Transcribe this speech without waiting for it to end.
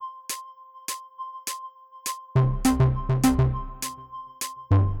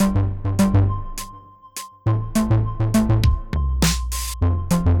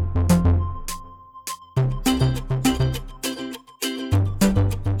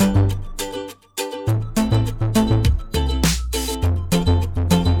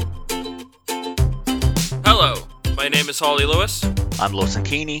is Harley Lewis. I'm Lawson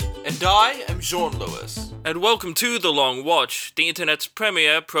Keeney. And I am Jean Lewis. And welcome to The Long Watch, the internet's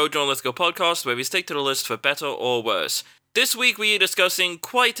premier pro-journalistical podcast where we stick to the list for better or worse. This week we are discussing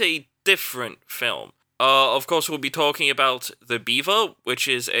quite a different film. Of course, we'll be talking about The Beaver, which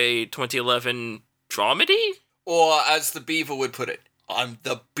is a 2011 dramedy? Or, as the Beaver would put it, I'm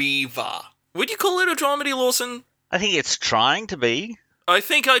the Beaver. Would you call it a dramedy, Lawson? I think it's trying to be. I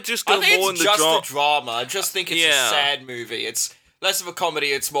think I'd just go more in the just a drama. I just think it's a sad movie. It's less of a comedy.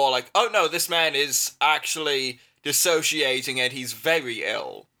 It's more like, oh no, this man is actually dissociating and he's very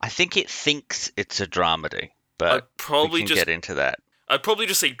ill. I think it thinks it's a dramedy, but we can get into that. I'd probably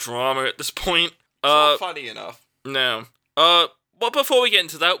just say drama at this point. It's not funny enough. No. But before we get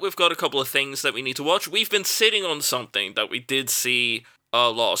into that, we've got a couple of things that we need to watch. We've been sitting on something that we did see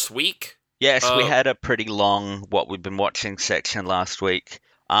last week. Yes, we had a pretty long what we've been watching section last week.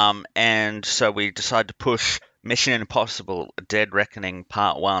 And so we decided to push Mission Impossible Dead Reckoning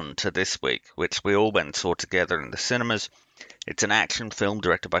Part 1 to this week, which we all went and saw together in the cinemas. It's an action film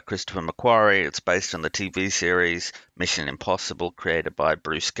directed by Christopher McQuarrie. It's based on the TV series Mission Impossible, created by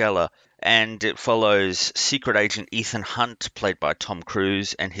Bruce Geller. And it follows secret agent Ethan Hunt, played by Tom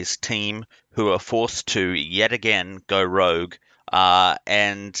Cruise, and his team, who are forced to, yet again, go rogue.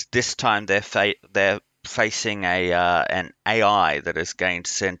 And this time they're facing an AI that has gained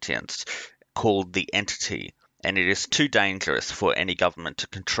sentience called the Entity. And it is too dangerous for any government to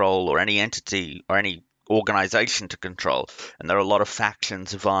control, or any entity or any organization to control, and there are a lot of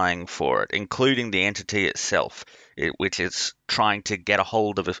factions vying for it, including the Entity itself, which is trying to get a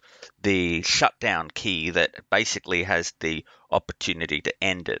hold of the shutdown key that basically has the opportunity to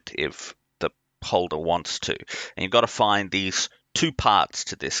end it if the holder wants to. And you've got to find these two parts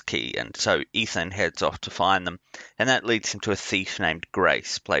to this key, and so Ethan heads off to find them, and that leads him to a thief named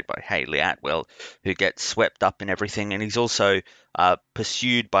Grace, played by Hayley Atwell, who gets swept up in everything, and he's also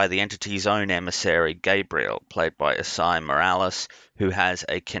pursued by the Entity's own emissary, Gabriel, played by Esai Morales, who has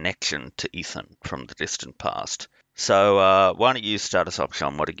a connection to Ethan from the distant past. So why don't you start us off,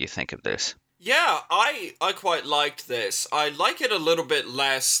 Sean? What did you think of this? Yeah, I quite liked this. I like it a little bit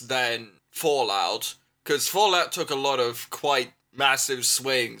less than Fallout, because Fallout took a lot of quite massive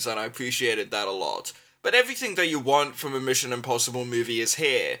swings, and I appreciated that a lot. But everything that you want from a Mission Impossible movie is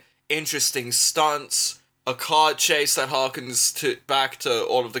here. Interesting stunts, a car chase that harkens back to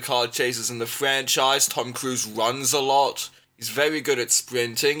all of the car chases in the franchise. Tom Cruise runs a lot. He's very good at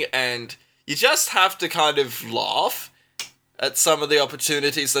sprinting, and you just have to kind of laugh at some of the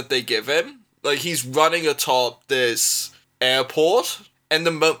opportunities that they give him. Like, he's running atop this airport, and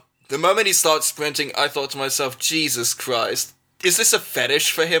the moment he starts sprinting, I thought to myself, Jesus Christ, is this a fetish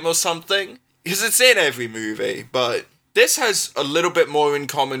for him or something? Because it's in every movie, but this has a little bit more in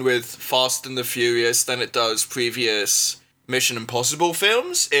common with Fast and the Furious than it does previous Mission Impossible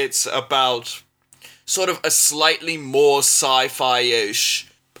films. It's about sort of a slightly more sci-fi-ish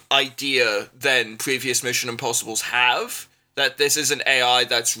idea than previous Mission Impossibles have, that this is an AI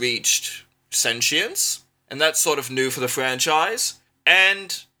that's reached sentience, and that's sort of new for the franchise.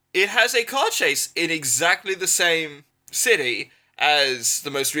 And it has a car chase in exactly the same city as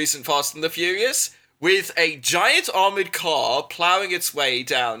the most recent Fast and the Furious, with a giant armored car plowing its way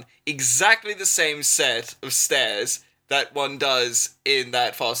down exactly the same set of stairs that one does in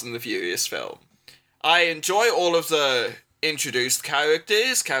that Fast and the Furious film. I enjoy all of the introduced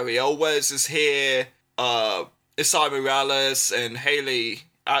characters. Carrie Elwes is here, Esai Morales and Hayley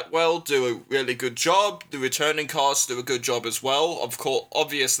Atwell do a really good job. The returning cast do a good job as well. Of course,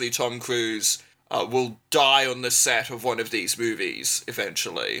 obviously Tom Cruise will die on the set of one of these movies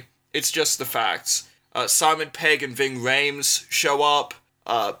eventually. It's just the facts. Simon Pegg and Ving Rhames show up,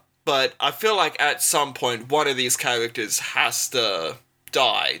 but I feel like at some point one of these characters has to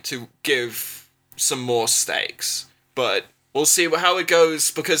die to give some more stakes. But we'll see how it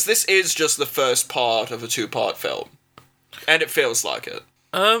goes, because this is just the first part of a two-part film. And it feels like it.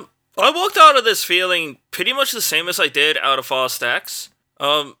 I walked out of this feeling pretty much the same as I did out of Fast X.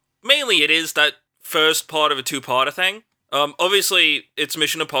 Mainly it is that first part of a two-parter thing. Obviously, it's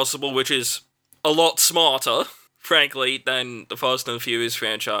Mission Impossible, which is a lot smarter, frankly, than the Fast and the Furious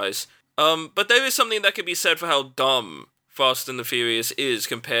franchise. But there is something that can be said for how dumb Fast and the Furious is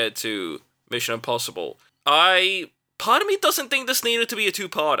compared to Mission Impossible. Part of me doesn't think this needed to be a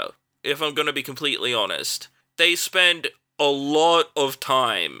two-parter, if I'm gonna be completely honest. They spend a lot of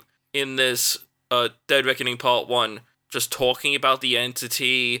time in this Dead Reckoning Part 1 just talking about the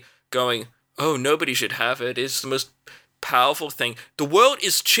Entity, going, oh, nobody should have it, it's the most powerful thing. The world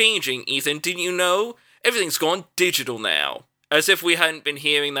is changing, Ethan, didn't you know? Everything's gone digital now. as if we hadn't been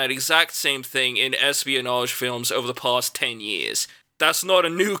hearing that exact same thing in espionage films over the past 10 years. That's not a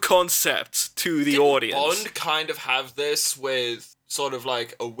new concept to the audience. Bond kind of have this with sort of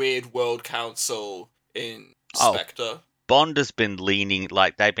like a weird world council in Spectre. Bond has been leaning,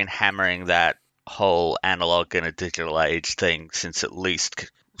 like they've been hammering that whole analog and a digital age thing since at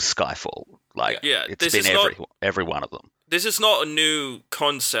least Skyfall. Like, it's been every one of them. This is not a new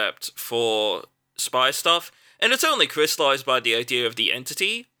concept for spy stuff, and it's only crystallized by the idea of the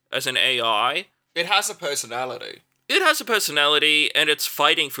entity as an AI. It has a personality. It has a personality, and it's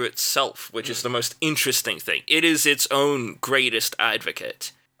fighting for itself, which is the most interesting thing. It is its own greatest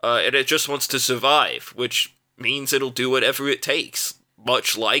advocate. And it just wants to survive, which means it'll do whatever it takes,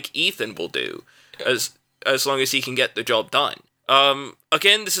 much like Ethan will do, as long as he can get the job done.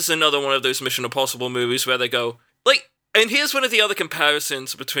 Again, this is another one of those Mission Impossible movies where they go, like, and here's one of the other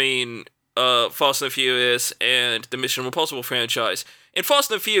comparisons between Fast and Furious and the Mission Impossible franchise. In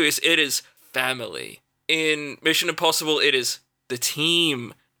Fast and Furious, it is family. In Mission Impossible, it is the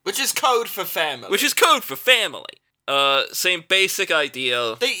team. Which is code for family. Same basic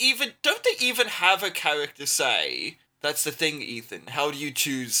idea. Don't they even have a character say, "That's the thing, Ethan. How do you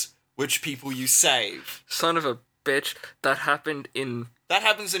choose which people you save?" Son of a bitch. That happens in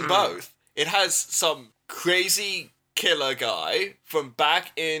both. It has some crazy killer guy from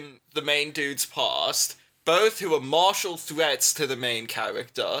back in the main dude's past, both who are martial threats to the main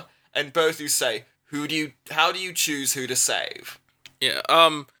character, and both who say, how do you choose who to save? Yeah,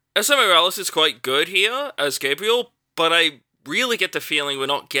 S.M. Morales is quite good here as Gabriel, but I really get the feeling we're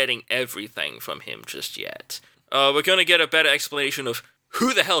not getting everything from him just yet. We're gonna get a better explanation of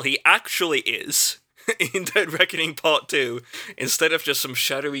who the hell he actually is in Dead Reckoning Part 2, instead of just some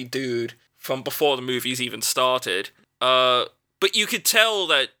shadowy dude from before the movies even started. But you could tell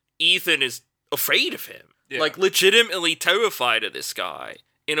that Ethan is afraid of him. Yeah. Like, legitimately terrified of this guy,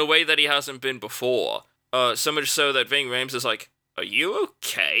 in a way that he hasn't been before. So much so that Ving Rhames is like, "Are you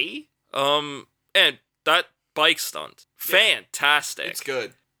okay?" And that bike stunt, fantastic. It's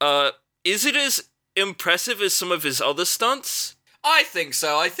good. Is it as impressive as some of his other stunts? I think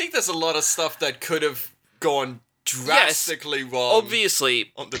so. I think there's a lot of stuff that could have gone drastically wrong.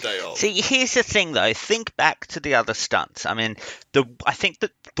 Obviously. On the day of. See, here's the thing though. Think back to the other stunts. I mean, I think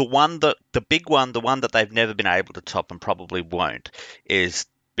that the big one, the one that they've never been able to top and probably won't, is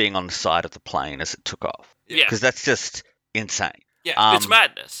being on the side of the plane as it took off. Yeah. Because that's just insane. Yeah. It's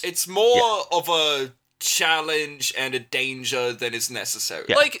madness. It's more of a challenge and a danger than is necessary.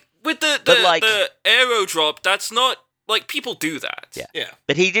 Yeah. Like, with the aero drop, that's not... Like, people do that. Yeah.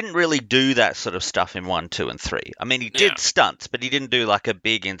 But he didn't really do that sort of stuff in 1, 2, and 3. I mean, he did stunts, but he didn't do, like, a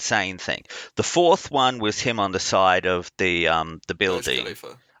big, insane thing. The fourth one was him on the side of the building.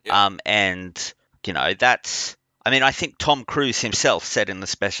 And, you know, that's... I mean, I think Tom Cruise himself said in the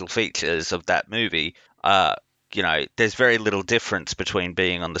special features of that movie, you know, there's very little difference between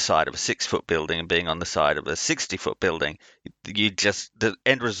being on the side of a 6-foot building and being on the side of a 60-foot building. The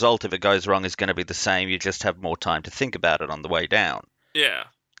end result, if it goes wrong, is going to be the same. You just have more time to think about it on the way down. Yeah.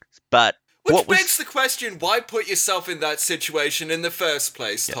 But Which begs the question, why put yourself in that situation in the first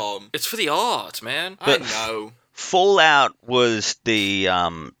place, Tom? It's for the art, man. I know. Fallout was the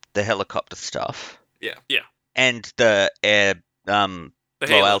helicopter stuff. Yeah. Yeah. And the air low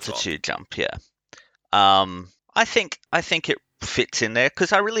altitude jump, yeah. I think it fits in there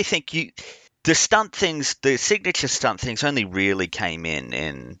because I really think the stunt things, the signature stunt things, only really came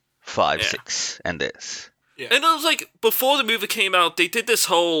in 5, 6, and this. Yeah. And it was like before the movie came out, they did this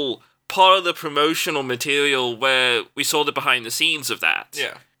whole part of the promotional material where we saw the behind the scenes of that.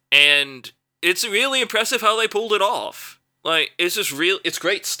 Yeah. And it's really impressive how they pulled it off. Like, it's just it's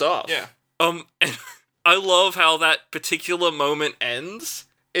great stuff. Yeah. And I love how that particular moment ends.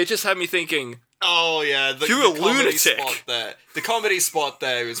 It just had me thinking, oh yeah, you're a lunatic. Spot there. The comedy spot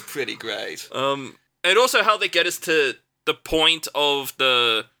there is pretty great. And also how they get us to the point of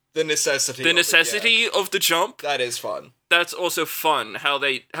the necessity of the jump. That is fun. That's also fun, how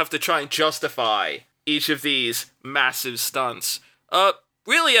they have to try and justify each of these massive stunts.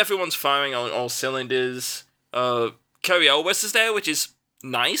 Really everyone's firing on all cylinders. Carrie Elwes is there, which is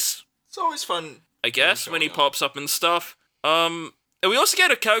nice. It's always fun, I guess, when he pops up and stuff. And we also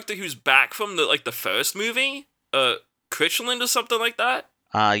get a character who's back from the first movie, Critchland or something like that.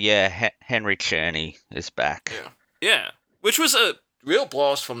 Henry Czerny is back. Yeah, which was a real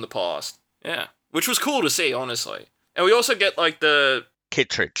blast from the past. Yeah, which was cool to see, honestly. And we also get the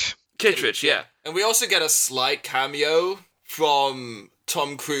Kittredge, yeah. And we also get a slight cameo from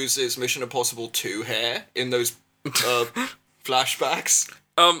Tom Cruise's Mission Impossible 2 hair in those flashbacks.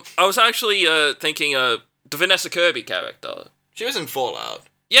 I was actually thinking the Vanessa Kirby character. She was in Fallout.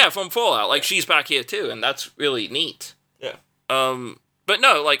 Yeah, from Fallout. Like, she's back here too, and that's really neat. Yeah. But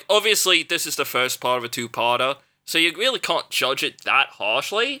no, like, obviously this is the first part of a two-parter, so you really can't judge it that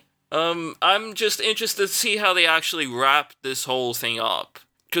harshly. I'm just interested to see how they actually wrap this whole thing up.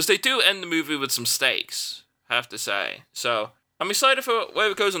 Because they do end the movie with some stakes, I have to say. So, I'm excited for where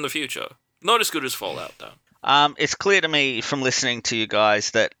it goes in the future. Not as good as Fallout, though. It's clear to me from listening to you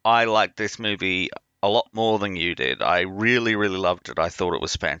guys that I liked this movie a lot more than you did. I really, really loved it. I thought it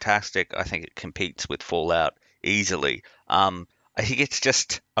was fantastic. I think it competes with Fallout easily. I think it's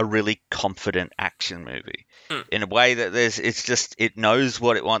just a really confident action movie in a way that it knows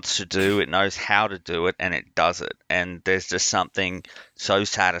what it wants to do, it knows how to do it, and it does it. And there's just something so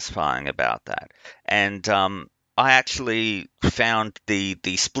satisfying about that. And I actually found the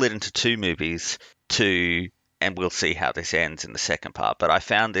split into two movies and we'll see how this ends in the second part. But I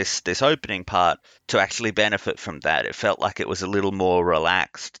found this opening part to actually benefit from that. It felt like it was a little more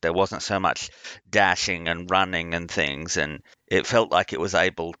relaxed. There wasn't so much dashing and running and things, and it felt like it was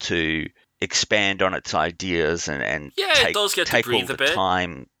able to expand on its ideas and it does get to breathe all a the bit.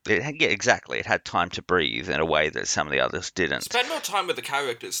 time. Yeah, exactly. It had time to breathe in a way that some of the others didn't. Spend more time with the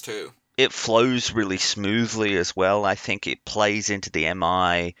characters too. It flows really smoothly as well. I think it plays into the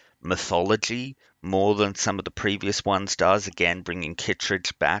MI mythology more than some of the previous ones does. Again, bringing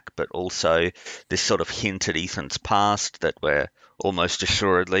Kittredge back, but also this sort of hint at Ethan's past that we're almost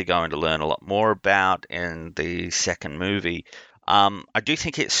assuredly going to learn a lot more about in the second movie. I do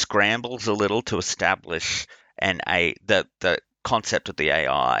think it scrambles a little to establish the concept of the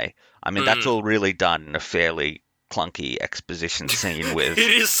AI. I mean, that's all really done in a fairly clunky exposition scene with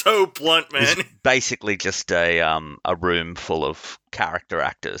It is so blunt, man. it's basically just a room full of character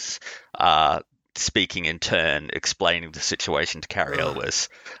actors speaking in turn, explaining the situation to Carrie Elwes.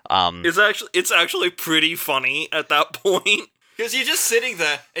 It's actually pretty funny at that point. Because you're just sitting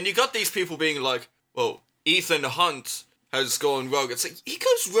there, and you got these people being like, well, Ethan Hunt has gone rogue. It's like, he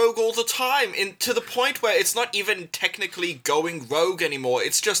goes rogue all the time, to the point where it's not even technically going rogue anymore,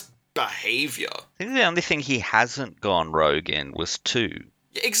 it's just behavior. I think the only thing he hasn't gone rogue in was 2.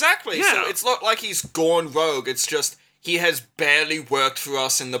 Exactly, Yeah. So it's not like he's gone rogue, it's just he has barely worked for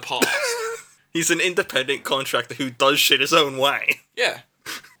us in the past. He's an independent contractor who does shit his own way. Yeah.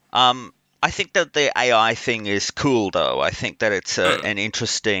 I think that the AI thing is cool, though. I think that it's an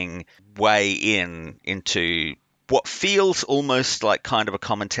interesting way into what feels almost like kind of a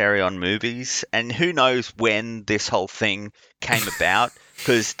commentary on movies. And who knows when this whole thing came about,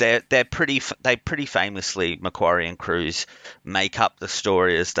 because they pretty famously, Macquarie and Cruz, make up the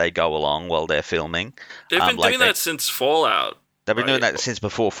story as they go along while they're filming. They've been doing that since Fallout. They've been doing that since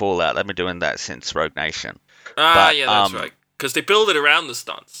before Fallout. They've been doing that since Rogue Nation. Yeah, that's right. Because they build it around the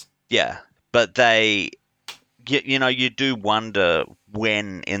stunts. Yeah, but you do wonder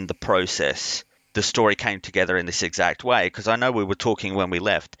when in the process the story came together in this exact way. Because I know we were talking when we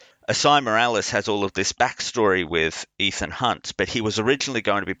left. Asai Morales has all of this backstory with Ethan Hunt, but he was originally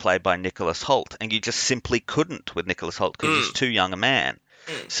going to be played by Nicholas Hoult, and you just simply couldn't with Nicholas Hoult because he's too young a man.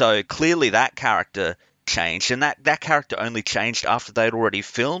 So clearly that character changed, and that character only changed after they'd already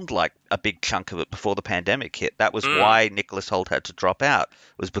filmed like a big chunk of it before the pandemic hit. That was why Nicholas Hoult had to drop out,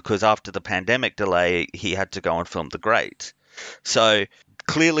 was because after the pandemic delay he had to go and film The Great. So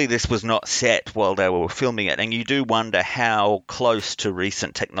clearly this was not set while they were filming it, and you do wonder how close to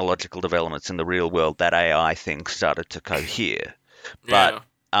recent technological developments in the real world that AI thing started to cohere. But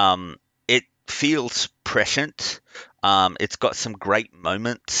it feels prescient. It's got some great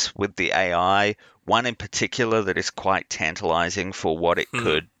moments with the AI. One in particular that is quite tantalizing for what it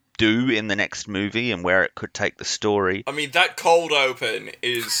could do in the next movie and where it could take the story. I mean, that cold open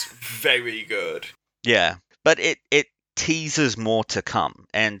is very good. Yeah, but it teases more to come.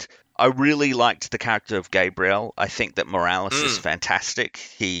 And I really liked the character of Gabriel. I think that Morales is fantastic.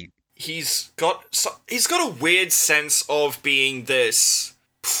 He's got a weird sense of being this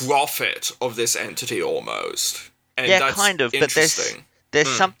prophet of this entity almost. And yeah, that's kind of, but there's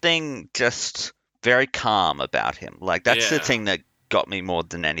something just very calm about him. Like, that's the thing that got me more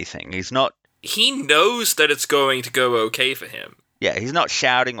than anything. He knows that it's going to go okay for him. Yeah, he's not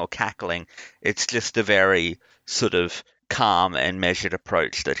shouting or cackling. It's just a very sort of calm and measured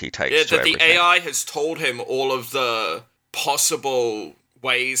approach that he takes to everything. The AI has told him all of the possible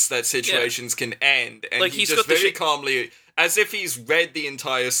ways that situations can end, and like, he just very calmly, as if he's read the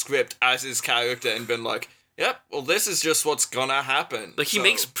entire script as his character and been like, yep, well, this is just what's gonna happen. Like, he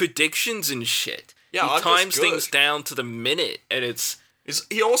makes predictions and shit. Yeah, he times things down to the minute, and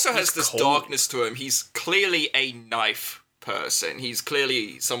he also has this cold. darkness to him. He's clearly a knife person. He's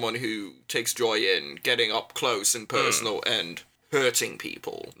clearly someone who takes joy in getting up close and personal, and hurting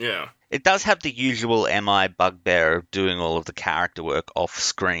people. Yeah. It does have the usual MI bugbear of doing all of the character work off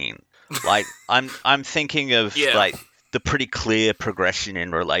screen. Like I'm thinking of Yeah. like the pretty clear progression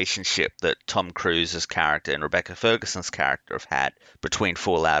in relationship that Tom Cruise's character and Rebecca Ferguson's character have had between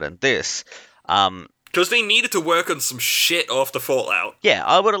Fallout and this. Because they needed to work on some shit off the Fallout. Yeah,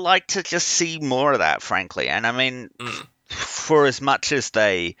 I would have liked to just see more of that, frankly. And I mean, for as much as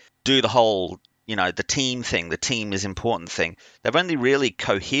they do the whole, the team thing, the team is important thing, they've only really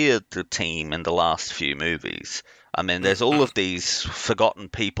cohered the team in the last few movies. I mean, there's all of these forgotten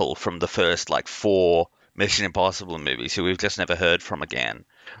people from the first, 4 Mission Impossible movies who we've just never heard from again.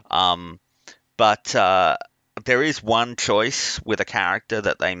 But there is one choice with a character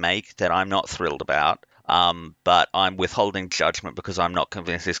that they make that I'm not thrilled about. But I'm withholding judgment because I'm not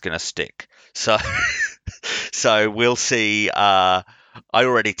convinced it's going to stick. So, so we'll see. I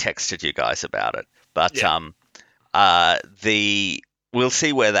already texted you guys about it, but we'll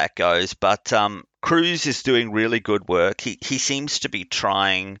see where that goes. But Cruise is doing really good work. He seems to be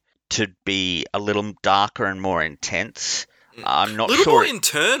trying to be a little darker and more intense. I'm not sure. More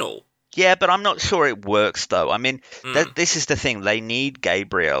internal. Yeah, but I'm not sure it works though. I mean, this is the thing. They need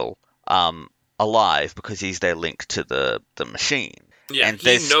Gabriel alive because he's their link to the machine. Yeah, and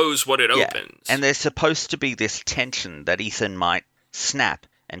he knows what it opens. And there's supposed to be this tension that Ethan might snap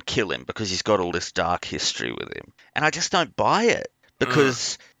and kill him because he's got all this dark history with him. And I just don't buy it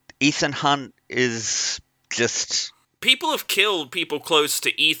because Ethan Hunt is just... People have killed people close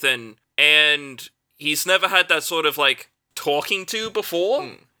to Ethan and he's never had that sort of, talking to before.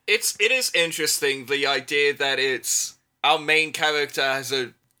 It is interesting, the idea that it's... Our main character has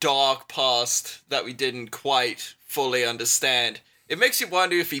a dark past that we didn't quite fully understand. It makes you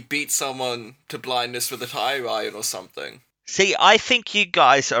wonder if he beat someone to blindness with a tire iron or something. See, I think you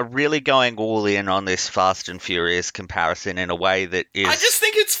guys are really going all in on this Fast and Furious comparison in a way that is... I just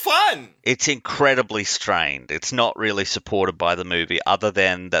think it's fun! It's incredibly strained. It's not really supported by the movie other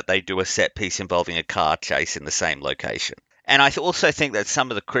than that they do a set piece involving a car chase in the same location. And I also think that some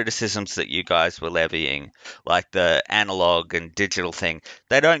of the criticisms that you guys were levying, like the analog and digital thing,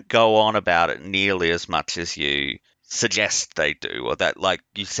 they don't go on about it nearly as much as you suggest they do. Or that, like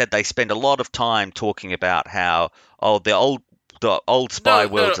you said, they spend a lot of time talking about how, the old spy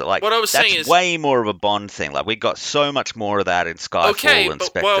worlds are like, what I was that's saying is, way more of a Bond thing. Like, we got so much more of that in Skyfall and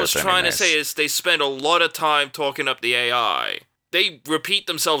Spectre. But what I was trying to say is they spend a lot of time talking up the AI. They repeat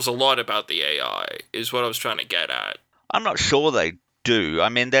themselves a lot about the AI, is what I was trying to get at. I'm not sure they do. I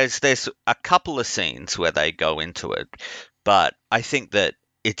mean, there's a couple of scenes where they go into it, but I think that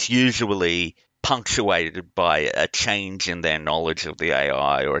it's usually punctuated by a change in their knowledge of the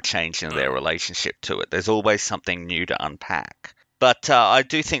AI or a change in their relationship to it. There's always something new to unpack. But I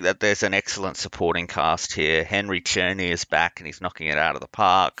do think that there's an excellent supporting cast here. Henry Czerny is back and he's knocking it out of the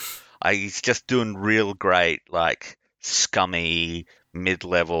park. He's just doing real great, scummy,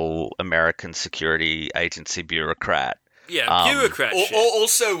 mid-level American security agency bureaucrat. Yeah, bureaucrat shit.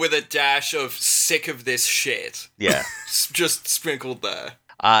 Also with a dash of sick of this shit. Yeah. Just sprinkled there.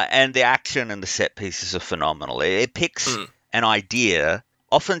 And the action and the set pieces are phenomenal. It picks an idea,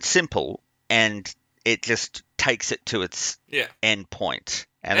 often simple, and it just takes it to its end point.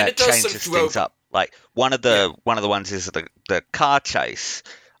 And that changes things up. Like one of the ones is the car chase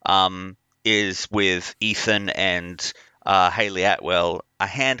is with Ethan and Hayley Atwell are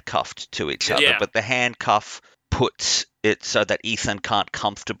handcuffed to each other, but the handcuff puts it so that Ethan can't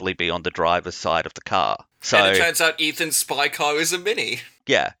comfortably be on the driver's side of the car. So, and it turns out Ethan's spy car is a Mini.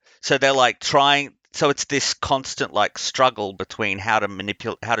 Yeah. So they're trying. So it's this constant struggle between how to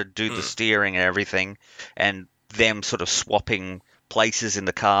manipulate, how to do the steering and everything, and them sort of swapping places in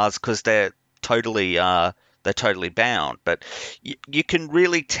the cars because they're totally bound. But you can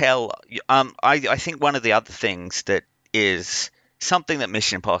really tell. I think one of the other things that is something that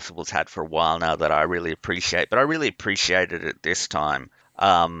Mission Impossible's had for a while now that I really appreciate, but I really appreciated it this time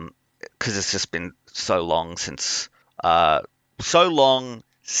because it's just been so long since the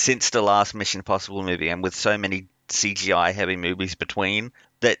last Mission Impossible movie, and with so many CGI heavy movies between,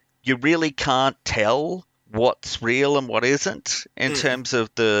 that you really can't tell what's real and what isn't in terms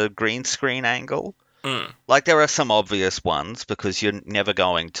of the green screen angle. There are some obvious ones because you're never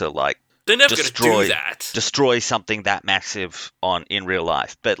going to they're never going to do that. Destroy something that massive in real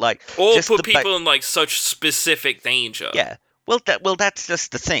life, but or put people in such specific danger. Yeah, well, that's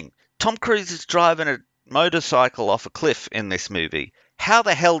just the thing. Tom Cruise is driving a motorcycle off a cliff in this movie. How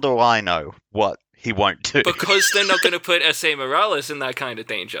the hell do I know what he won't do? Because they're not going to put S.A. Morales in that kind of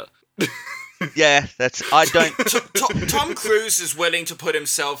danger. Yeah, I don't. Tom Cruise is willing to put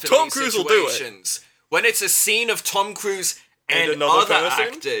himself in these situations. When it's a scene of Tom Cruise and another other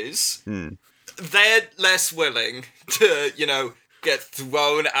person? actors, they're less willing to, get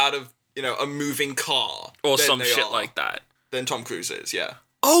thrown out of, a moving car. Or than some they shit are- like that. Than Tom Cruise is, yeah.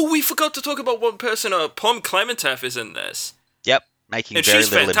 Oh, we forgot to talk about one person. Pom Klementieff is in this. Yep, making And very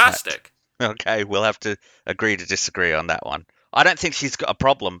she's little fantastic. impact. Okay, we'll have to agree to disagree on that one. I don't think she's got a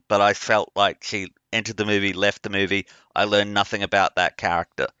problem, but I felt like she entered the movie, left the movie. I learned nothing about that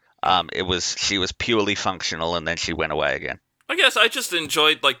character. She was purely functional, and then she went away again. I guess I just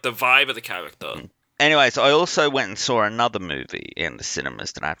enjoyed, like, the vibe of the character. Anyways, I also went and saw another movie in the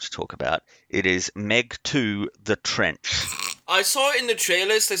cinemas that I have to talk about. It is Meg 2: The Trench. I saw in the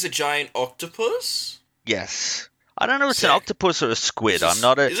trailers there's a giant octopus. Yes. I don't know if it's an Sick. octopus or a squid. Is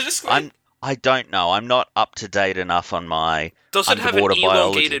it a squid? I don't know. I'm not up to date enough on my Does it have an underwater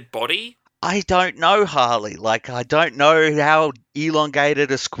biology. elongated body? I don't know, Harley. Like, I don't know how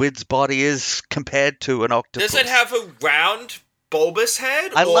elongated a squid's body is compared to an octopus. Does it have a round, bulbous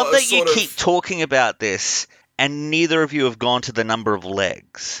head? I or love a that you sort of- keep talking about this, and neither of you have gone to the number of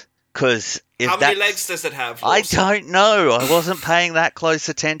legs. Because How many legs does it have? I Lawson? don't know. I wasn't paying that close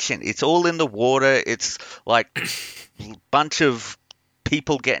attention. It's all in the water. It's like a bunch of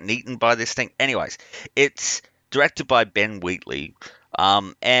people getting eaten by this thing. Anyways, it's directed by Ben Wheatley,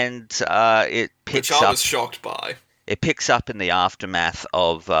 and it picks Which I up. was shocked by. It picks up in the aftermath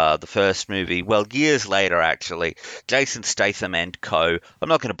of the first movie. Well, years later, actually, Jason Statham and co. I'm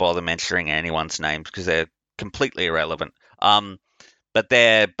not going to bother mentioning anyone's names because they're completely irrelevant. But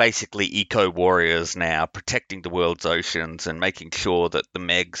they're basically eco-warriors now, protecting the world's oceans and making sure that the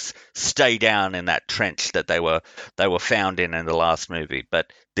Megs stay down in that trench that they were found in the last movie.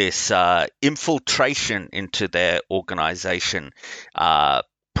 But this infiltration into their organization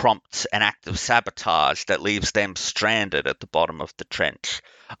prompts an act of sabotage that leaves them stranded at the bottom of the trench,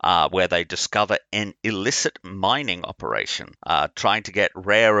 where they discover an illicit mining operation trying to get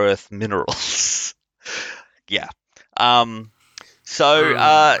rare earth minerals. Yeah.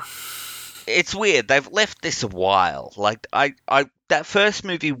 So it's weird. They've left this a while. Like that first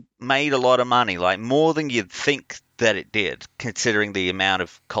movie made a lot of money, like more than you'd think that it did, considering the amount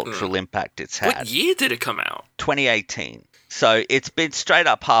of cultural impact it's had. What year did it come out? 2018. So it's been straight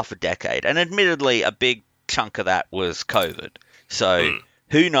up half a decade, and admittedly, a big chunk of that was COVID. So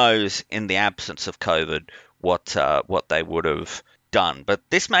who knows, in the absence of COVID, what they would have done? But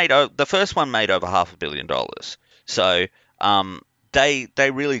the first one made over $500 million. So they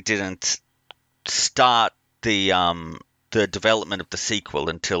really didn't start the development of the sequel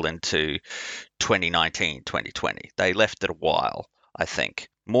until into 2019, 2020. They left it a while, I think,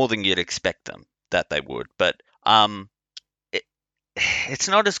 more than you'd expect them that they would. But it's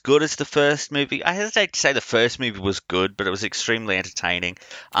not as good as the first movie. I hesitate to say the first movie was good, but it was extremely entertaining.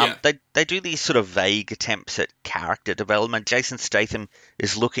 They do these sort of vague attempts at character development. Jason Statham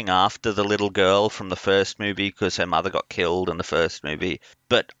is looking after the little girl from the first movie because her mother got killed in the first movie.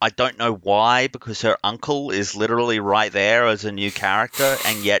 But I don't know why, because her uncle is literally right there as a new character,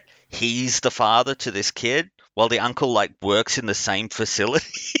 and yet he's the father to this kid, while the uncle works in the same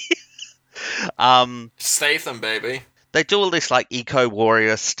facility. Statham, baby. They do all this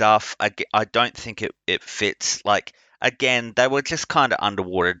eco-warrior stuff. I don't think it fits. Again, they were just kind of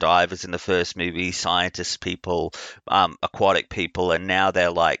underwater divers in the first movie, scientist people, aquatic people, and now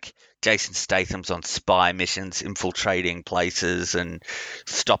they're Jason Statham's on spy missions, infiltrating places and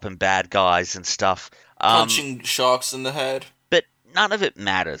stopping bad guys and stuff. Punching sharks in the head. But none of it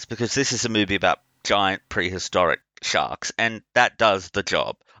matters because this is a movie about giant prehistoric sharks, and that does the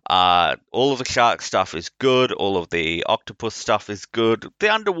job. All of the shark stuff is good. All of the octopus stuff is good.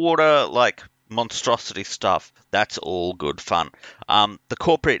 The underwater, monstrosity stuff, that's all good fun. The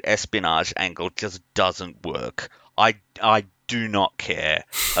corporate espionage angle just doesn't work. I do not care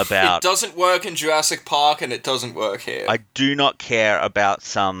about... It doesn't work in Jurassic Park, and it doesn't work here. I do not care about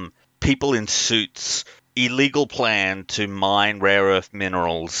some people in suits' illegal plan to mine rare earth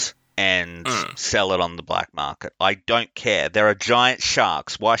minerals and sell it on the black market. I don't care. There are giant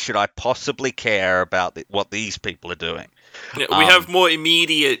sharks. Why should I possibly care about what these people are doing? Yeah, we have more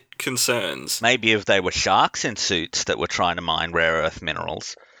immediate concerns. Maybe if they were sharks in suits that were trying to mine rare earth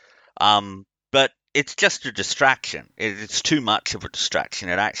minerals. But it's just a distraction. It's too much of a distraction.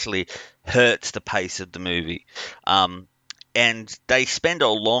 It actually hurts the pace of the movie. And they spend a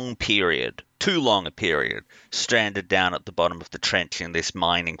long period, too long a period, stranded down at the bottom of the trench in this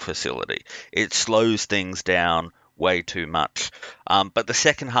mining facility. It slows things down way too much. But the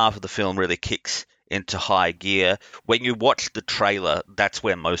second half of the film really kicks into high gear. When you watch the trailer, that's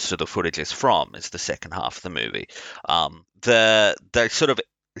where most of the footage is from, is the second half of the movie. The sort of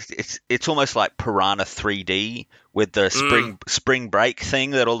it's almost like Piranha 3D with the spring break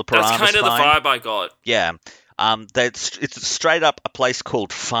thing that all the piranhas That's kind of find. the vibe I got. Yeah. It's straight up a place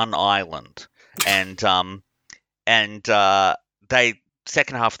called Fun Island, and they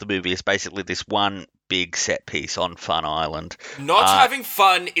second half of the movie is basically this one big set piece on Fun Island. Not having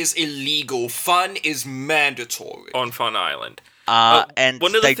fun is illegal. Fun is mandatory. On Fun Island. And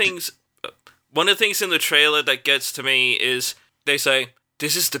one of the things in the trailer that gets to me is they say,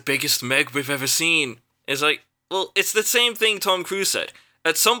 "This is the biggest Meg we've ever seen." It's like, well, it's the same thing Tom Cruise said.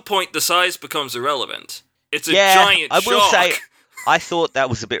 At some point, the size becomes irrelevant. It's a giant shark. I will say, I thought that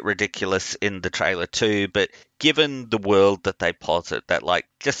was a bit ridiculous in the trailer too, but given the world that they posit, that like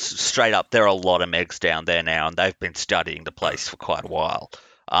just straight up, there are a lot of Megs down there now, and they've been studying the place for quite a while.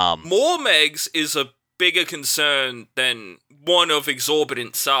 More Megs is a bigger concern than one of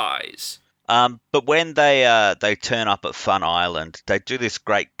exorbitant size. But when they turn up at Fun Island, they do this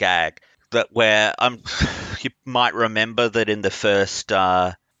great gag that where you might remember that in the first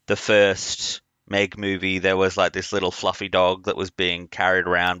Meg movie, there was like this little fluffy dog that was being carried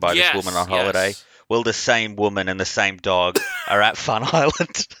around by this woman on holiday. Yes. Well, the same woman and the same dog are at Fun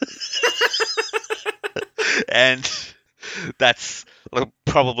Island. And that's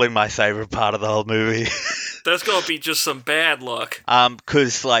probably my favorite part of the whole movie. That's gotta be just some bad luck.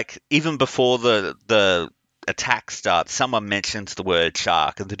 Because like even before the attack starts, someone mentions the word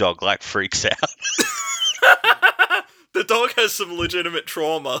shark and the dog like freaks out. The dog has some legitimate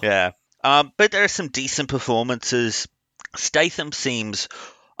trauma. Yeah. But there are some decent performances. Statham seems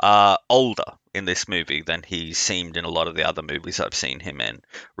older in this movie than he seemed in a lot of the other movies I've seen him in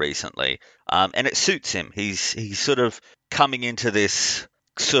recently. And it suits him. He's sort of coming into this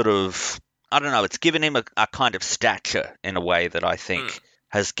sort of, I don't know, it's given him a kind of stature in a way that I think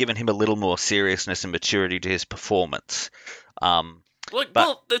has given him a little more seriousness and maturity to his performance.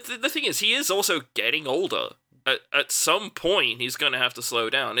 The thing is, he is also getting older. At some point, he's going to have to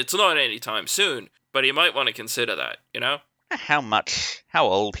slow down. It's not anytime soon, but he might want to consider that, you know? How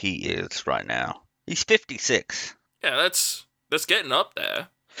old he is right now. He's 56. Yeah, that's getting up there.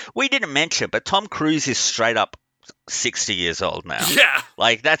 We didn't mention, but Tom Cruise is straight up 60 years old now. Yeah.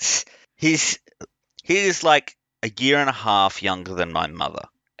 Like, he is like a year and a half younger than my mother.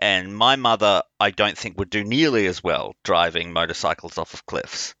 And my mother, I don't think, would do nearly as well driving motorcycles off of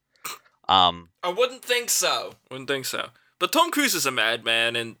cliffs. I wouldn't think so. But Tom Cruise is a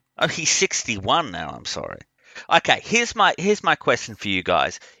madman, and he's 61 now. I'm sorry. Okay, here's my question for you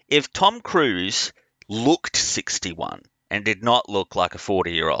guys. If Tom Cruise looked 61 and did not look like a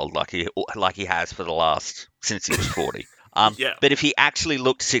 40-year-old like he has for the last since he was 40. Yeah. But if he actually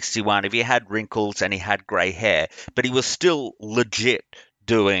looked 61, if he had wrinkles and he had grey hair, but he was still legit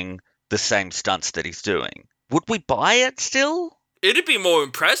doing the same stunts that he's doing, would we buy it still? It'd be more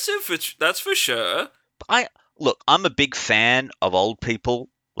impressive, that's for sure. I'm a big fan of old people,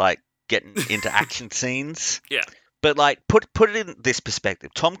 like, getting into action scenes. Yeah. But, like, put it in this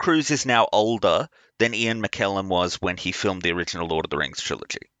perspective. Tom Cruise is now older than Ian McKellen was when he filmed the original Lord of the Rings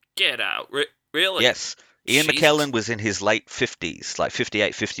trilogy. Get out. Really? Yes. Ian Jesus. McKellen was in his late 50s, like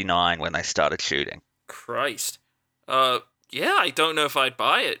 58, 59, when they started shooting. Christ. Yeah, I don't know if I'd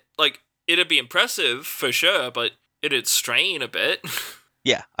buy it. Like, it'd be impressive, for sure, but it'd strain a bit.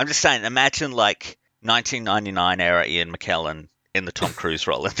 Yeah, I'm just saying, imagine, like, 1999 era Ian McKellen in the Tom Cruise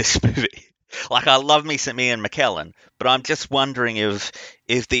role in this movie. Like, I love me some Ian McKellen, but I'm just wondering if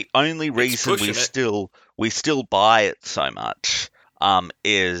the only reason we still buy it so much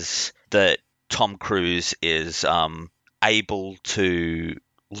is that Tom Cruise is able to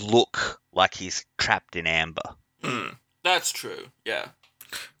look like he's trapped in amber. That's true, yeah.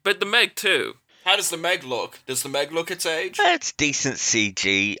 But the Meg, too. How does the Meg look? Does the Meg look its age? It's decent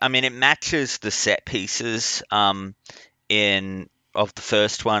CG. I mean, it matches the set pieces of the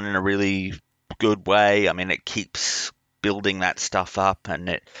first one in a really good way. I mean, it keeps building that stuff up, and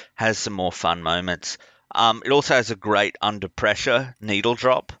it has some more fun moments. It also has a great under pressure needle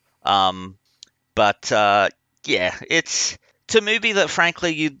drop. But it's a movie that,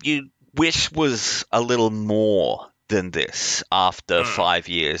 frankly, you wish was a little more than this after 5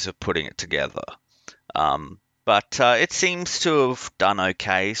 years of putting it together. But it seems to have done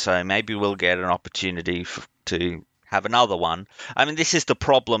okay, so maybe we'll get an opportunity to have another one. I mean, this is the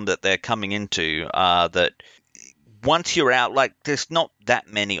problem that they're coming into, that once you're out, like, there's not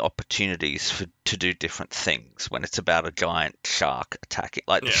that many opportunities to do different things when it's about a giant shark attacking.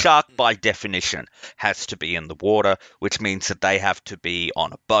 Like, the shark, by definition, has to be in the water, which means that they have to be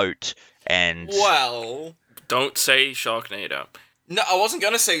on a boat, and... Well... Don't say Sharknado. No, I wasn't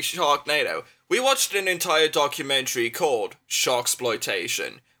going to say Sharknado. We watched an entire documentary called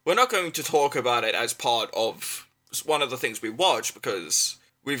Sharksploitation. We're not going to talk about it as part of one of the things we watched, because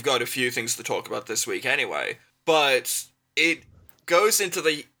we've got a few things to talk about this week anyway. But it goes into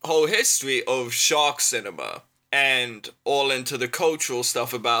the whole history of shark cinema, and all into the cultural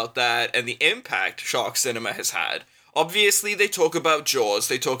stuff about that, and the impact shark cinema has had. Obviously, they talk about Jaws,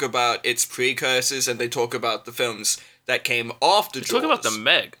 they talk about its precursors, and they talk about the films that came after Jaws. Talk about the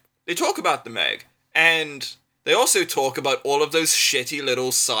Meg. They talk about the Meg, and they also talk about all of those shitty little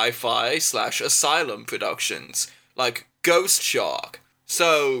sci-fi/asylum productions, like Ghost Shark.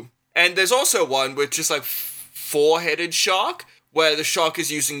 So, and there's also one with just like four-headed shark, where the shark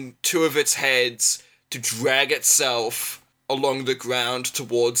is using two of its heads to drag itself along the ground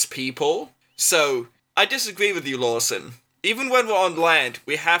towards people. So, I disagree with you, Lawson. Even when we're on land,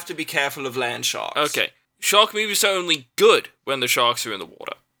 we have to be careful of land sharks. Okay, shark movies are only good when the sharks are in the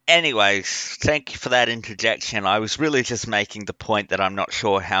water. Anyways, thank you for that interjection. I was really just making the point that I'm not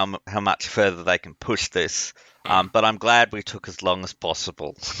sure how much further they can push this, but I'm glad we took as long as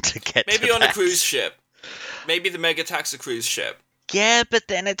possible to get Maybe to on that. a cruise ship. Maybe the Meg attacks a cruise ship. Yeah, but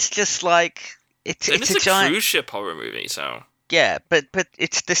then it's just like it's It's a giant cruise ship horror movie, so... Yeah, but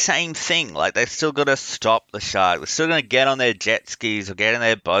it's the same thing. Like, they've still got to stop the shark. They're still going to get on their jet skis or get in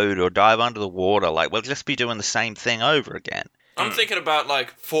their boat or dive under the water. Like, we'll just be doing the same thing over again. I'm thinking about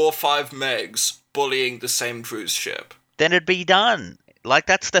like 4 or 5 Megs bullying the same cruise ship. Then it'd be done. Like,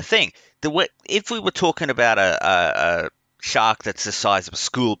 that's the thing. If we were talking about a shark that's the size of a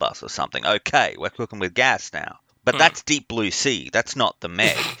school bus or something, okay, we're cooking with gas now. But that's Deep Blue Sea. That's not the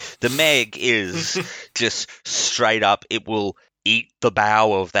Meg. The Meg is just straight up, it will eat the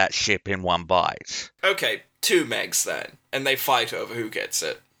bow of that ship in one bite. Okay, 2 Megs then, and they fight over who gets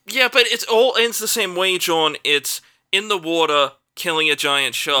it. Yeah, but it all ends the same way, John. It's in the water, killing a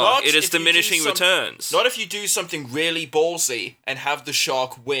giant shark. It is diminishing returns. Not if you do something really ballsy and have the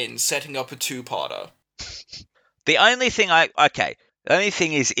shark win, setting up a 2-parter. The only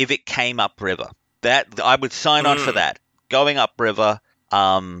thing is if it came upriver. That I would sign on for that. Going upriver,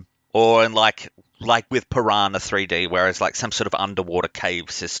 or in like with Piranha 3D, whereas like some sort of underwater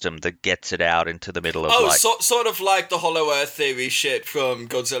cave system that gets it out into the middle of sort of like the Hollow Earth theory shit from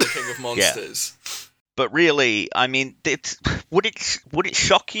Godzilla King of Monsters. Yeah. But really, I mean, would it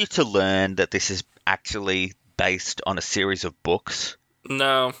shock you to learn that this is actually based on a series of books?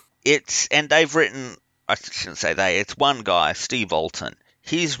 No. And they've written, I shouldn't say they, it's one guy, Steve Alton.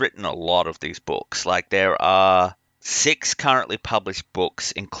 He's written a lot of these books. Like, there are 6 currently published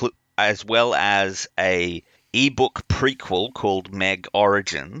books, as well as a ebook prequel called Meg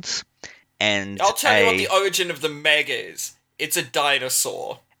Origins. And I'll tell you what the origin of the Meg is. It's a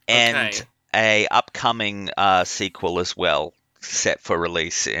dinosaur. And a upcoming sequel as well, set for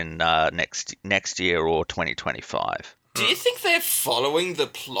release in next year or 2025. Do you think they're following the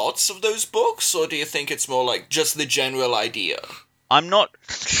plots of those books, or do you think it's more like just the general idea? I'm not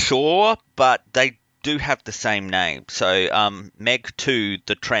sure, but they do have the same name. So Meg 2,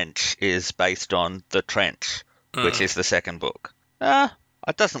 The Trench, is based on The Trench, which is the second book.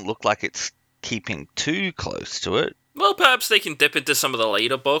 It doesn't look like it's keeping too close to it. Well, perhaps they can dip into some of the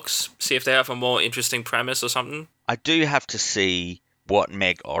later books, see if they have a more interesting premise or something. I do have to see what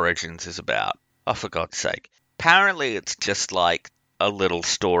Meg Origins is about. Oh, for God's sake. Apparently it's just like a little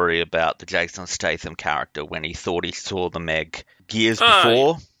story about the Jason Statham character when he thought he saw the Meg years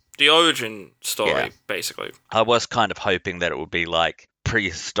before. The origin story, basically. I was kind of hoping that it would be like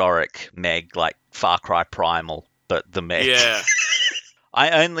prehistoric Meg, like Far Cry Primal, but the Meg. Yeah.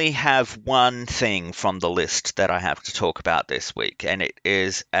 I only have one thing from the list that I have to talk about this week, and it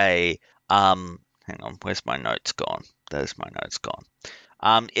is a hang on, where's my notes gone? There's my notes gone.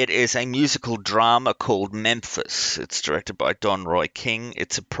 It is a musical drama called Memphis. It's directed by Don Roy King.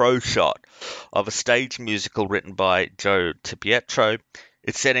 It's a prose shot of a stage musical written by Joe DiPietro.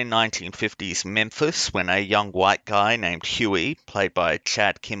 It's set in 1950s Memphis when a young white guy named Huey, played by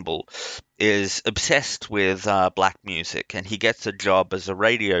Chad Kimball, is obsessed with black music, and he gets a job as a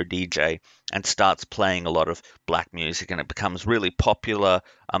radio DJ and starts playing a lot of black music, and it becomes really popular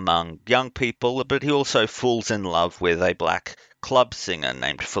among young people, but he also falls in love with a black club singer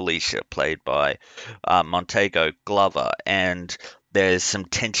named Felicia, played by Montego Glover, and there's some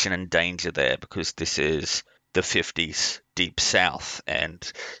tension and danger there because this is the 50s Deep South,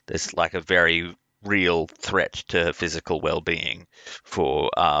 and there's like a very real threat to her physical well-being for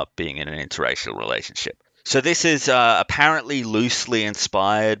being in an interracial relationship. So this is apparently loosely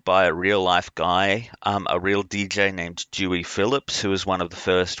inspired by a real-life guy, a real DJ named Dewey Phillips, who was one of the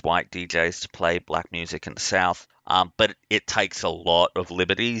first white DJs to play black music in the South. but it takes a lot of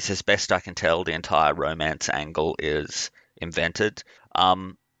liberties. As best I can tell, the entire romance angle is invented.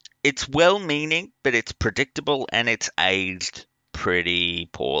 It's well-meaning, but it's predictable and it's aged pretty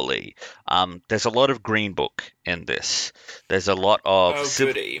poorly. There's a lot of Green Book in this. There's a lot of Oh,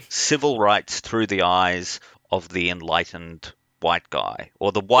 goody. civil rights through the eyes of the enlightened white guy,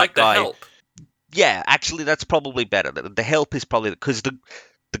 or the white Like The guy. Help. Yeah, actually, that's probably better. The Help is probably because the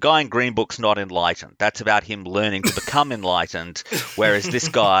guy in Green Book's not enlightened. That's about him learning to become enlightened, whereas this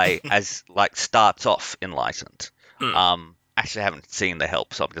guy starts off enlightened. Actually, I haven't seen The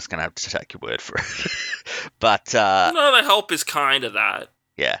Help, so I'm just gonna have to take your word for it. But No, The Help is kind of that.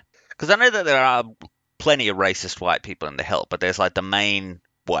 yeah, because I know that there are plenty of racist white people in The Help, but there's like the main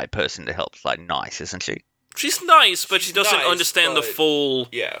white person in The Help's like nice, isn't she? She's nice, but she doesn't nice, understand the but- full.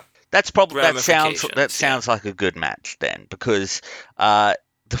 Yeah. That's probably that Ramifications, sounds like a good match then, because the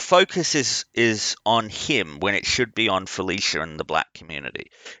focus is on him when it should be on Felicia and the black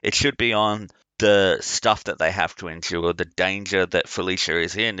community. It should be on the stuff that they have to endure, the danger that Felicia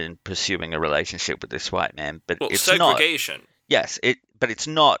is in pursuing a relationship with this white man. But Well, it's not. segregation. Yes, but it's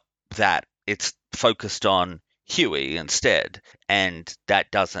not that. It's focused on Huey instead, and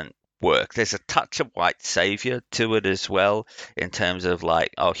that doesn't work. There's a touch of white savior to it as well, in terms of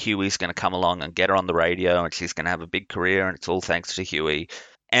like, oh, Huey's going to come along and get her on the radio, and she's going to have a big career, and it's all thanks to Huey.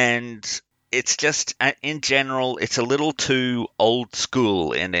 And it's just, in general, it's a little too old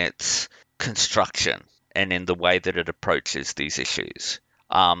school in its construction and in the way that it approaches these issues.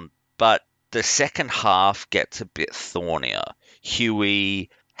 But the second half gets a bit thornier. Huey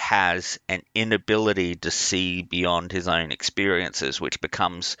has an inability to see beyond his own experiences, which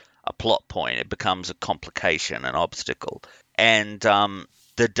becomes a plot point. It becomes a complication, an obstacle. And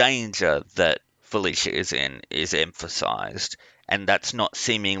the danger that Felicia is in is emphasized, and that's not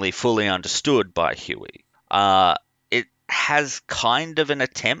seemingly fully understood by Huey. It has kind of an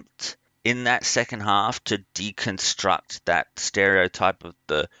attempt in that second half to deconstruct that stereotype of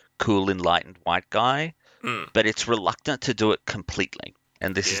the cool, enlightened white guy, but it's reluctant to do it completely,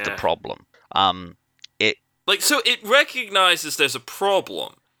 and this is the problem. So it recognizes there's a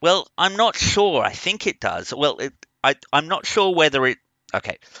problem. Well, I'm not sure. I think it does. Well, I'm not sure whether it...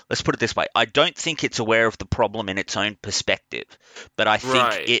 Okay, let's put it this way. I don't think it's aware of the problem in its own perspective, but I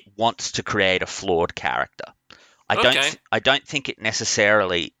think it wants to create a flawed character. I don't think it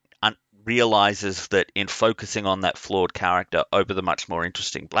necessarily realizes that in focusing on that flawed character over the much more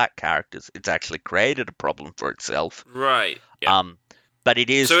interesting black characters, it's actually created a problem for itself. Right. Yeah. But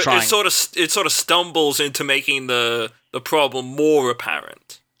it is so trying... it sort of stumbles into making the problem more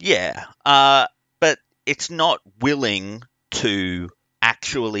apparent. Yeah. But it's not willing to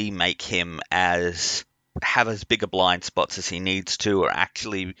actually make him have as big a blind spots as he needs to, or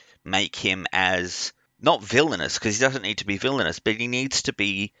actually make him as not villainous, because he doesn't need to be villainous, but he needs to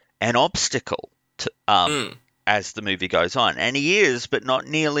be an obstacle to as the movie goes on. And he is, but not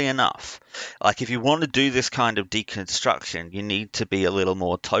nearly enough. Like, if you want to do this kind of deconstruction, you need to be a little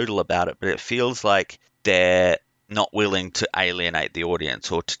more total about it, but it feels like they're not willing to alienate the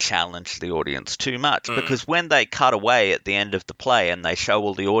audience or to challenge the audience too much, because when they cut away at the end of the play and they show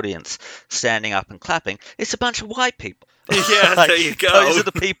all the audience standing up and clapping, it's a bunch of white people. Yeah, Like, there you go. Those are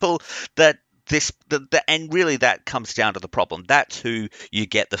the people that and really that comes down to the problem. That's who you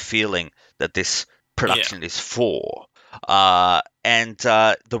get the feeling that this production is for. And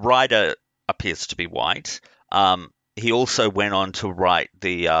the writer appears to be white. He also went on to write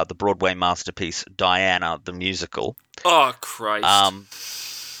the Broadway masterpiece Diana the Musical. Oh Christ!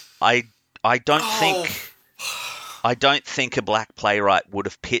 I don't think a black playwright would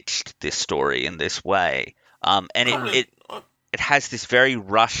have pitched this story in this way. And it has this very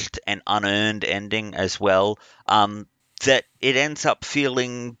rushed and unearned ending as well. That it ends up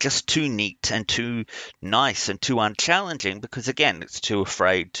feeling just too neat and too nice and too unchallenging, because again, it's too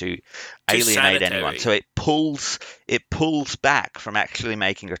afraid to alienate anyone. So it pulls back from actually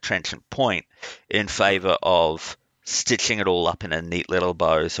making a trenchant point in favor of stitching it all up in a neat little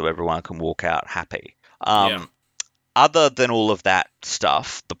bow so everyone can walk out happy. Other than all of that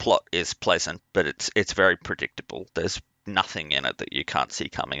stuff, the plot is pleasant, but it's very predictable. There's nothing in it that you can't see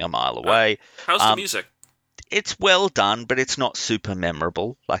coming a mile away. How's the music? It's well done, but it's not super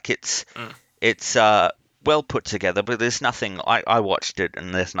memorable. Like, it's well put together, but there's nothing... I watched it,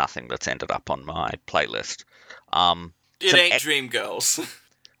 and there's nothing that's ended up on my playlist. It ain't Dreamgirls.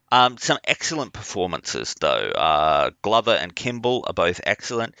 Some excellent performances, though. Glover and Kimball are both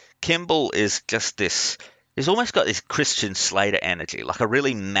excellent. Kimball is just this... He's almost got this Christian Slater energy, like a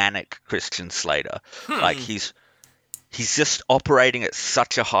really manic Christian Slater. Like, he's just operating at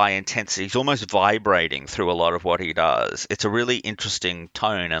such a high intensity. He's almost vibrating through a lot of what he does. It's a really interesting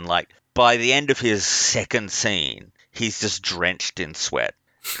tone, and like by the end of his second scene, he's just drenched in sweat,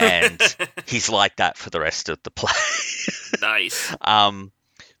 and he's like that for the rest of the play. Nice. um,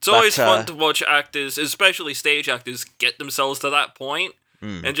 It's always fun to watch actors, especially stage actors, get themselves to that point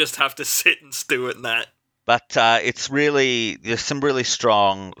and just have to sit and stew in that. But there's some really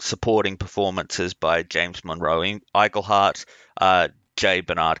strong supporting performances by James Monroe Iglehart, J.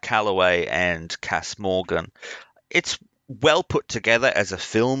 Bernard Calloway, and Cass Morgan. It's well put together as a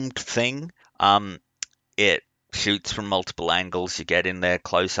filmed thing. It shoots from multiple angles. You get in there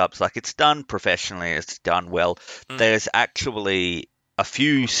close-ups. Like, it's done professionally. It's done well. There's actually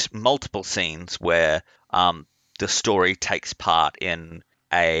multiple scenes where the story takes part in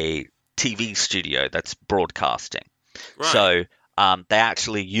a TV studio that's broadcasting. Right. So they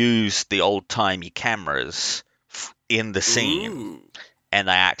actually use the old-timey cameras in the scene. Ooh. And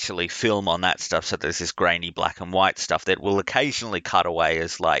they actually film on that stuff. So there's this grainy black and white stuff that will occasionally cut away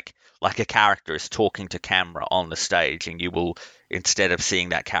as like a character is talking to camera on the stage, and you will, instead of seeing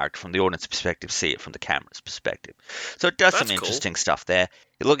that character from the audience perspective, see it from the camera's perspective. So it does That's some interesting stuff there.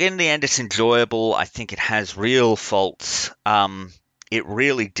 Look, in the end, it's enjoyable. I think it has real faults. It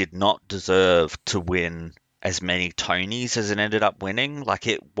really did not deserve to win as many Tonys as it ended up winning. Like,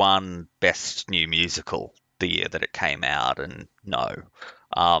 it won Best New Musical the year that it came out, and no.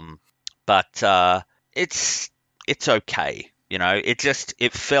 But it's okay. You know,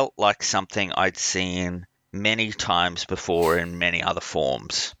 it felt like something I'd seen many times before in many other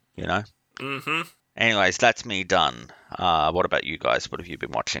forms, you know? Mm-hmm. Anyways, that's me done. What about you guys? What have you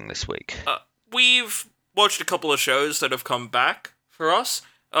been watching this week? We've watched a couple of shows that have come back for us.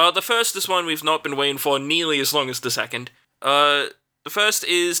 The first is one we've not been waiting for nearly as long as the second. The first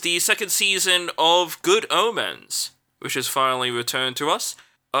is the second season of Good Omens, which has finally returned to us.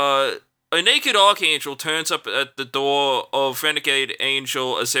 A naked archangel turns up at the door of renegade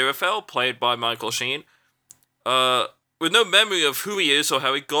angel Aziraphale, played by Michael Sheen, with no memory of who he is or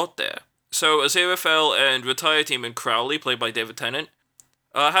how he got there. So Aziraphale and retired Demon Crowley, played by David Tennant,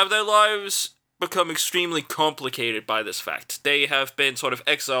 have their lives become extremely complicated by this fact. They have been sort of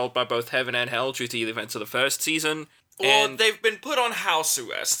exiled by both heaven and hell due to the events of the first season. Or they've been put on house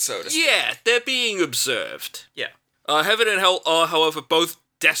arrest, so to speak. Yeah, they're being observed. Yeah. Heaven and hell are, however, both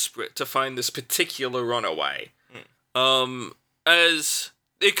desperate to find this particular runaway. As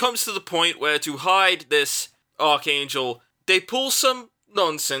it comes to the point where, to hide this archangel, they pull some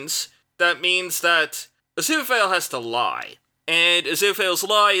nonsense that means that Aziraphale has to lie. And Aziraphale's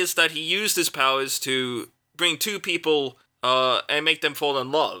lie is that he used his powers to bring two people and make them fall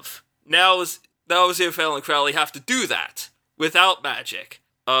in love. Now Aziraphale and Crowley have to do that without magic.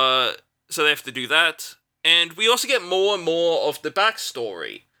 So they have to do that. And we also get more and more of the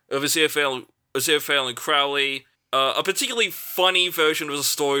backstory of Aziraphale and Crowley. A particularly funny version of the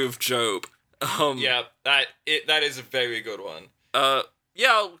story of Job. Yeah, that is a very good one.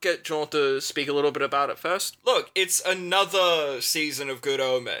 Yeah, I'll get John to speak a little bit about it first. Look, it's another season of Good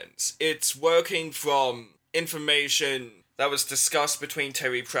Omens. It's working from information that was discussed between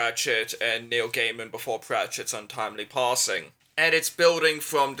Terry Pratchett and Neil Gaiman before Pratchett's untimely passing. And it's building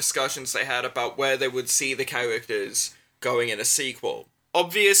from discussions they had about where they would see the characters going in a sequel.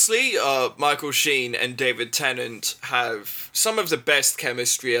 Obviously, Michael Sheen and David Tennant have some of the best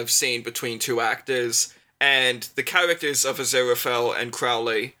chemistry I've seen between two actors, and the characters of Aziraphale and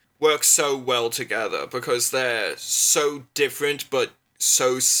Crowley work so well together because they're so different but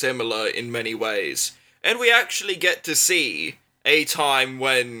so similar in many ways. And we actually get to see a time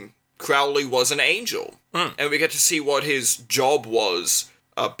when Crowley was an angel. And we get to see what his job was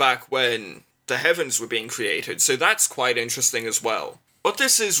back when the heavens were being created. So that's quite interesting as well. What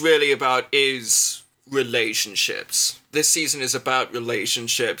this is really about is relationships. This season is about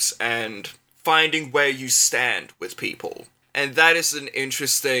relationships and finding where you stand with people. And that is an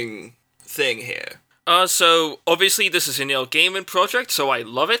interesting thing here. So obviously this is a Neil Gaiman project, so I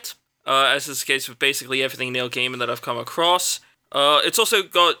love it. As is the case with basically everything Neil Gaiman that I've come across. It's also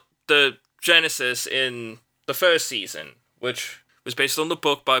got the genesis in the first season, which was based on the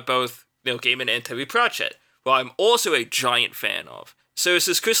book by both Neil Gaiman and Terry Pratchett, who I'm also a giant fan of. So it's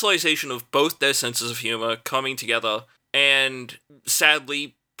this crystallization of both their senses of humor coming together, and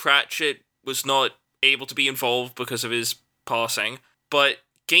sadly, Pratchett was not able to be involved because of his passing, but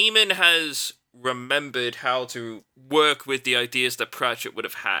Gaiman has remembered how to work with the ideas that Pratchett would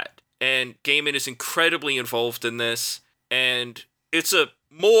have had. And Gaiman is incredibly involved in this, and it's a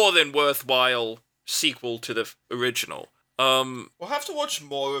more than worthwhile sequel to the original. We'll have to watch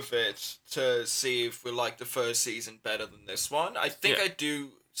more of it to see if we like the first season better than this one. I think I do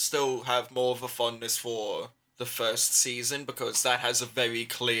still have more of a fondness for the first season because that has a very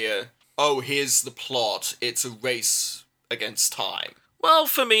clear, here's the plot, it's a race against time. Well,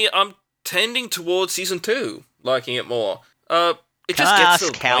 for me, I'm tending towards season 2, liking it more. It Can just I gets ask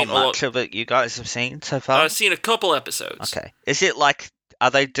to the how point much of it you guys have seen so far? I've seen a couple episodes. Okay. Is it like, are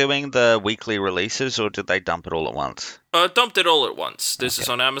they doing the weekly releases or did they dump it all at once? Dumped it all at once. This is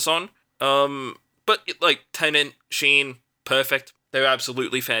on Amazon. But like Tennant, Sheen, perfect. They're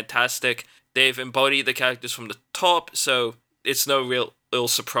absolutely fantastic. They've embodied the characters from the top, so it's no real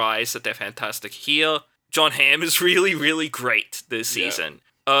surprise that they're fantastic here. John Hamm is really, really great this season.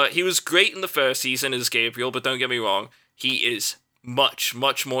 He was great in the first season as Gabriel, but don't get me wrong, he is much,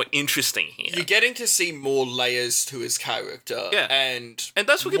 much more interesting here. You're getting to see more layers to his character. Yeah. And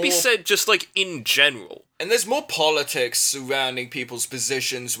that's what can be said just like in general. And there's more politics surrounding people's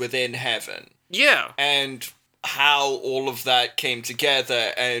positions within heaven. Yeah. And how all of that came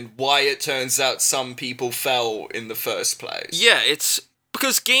together and why it turns out some people fell in the first place. Yeah, it's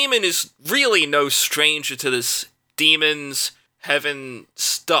because Gaiman is really no stranger to this demons, heaven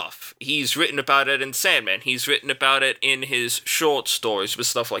stuff. He's written about it in Sandman. He's written about it in his short stories with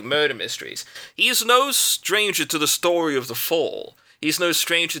stuff like murder mysteries. He's no stranger to the story of the fall. He's no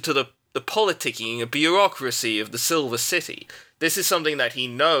stranger to the politicking and bureaucracy of the Silver City. This is something that he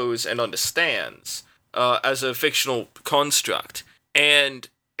knows and understands as a fictional construct. And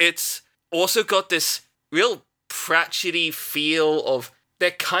it's also got this real Pratchett-y feel of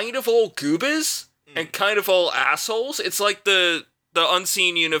they're kind of all goobers and kind of all assholes. It's like the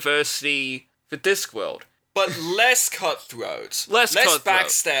Unseen University for Discworld. But less cutthroat. Less cutthroat.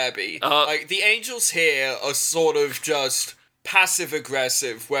 Backstabby. Like, the angels here are sort of just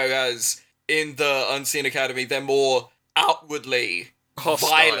passive-aggressive, whereas in the Unseen Academy, they're more outwardly hostile,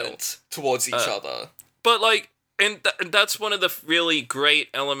 violent towards each other. But, like, and that's one of the really great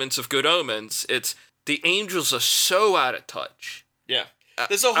elements of Good Omens. It's the angels are so out of touch. Yeah.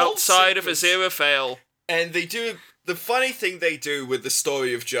 There's a whole outside sequence, of Aziraphale. And they do... The funny thing they do with the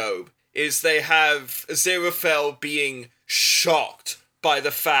story of Job is they have Aziraphale being shocked by the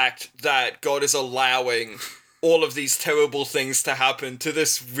fact that God is allowing all of these terrible things to happen to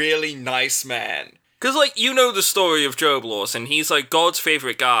this really nice man. Because, like, you know the story of Job, Lawson. He's, like, God's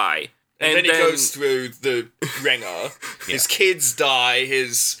favorite guy. And then he goes through the ringer. His kids die,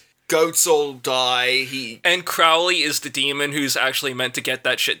 his goats all die, And Crowley is the demon who's actually meant to get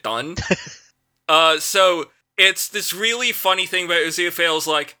that shit done. So, it's this really funny thing where Aziraphale's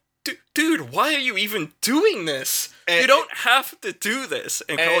like, dude, why are you even doing this? You don't have to do this.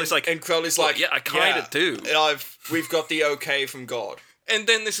 And Crowley's like, yeah, I kind of do. We've got the okay from God. And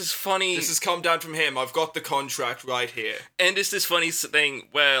then this is funny. This has come down from him. I've got the contract right here. And it's this funny thing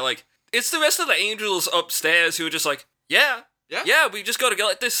where, like, it's the rest of the angels upstairs who are just like, yeah, we just gotta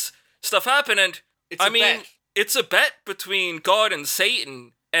let this stuff happen. And it's a bet between God and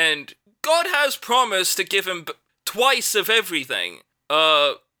Satan. And God has promised to give him twice of everything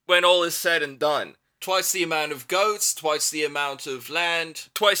when all is said and done. Twice the amount of goats, twice the amount of land,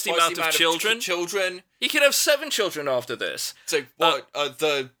 twice the amount of children. He could have 7 children after this. So what?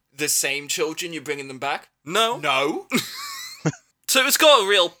 The same children? You're bringing them back? No. So it's got a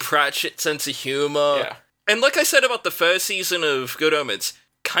real Pratchett sense of humor. Yeah. And like I said about the first season of Good Omens,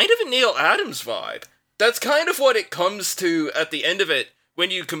 kind of a Neil Adams vibe. That's kind of what it comes to at the end of it when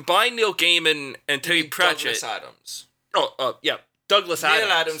you combine Neil Gaiman and Terry Pratchett. Douglas Adams. Yeah. Douglas Adams.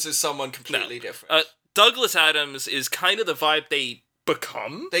 Neil Adams is someone completely different. Douglas Adams is kind of the vibe they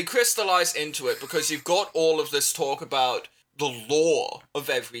become. They crystallize into it because you've got all of this talk about the lore of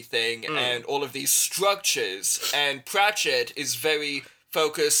everything and all of these structures, and Pratchett is very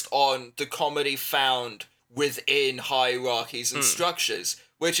focused on the comedy found within hierarchies and structures,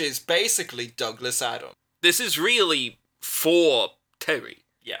 which is basically Douglas Adams. This is really for Terry.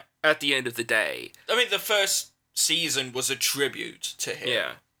 Yeah. At the end of the day. I mean, the first season was a tribute to him.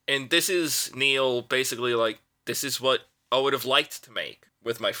 Yeah. And this is Neil basically like, this is what I would have liked to make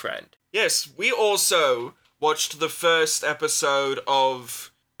with my friend. Yes, we also watched the first episode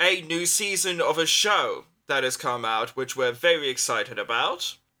of a new season of a show that has come out, which we're very excited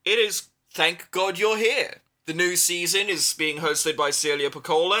about. It is Thank God You're Here. The new season is being hosted by Celia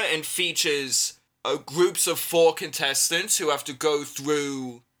Piccola and features groups of 4 contestants who have to go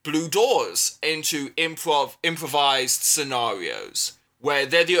through blue doors into improvised scenarios, where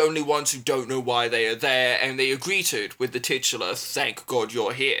they're the only ones who don't know why they are there, and they agree to it with the titular, Thank God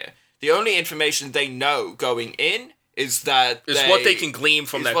You're Here. The only information they know going in is that what they can glean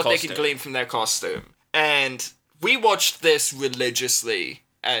from their costume. And we watched this religiously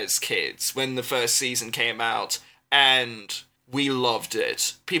as kids when the first season came out, and we loved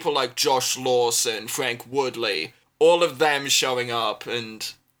it. People like Josh Lawson, Frank Woodley, all of them showing up,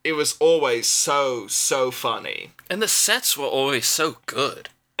 and it was always so funny. And the sets were always so good.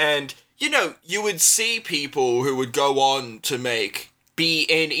 And, you would see people who would go on to be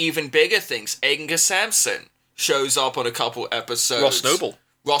in even bigger things. Edgar Sampson shows up on a couple episodes.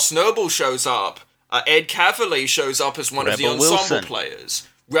 Ross Noble shows up. Ed Cavalier shows up as one of the ensemble players.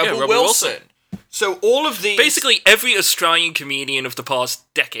 Rebel Wilson. So all of these... Basically every Australian comedian of the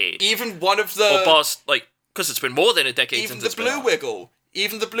past decade. Even one of the... Or past, because it's been more than a decade even since the Blue Wiggle.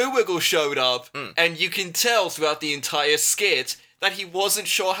 Even the Blue Wiggle showed up, and you can tell throughout the entire skit that he wasn't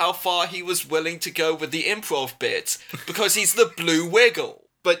sure how far he was willing to go with the improv bit, because he's the Blue Wiggle.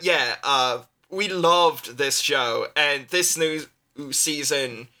 But yeah, we loved this show, and this new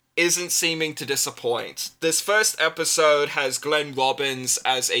season isn't seeming to disappoint. This first episode has Glenn Robbins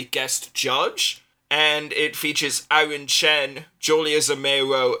as a guest judge, and it features Aaron Chen, Julia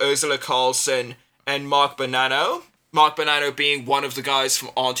Zamero, Ursula Carlson, and Mark Bonanno. Mark Bonanno being one of the guys from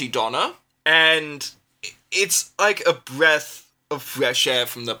Auntie Donna. And it's like a breath of fresh air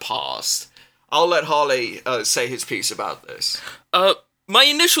from the past. I'll let Harley say his piece about this. My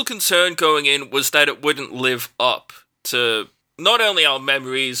initial concern going in was that it wouldn't live up to not only our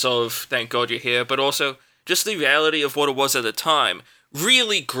memories of Thank God You're Here, but also just the reality of what it was at the time.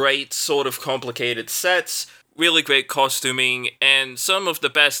 Really great, sort of complicated sets, really great costuming, and some of the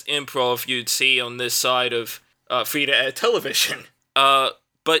best improv you'd see on this side of free-to-air television.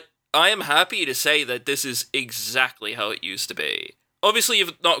 But I am happy to say that this is exactly how it used to be. Obviously,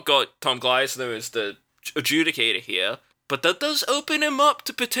 you've not got Tom Gleisner as the adjudicator here, but that does open him up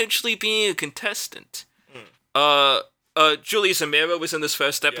to potentially being a contestant. Julia Zamero was in this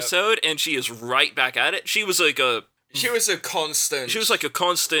first episode, and she is right back at it. She was like a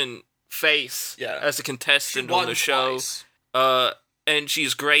constant face as a contestant on the show. And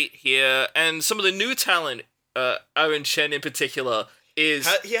she's great here. And some of the new talent, Aaron Chen in particular, is...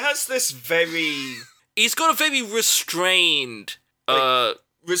 He has this very... He's got a very restrained...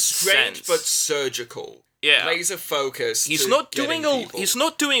 restrained but surgical. Yeah. Laser focus. He's not doing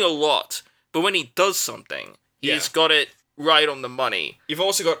a lot, but when he does something, he's got it right on the money. You've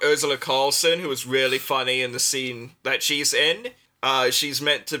also got Ursula Carlson, who is really funny in the scene that she's in. She's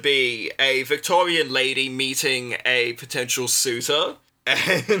meant to be a Victorian lady meeting a potential suitor,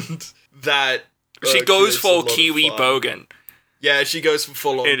 and that... she goes for Kiwi Bogan. Yeah, she goes for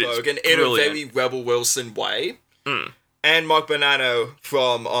full-on Bogan in a very Rebel Wilson way. And Mark Bonanno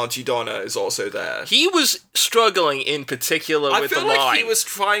from Auntie Donna is also there. He was struggling in particular with the line. I feel like he was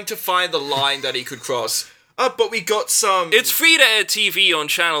trying to find the line that he could cross. But we got some... It's free-to-air TV on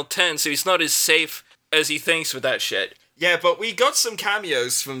Channel 10, so he's not as safe as he thinks with that shit. Yeah, but we got some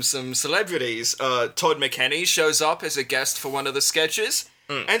cameos from some celebrities. Todd McKenney shows up as a guest for one of the sketches.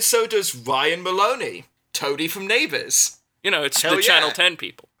 And so does Ryan Maloney, Toadie from Neighbours. It's the Channel 10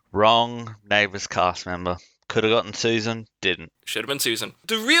 people. Wrong Neighbours cast member. Could have gotten Susan, didn't. Should have been Susan.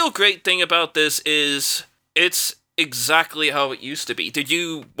 The real great thing about this is it's exactly how it used to be. Did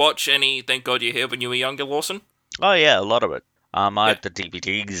you watch any Thank God You're Here when you were younger, Lawson? Oh yeah, a lot of it. I had the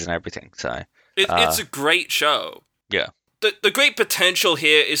DVDs and everything, so... It's a great show. Yeah. The great potential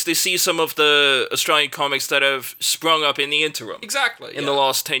here is to see some of the Australian comics that have sprung up in the interim. Exactly, in the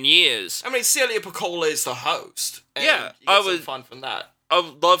last 10 years. I mean, Celia Piccola is the host. And yeah, you get some fun from that. I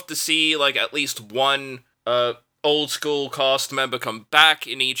would love to see, at least one... old school cast member come back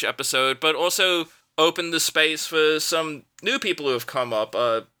in each episode, but also open the space for some new people who have come up.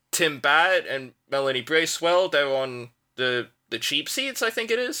 Tim Batt and Melanie Bracewell, they're on the cheap seats, I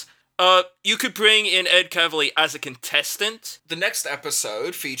think it is. You could bring in Ed Cavalier as a contestant. The next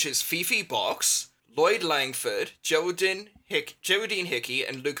episode features Fifi Box, Lloyd Langford, Geraldine Hickey,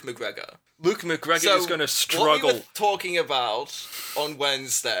 and Luke McGregor. Luke McGregor is going to struggle. What we were talking about on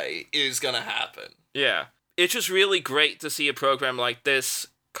Wednesday is going to happen. Yeah. It's just really great to see a program like this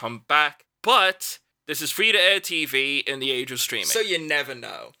come back, but this is free-to-air TV in the age of streaming. So you never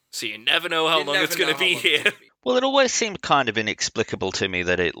know. How long it's going to be here. Well, it always seemed kind of inexplicable to me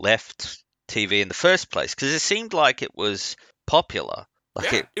that it left TV in the first place, because it seemed like it was popular.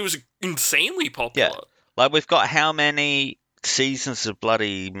 It was insanely popular. Yeah. We've got how many seasons of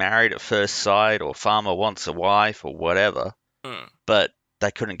bloody Married at First Sight or Farmer Wants a Wife or whatever, but they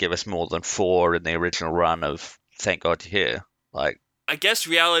couldn't give us more than 4 in the original run of Thank God You're Here. I guess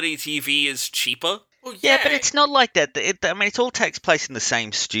reality TV is cheaper. Well, yeah, but it's not like that. It all takes place in the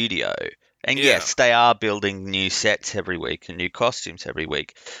same studio. And yes, they are building new sets every week and new costumes every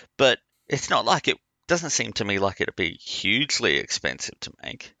week. But it's not like doesn't seem to me like it'd be hugely expensive to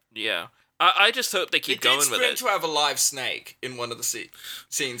make. Yeah. I just hope they keep It going did with spring it. to have a live snake in one of the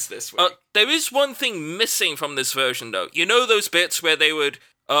scenes this week. There is one thing missing from this version, though. You know those bits where they would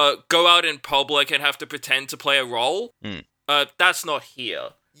go out in public and have to pretend to play a role? That's not here.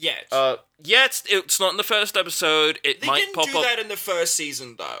 Yet. It's not in the first episode. They might pop up. They didn't do that in the first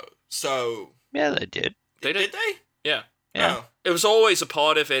season, though. So... Yeah, they did. Did they? Yeah. Yeah. Oh. It was always a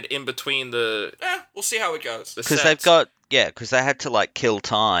part of it in between the... we'll see how it goes. Because they've got... Yeah, because they had to, like, kill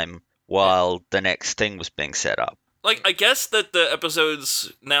time while the next thing was being set up. Like, I guess that the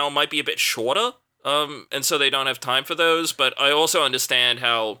episodes now might be a bit shorter, and so they don't have time for those, but I also understand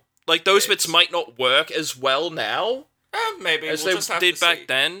how, like, those bits might not work as well now maybe as we'll they just have did to back see.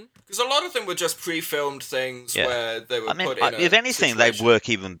 then. Because a lot of them were just pre-filmed things where they were put in if anything, situation. they'd work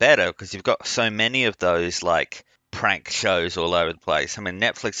even better because you've got so many of those, like, prank shows all over the place. I mean,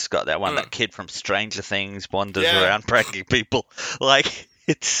 Netflix has got that one, that kid from Stranger Things wanders around pranking people. Like,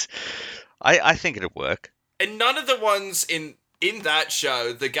 it's... I think it'd work. And none of the ones in that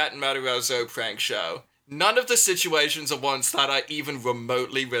show, the Gat and Matarazzo prank show, none of the situations are ones that are even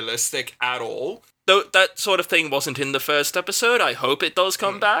remotely realistic at all. Though that sort of thing wasn't in the first episode, I hope it does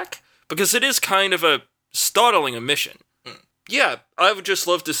come back, because it is kind of a startling omission. Yeah, I would just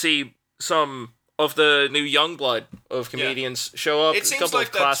love to see some of the new young blood of comedians show up. It seems a couple like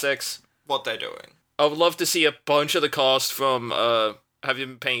of classics. What they're doing. I would love to see a bunch of the cast from Have You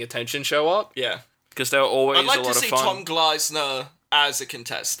Been Paying Attention show up, Yeah. because they're always I'd like a lot to see of fun. Tom Gleisner as a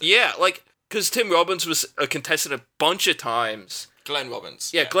contestant. Yeah, like, because Tim Robbins was a contestant a bunch of times. Glenn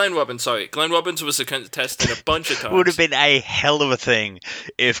Robbins. Yeah, Glenn Robbins, sorry. Glenn Robbins was a contestant a bunch of times. Would have been a hell of a thing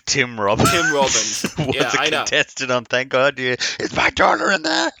if Tim Robbins, was a contestant on Thank God You. Is my daughter in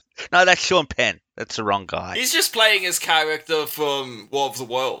there? No, that's Sean Penn. That's the wrong guy. He's just playing his character from War of the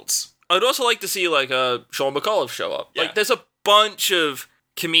Worlds. I'd also like to see, like, Sean McAuliffe show up. Yeah. Like, there's a bunch of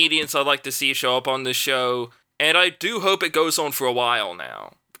comedians I'd like to see show up on this show, and I do hope it goes on for a while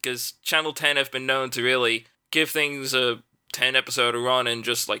now, because Channel 10 have been known to really give things a 10-episode run and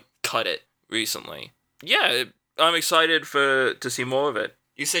just, like, cut it recently. Yeah, I'm excited to see more of it.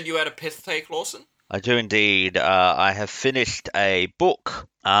 You said you had a pith take, Lawson? I do indeed. I have finished a book.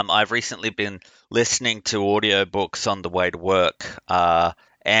 I've recently been listening to audiobooks on the way to work,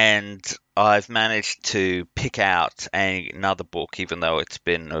 and I've managed to pick out another book, even though it's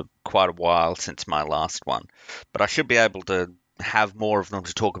been quite a while since my last one. But I should be able to have more of them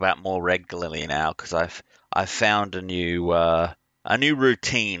to talk about more regularly now, because I've found a new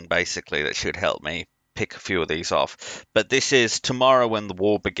routine, basically, that should help me pick a few of these off. But this is Tomorrow When the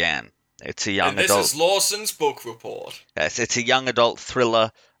War Began. It's a young adult. This is Lawson's book report. Yes, it's a young adult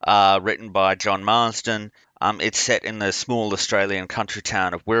thriller written by John Marsden. It's set in the small Australian country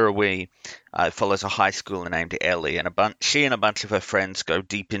town of Wirrawee. It follows a high schooler named Ellie, and she and a bunch of her friends go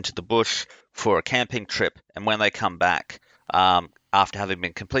deep into the bush for a camping trip. And when they come back, after having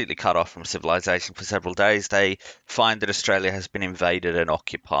been completely cut off from civilization for several days, they find that Australia has been invaded and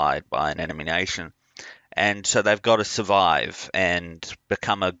occupied by an enemy nation. And so they've got to survive and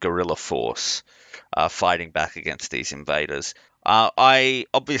become a guerrilla force fighting back against these invaders. I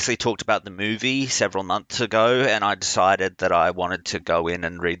obviously talked about the movie several months ago, and I decided that I wanted to go in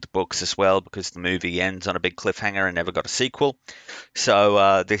and read the books as well, because the movie ends on a big cliffhanger and never got a sequel.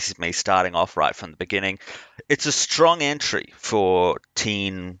 So this is me starting off right from the beginning. It's a strong entry for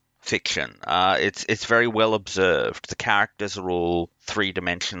teen fiction. It's very well observed. The characters are all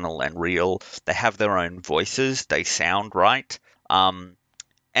three-dimensional and real. They have their own voices. They sound right.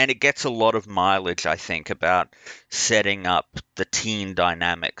 And it gets a lot of mileage, I think, about setting up the teen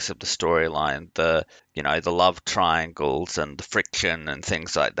dynamics of the storyline, the love triangles and the friction and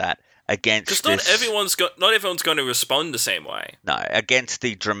things like that. Against because not everyone's going to respond the same way. No, against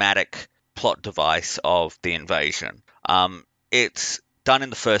the dramatic plot device of the invasion. It's done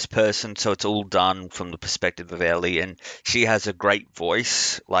in the first person, so it's all done from the perspective of Ellie, and she has a great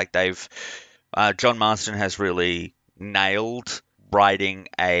voice. Like John Marsden has really nailed writing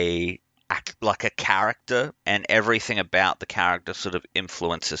a character, and everything about the character sort of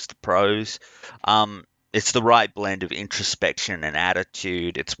influences the prose. It's the right blend of introspection and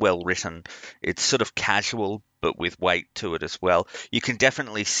attitude. It's well written. It's sort of casual, but with weight to it as well. You can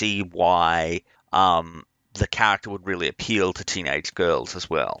definitely see why the character would really appeal to teenage girls as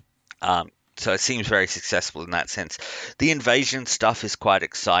well. So it seems very successful in that sense. The invasion stuff is quite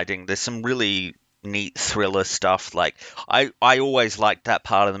exciting. There's some really neat thriller stuff. Like I always liked that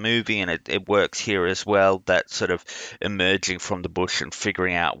part of the movie, and it works here as well, that sort of emerging from the bush and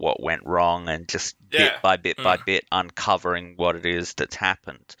figuring out what went wrong, and just bit by bit by bit uncovering what it is that's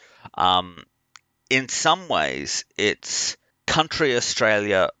happened. in some ways, it's country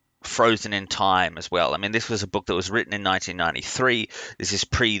Australia frozen in time as well. I mean, this was a book that was written in 1993. This is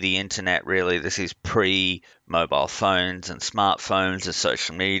pre the internet, really. This is pre mobile phones and smartphones and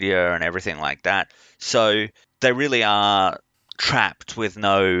social media and everything like that. So they really are trapped with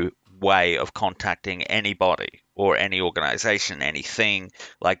no way of contacting anybody or any organization, anything.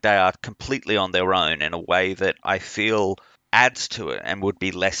 Like, they are completely on their own in a way that I feel adds to it and would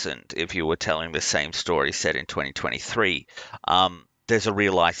be lessened if you were telling the same story set in 2023. There's a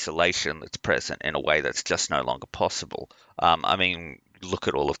real isolation that's present in a way that's just no longer possible. I mean, look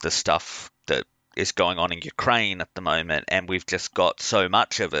at all of the stuff that is going on in Ukraine at the moment, and we've just got so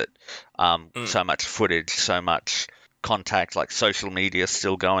much of it, so much footage, so much contact, like social media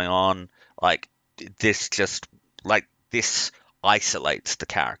still going on. Like, this just, like, this isolates the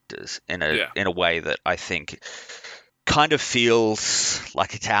characters in a way that I think kind of feels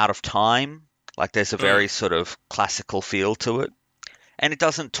like it's out of time. Like, there's a very sort of classical feel to it. And it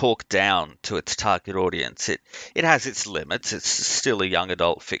doesn't talk down to its target audience. It has its limits. It's still a young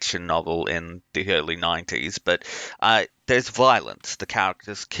adult fiction novel in the early 90s, but there's violence. The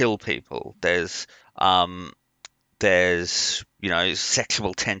characters kill people. There's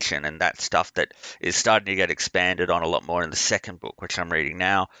sexual tension and that stuff that is starting to get expanded on a lot more in the second book, which I'm reading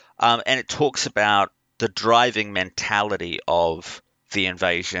now. And it talks about the driving mentality of the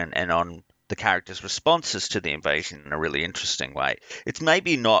invasion and on the characters' responses to the invasion in a really interesting way. It's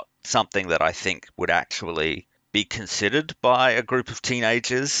maybe not something that I think would actually be considered by a group of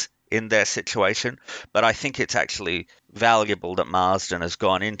teenagers in their situation, but I think it's actually valuable that Marsden has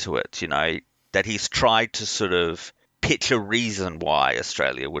gone into it, that he's tried to sort of pitch a reason why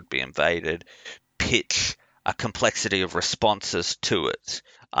Australia would be invaded, pitch a complexity of responses to it,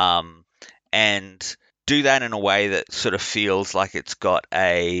 and do that in a way that sort of feels like it's got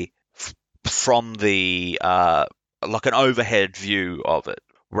from the like an overhead view of it,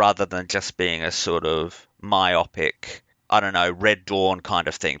 rather than just being a sort of myopic, I don't know, Red Dawn kind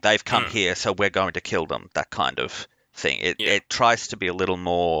of thing. They've come here, so we're going to kill them, that kind of thing. It tries to be a little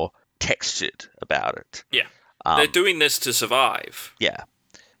more textured about it. Yeah. They're doing this to survive. Yeah.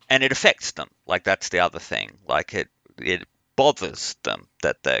 And it affects them. Like, that's the other thing. Like, it bothers them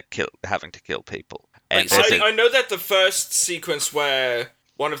that they're having to kill people. And I know that the first sequence where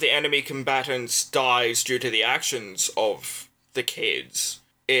one of the enemy combatants dies due to the actions of the kids,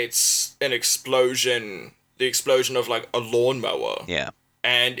 it's an explosion, the explosion of, like, a lawnmower. Yeah.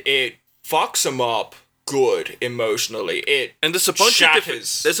 And it fucks them up good emotionally. And there's a bunch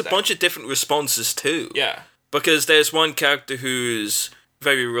of different responses too. Yeah. Because there's one character who's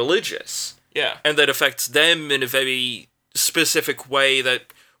very religious. Yeah. And that affects them in a very specific way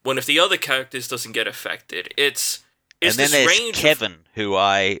that one of the other characters doesn't get affected. And then there's Kevin, who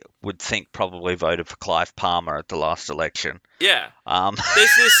I would think probably voted for Clive Palmer at the last election. Yeah.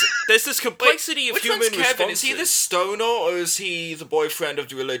 There's this complexity of human responses. Kevin? Is he the stoner, or is he the boyfriend of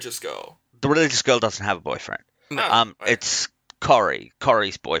the religious girl? The religious girl doesn't have a boyfriend. No. Right. It's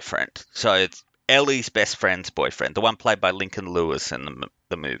Corey's boyfriend. So it's Ellie's best friend's boyfriend. The one played by Lincoln Lewis in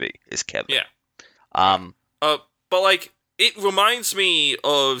the movie is Kevin. Yeah. But, like, it reminds me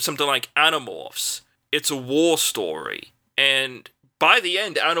of something like Animorphs. It's a war story, and by the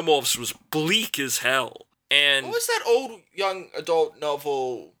end, Animorphs was bleak as hell. And what was that old young adult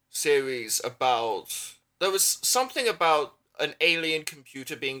novel series about? There was something about an alien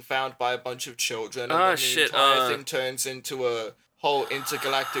computer being found by a bunch of children, and then the entire thing turns into a whole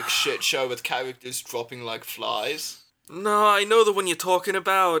intergalactic shit show with characters dropping like flies. No, I know the one you're talking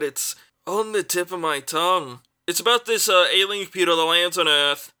about. It's on the tip of my tongue. It's about this alien computer that lands on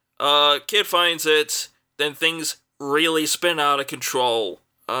Earth. Kid finds it, then things really spin out of control.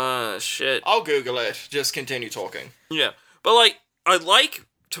 Shit. I'll Google it. Just continue talking. Yeah, but, like, I like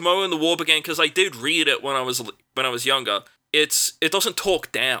Tomorrow and the War Began because I did read it when I was younger. It doesn't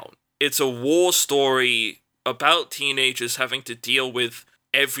talk down. It's a war story about teenagers having to deal with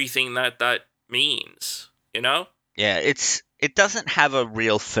everything that means. Yeah, it doesn't have a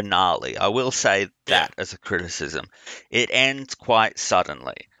real finale. I will say that as a criticism. It ends quite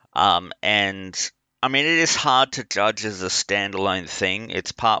suddenly. And I mean, it is hard to judge as a standalone thing.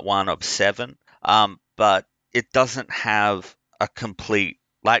 It's part 1 of 7. But it doesn't have a complete,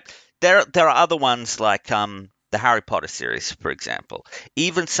 like, there are other ones like the Harry Potter series, for example.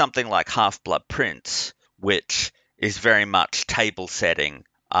 Even something like Half-Blood Prince, which is very much table setting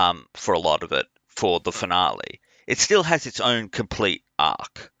for a lot of it for the finale. It still has its own complete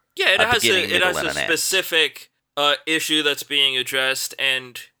arc. Yeah, it has a specific issue that's being addressed,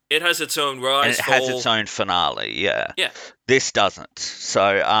 and it has its own rise. And it has its own finale. Yeah. Yeah. This doesn't. So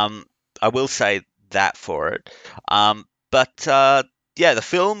I will say that for it. But yeah, the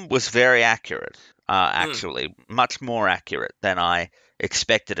film was very accurate. Actually, much more accurate than I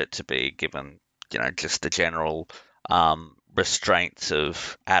expected it to be, given just the general restraints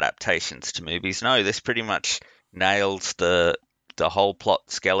of adaptations to movies. No, this pretty much nails the whole plot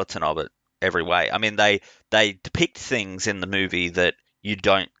skeleton of it every way. I mean, they depict things in the movie that you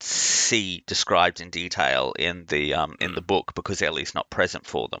don't see described in detail in the book because Ellie's not present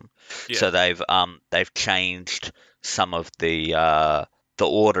for them. Yeah. So they've changed some of the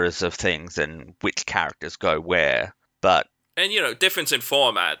orders of things and which characters go where, but and difference in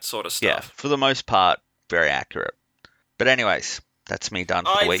format sort of stuff. yeah, for the most part, very accurate. But anyways, that's me done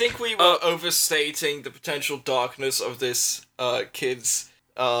for the I week. think we were overstating the potential darkness of this kids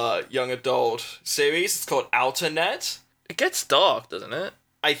young adult series. It's called Alternet. It gets dark, doesn't it?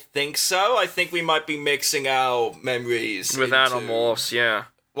 I think so. I think we might be mixing our memories With into Animorphs, yeah.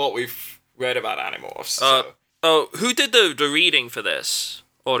 what we've read about Animorphs. So. Oh, who did the reading for this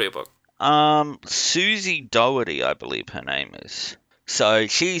audiobook? Susie Doherty, I believe her name is. So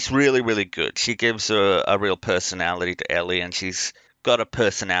she's really, really good. She gives a real personality to Ellie, and she's got a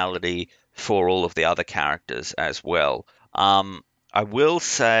personality for all of the other characters as well. I will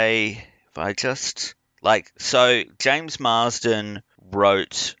say, if I just so James Marsden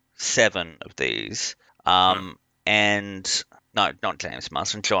wrote 7 of these, and no, not James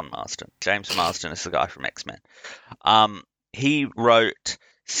Marsden, John Marsden. James Marsden is the guy from X-Men. He wrote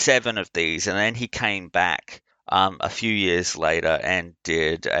 7 of these, and then he came back a few years later and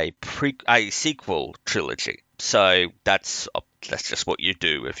did a sequel trilogy. So that's just what you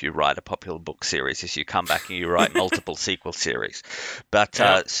do if you write a popular book series, is you come back and you write multiple sequel series.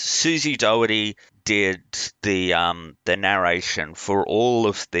 But Susie Doherty did the narration for all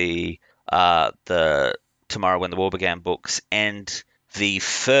of the Tomorrow When the War Began books and the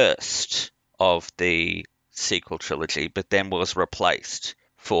first of the sequel trilogy, but then was replaced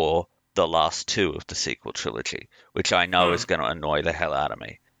for the last 2 of the sequel trilogy, which I know is going to annoy the hell out of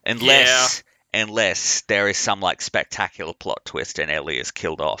me. Unless there is some spectacular plot twist and Ellie is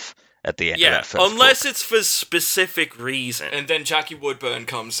killed off at the end of that first unless book. it's for specific reason. And then Jackie Woodburn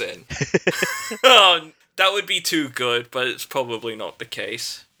comes in. Oh, that would be too good, but it's probably not the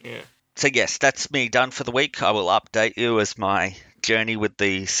case. Yeah. So yes, that's me done for the week. I will update you as my journey with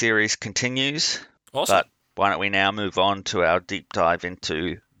the series continues. Awesome. But why don't we now move on to our deep dive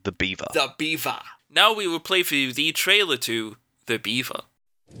into The Beaver. The Beaver. Now we will play for you the trailer to The Beaver.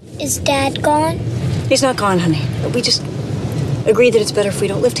 Is Dad gone? He's not gone, honey. But we just agreed that it's better if we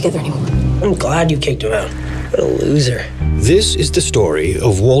don't live together anymore. I'm glad you kicked him out. What a loser. This is the story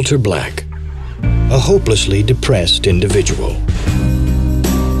of Walter Black, a hopelessly depressed individual.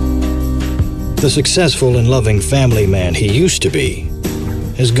 The successful and loving family man he used to be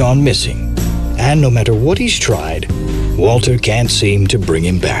has gone missing. And no matter what he's tried, Walter can't seem to bring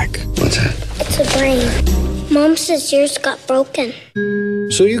him back. What's that? It's a brain. Mom says yours got broken.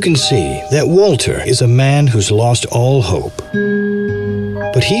 So you can see that Walter is a man who's lost all hope.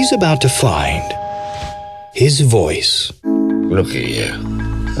 But he's about to find his voice. Look at you.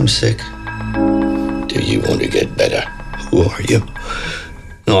 I'm sick. Do you want to get better? Who are you?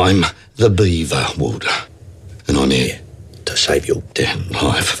 I'm the Beaver, Walter. And I'm here to save your damn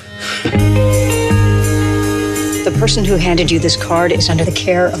life. The person who handed you this card is under the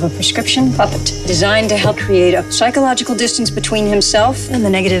care of a prescription puppet designed to help create a psychological distance between himself and the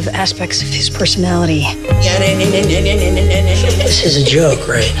negative aspects of his personality. This is a joke,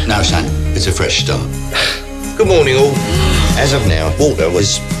 right? No, son. It's a fresh start. Good morning, all. As of now, Walter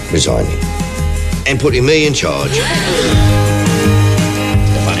was resigning and putting me in charge. The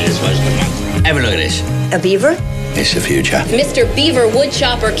funniest most of the month. Have a look at this. A beaver? It's the future. Mr. Beaver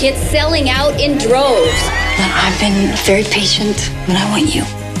woodchopper kits selling out in droves. I've been very patient, but I want you,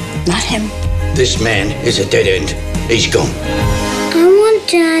 not him. This man is a dead end. He's gone. I want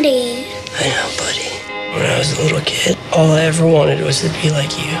Daddy. I know, buddy. When I was a little kid, all I ever wanted was to be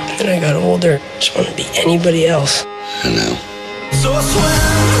like you. Then I got older, just wanted to be anybody else. I know. So I swim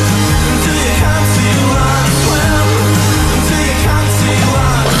until you can't see land. Swim until you can't see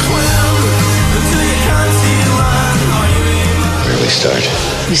land. Swim until you can't see land. Where do we start?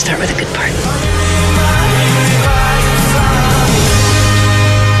 We start with a good part.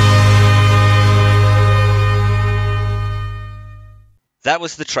 That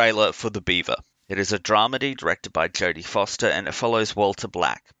was the trailer for The Beaver. It is a dramedy directed by Jodie Foster, and it follows Walter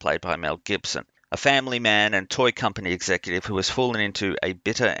Black, played by Mel Gibson, a family man and toy company executive who has fallen into a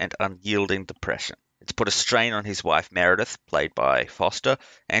bitter and unyielding depression. It's put a strain on his wife Meredith, played by Foster,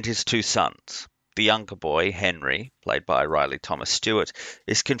 and his 2 sons. The younger boy, Henry, played by Riley Thomas Stewart,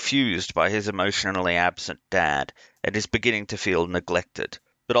 is confused by his emotionally absent dad and is beginning to feel neglected.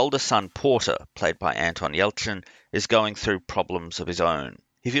 But older son Porter, played by Anton Yelchin, is going through problems of his own.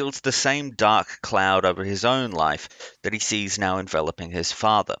 He feels the same dark cloud over his own life that he sees now enveloping his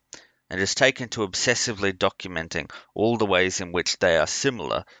father, and is taken to obsessively documenting all the ways in which they are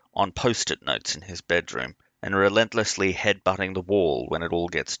similar on post-it notes in his bedroom, and relentlessly headbutting the wall when it all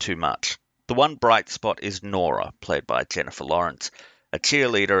gets too much. The one bright spot is Nora, played by Jennifer Lawrence, a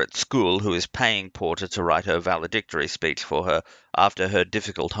cheerleader at school who is paying Porter to write her valedictory speech for her after her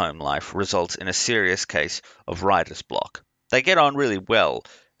difficult home life results in a serious case of writer's block. They get on really well,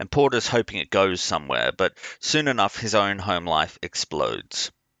 and Porter's hoping it goes somewhere, but soon enough his own home life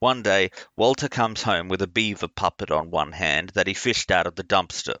explodes. One day, Walter comes home with a beaver puppet on one hand that he fished out of the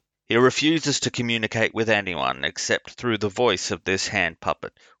dumpster. He refuses to communicate with anyone except through the voice of this hand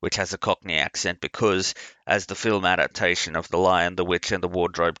puppet, which has a Cockney accent because, as the film adaptation of The Lion, the Witch and the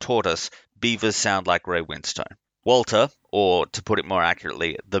Wardrobe taught us, beavers sound like Ray Winstone. Walter, or to put it more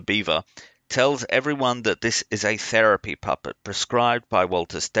accurately, the Beaver, tells everyone that this is a therapy puppet prescribed by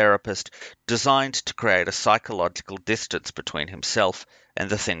Walter's therapist, designed to create a psychological distance between himself and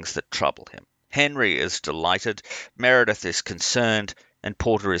the things that trouble him. Henry is delighted, Meredith is concerned, and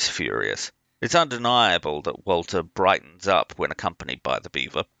Porter is furious. It's undeniable that Walter brightens up when accompanied by the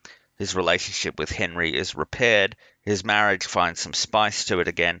Beaver. His relationship with Henry is repaired, his marriage finds some spice to it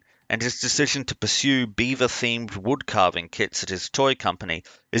again, and his decision to pursue beaver-themed wood-carving kits at his toy company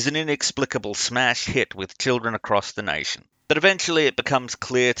is an inexplicable smash hit with children across the nation. But eventually it becomes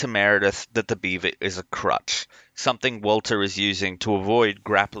clear to Meredith that the beaver is a crutch, something Walter is using to avoid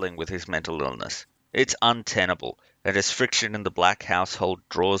grappling with his mental illness. It's untenable, and as friction in the Black household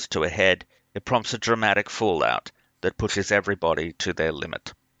draws to a head, it prompts a dramatic fallout that pushes everybody to their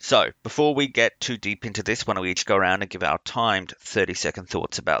limit. So, before we get too deep into this, why don't we each go around and give our timed 30-second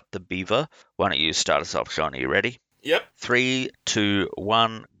thoughts about the Beaver? Why don't you start us off, Sean? Are you ready? Yep. 3, 2,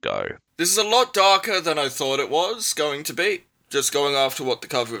 1, go. This is a lot darker than I thought it was going to be, just going after what the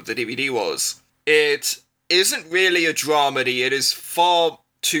cover of the DVD was. It isn't really a dramedy, it is far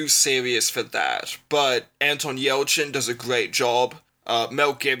too serious for that, but Anton Yelchin does a great job.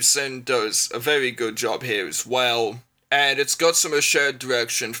 Mel Gibson does a very good job here as well, and it's got some assured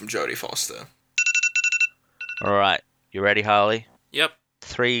direction from Jodie Foster. Alright, you ready, Harley? Yep.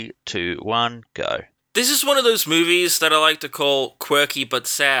 3, 2, 1, go. This is one of those movies that I like to call quirky but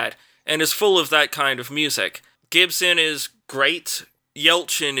sad, and is full of that kind of music. Gibson is great,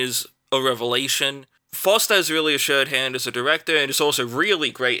 Yelchin is a revelation, Foster has really assured hand as a director, and is also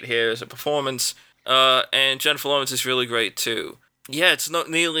really great here as a performance, and Jennifer Lawrence is really great too. Yeah, it's not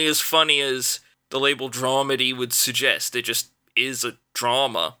nearly as funny as the label dramedy would suggest, it just is a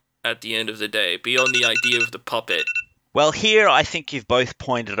drama at the end of the day, beyond the idea of the puppet. Well, here I think you've both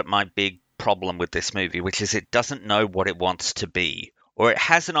pointed at my big problem with this movie, which is it doesn't know what it wants to be. Or it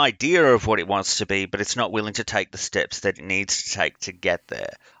has an idea of what it wants to be, but it's not willing to take the steps that it needs to take to get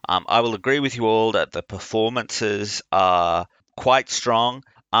there. I will agree with you all that the performances are quite strong,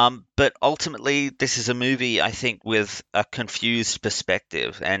 but ultimately this is a movie, I think, with a confused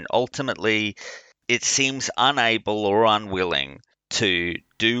perspective, and ultimately it seems unable or unwilling to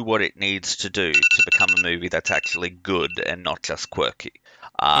do what it needs to do to become a movie that's actually good and not just quirky.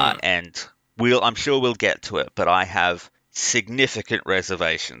 And I'm sure we'll get to it, but I have significant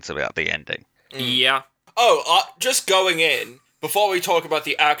reservations about the ending. Yeah. Oh, just going in, before we talk about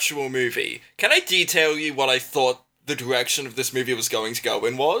the actual movie, can I detail you what I thought the direction of this movie was going to go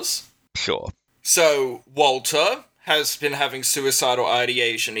in was? Sure. So, Walter has been having suicidal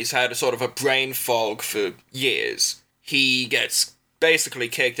ideation. He's had a sort of a brain fog for years. He gets basically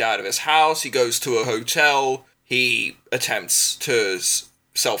kicked out of his house, he goes to a hotel, he attempts to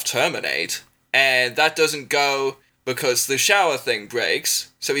self-terminate, and that doesn't go because the shower thing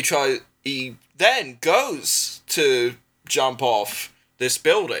breaks, so he then goes to jump off this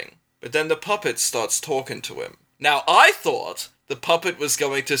building, but then the puppet starts talking to him. Now, I thought the puppet was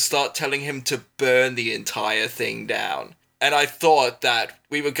going to start telling him to burn the entire thing down, and I thought that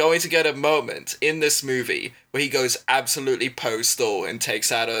we were going to get a moment in this movie where he goes absolutely postal and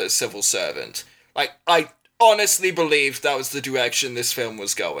takes out a civil servant. Like, I honestly believed that was the direction this film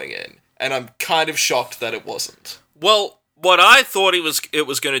was going in, and I'm kind of shocked that it wasn't. Well, what I thought it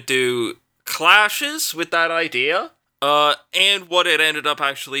was going to do clashes with that idea, and what it ended up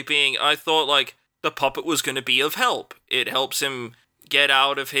actually being. I thought, like, the puppet was going to be of help. It helps him get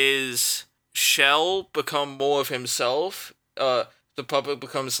out of his shell, become more of himself. The puppet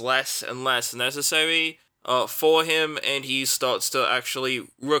becomes less and less necessary for him, and he starts to actually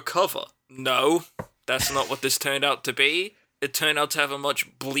recover. No, that's not what this turned out to be. It turned out to have a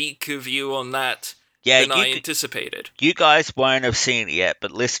much bleaker view on that than I anticipated. You guys won't have seen it yet,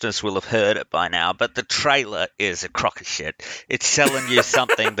 but listeners will have heard it by now. But the trailer is a crock of shit. It's selling you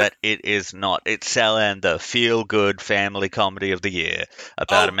something that it is not. It's selling the feel-good family comedy of the year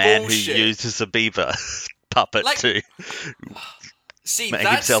about a man bullshit. who uses a beaver puppet to make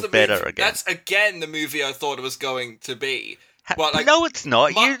himself better again. That's again the movie I thought it was going to be. But no, it's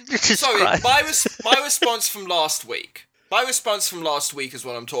not. My response from last week. My response from last week is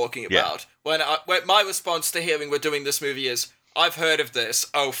what I'm talking about. Yeah. When my response to hearing we're doing this movie is, I've heard of this,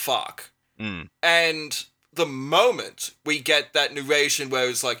 oh fuck. And the moment we get that narration where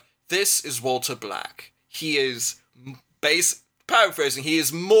it's like, this is Walter Black. He is, paraphrasing, he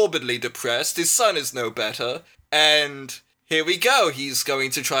is morbidly depressed, his son is no better, and here we go, he's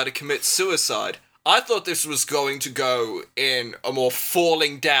going to try to commit suicide. I thought this was going to go in a more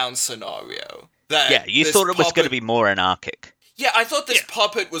falling down scenario. You thought it was going to be more anarchic. Yeah, I thought this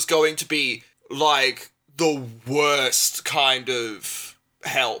puppet was going to be, like, the worst kind of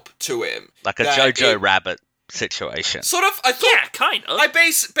help to him. Like a Jojo Rabbit situation. Sort of, I thought... Yeah, kind of.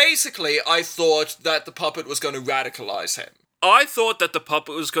 Basically, I thought that the puppet was going to radicalize him. I thought that the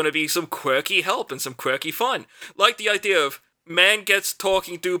puppet was going to be some quirky help and some quirky fun. Like the idea of man gets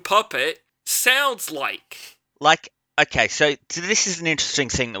talking to puppet sounds like... Okay, so this is an interesting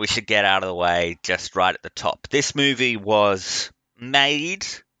thing that we should get out of the way just right at the top. This movie was made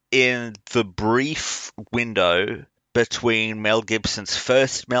in the brief window between Mel Gibson's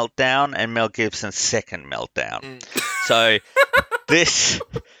first meltdown and Mel Gibson's second meltdown. So this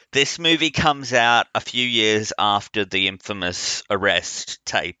movie comes out a few years after the infamous arrest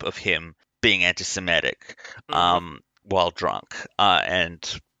tape of him being anti-Semitic while drunk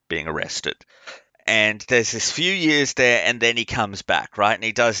and being arrested. And there's this few years there, and then he comes back, right? And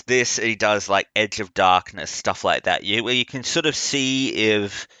he does this, he does, like, Edge of Darkness, stuff like that, where you can sort of see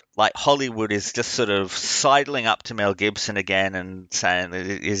if, like, Hollywood is just sort of sidling up to Mel Gibson again and saying,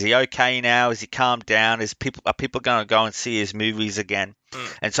 is he okay now? Is he calmed down? Are people going to go and see his movies again?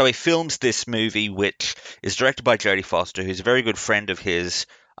 And so he films this movie, which is directed by Jodie Foster, who's a very good friend of his,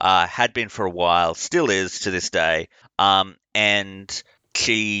 had been for a while, still is to this day, and...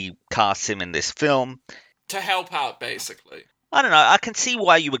 she casts him in this film. To help out, basically. I don't know. I can see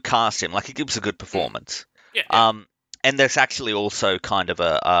why you would cast him. Like, he gives a good performance. Yeah. And there's actually also kind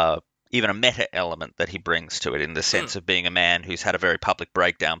of even a meta element that he brings to it in the sense of being a man who's had a very public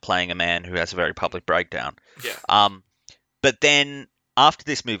breakdown, playing a man who has a very public breakdown. Yeah. But then after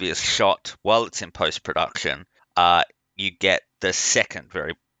this movie is shot, while it's in post-production, you get the second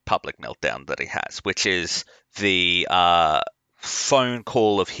very public meltdown that he has, which is the... phone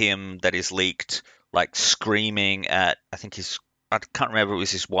call of him that is leaked, like screaming at, I can't remember if it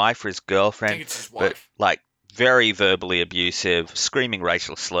was his wife or his girlfriend. I think it's his wife. But like very verbally abusive, screaming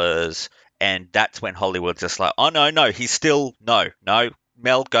racial slurs, and that's when Hollywood's just like, oh no, he's still, no,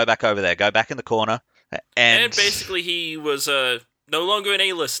 Mel, go back over there, go back in the corner. And basically he was no longer an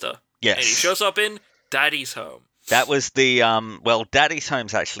A-lister. Yes. And he shows up in Daddy's Home. That was the, Daddy's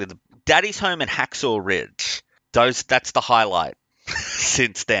Home's actually, Daddy's Home and Hacksaw Ridge. That's the highlight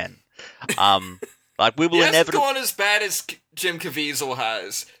since then. Like we will he hasn't inevitably gone as bad as Jim Caviezel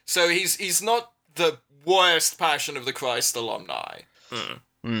has, so he's not the worst Passion of the Christ alumni.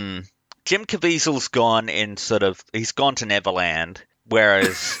 Jim Caviezel's gone in he's gone to Neverland,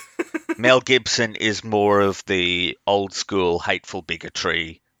 whereas Mel Gibson is more of the old school hateful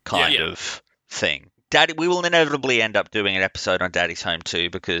bigotry kind of thing. We will inevitably end up doing an episode on Daddy's Home too,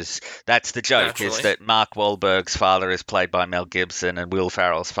 because that's the joke, is that Mark Wahlberg's father is played by Mel Gibson and Will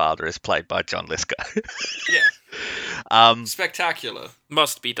Ferrell's father is played by John Lithgow. Spectacular.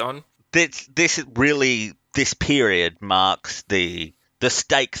 Must be done. This period marks the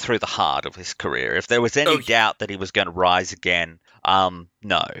stake through the heart of his career. If there was any doubt that he was going to rise again,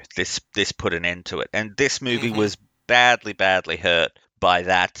 no, this put an end to it. And this movie was badly hurt by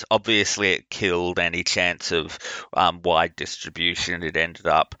that. Obviously, it killed any chance of wide distribution. It ended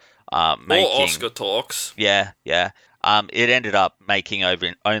up making... Or Oscar talks. Yeah. It ended up making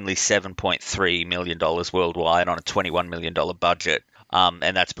only $7.3 million worldwide on a $21 million budget.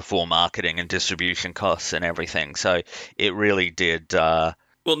 And that's before marketing and distribution costs and everything. So it really did... well,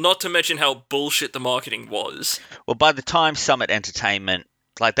 not to mention how bullshit the marketing was. Well, by the time Summit Entertainment,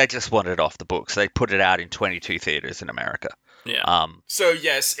 they just wanted it off the books. They put it out in 22 theaters in America. Yeah. So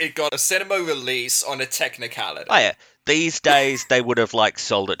yes, it got a cinema release on a technicality. Oh yeah. These days they would have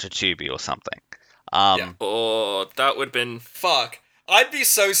sold it to Tubi or something. Oh, that would have been... Fuck. I'd be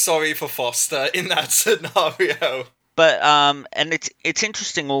so sorry for Foster in that scenario. But and it's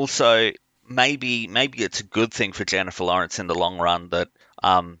interesting also. Maybe it's a good thing for Jennifer Lawrence in the long run that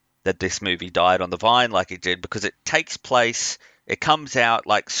that this movie died on the vine like it did, because it takes place. It comes out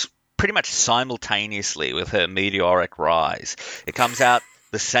like pretty much simultaneously with her meteoric rise. It comes out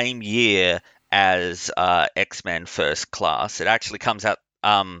the same year as X-Men First Class. It actually comes out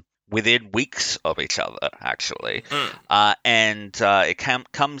within weeks of each other, actually. And it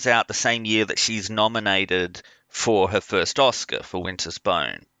comes out the same year that she's nominated for her first Oscar for Winter's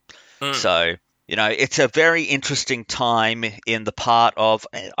Bone. So, it's a very interesting time in the part of,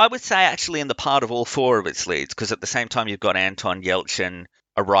 I would say actually in the part of all four of its leads, because at the same time you've got Anton Yelchin,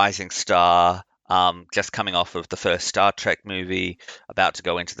 a rising star, just coming off of the first Star Trek movie, about to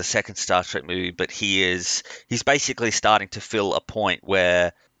go into the second Star Trek movie, but he's basically starting to fill a point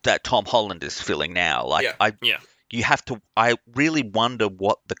where that Tom Holland is filling now. I really wonder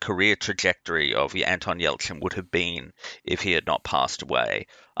what the career trajectory of Anton Yelchin would have been if he had not passed away.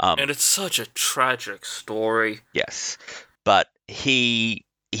 And it's such a tragic story. Yes, but he's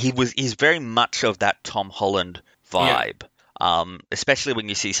very much of that Tom Holland vibe. Especially when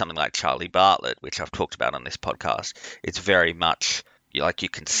you see something like Charlie Bartlett, which I've talked about on this podcast. It's very much like you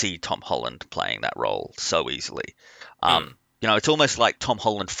can see Tom Holland playing that role so easily. It's almost like Tom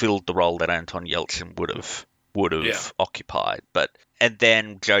Holland filled the role that Anton Yelchin would have occupied. And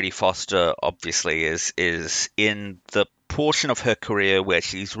then Jodie Foster obviously is in the portion of her career where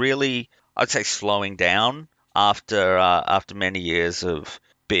she's really, I'd say, slowing down after many years of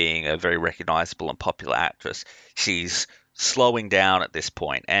being a very recognizable and popular actress. She's slowing down at this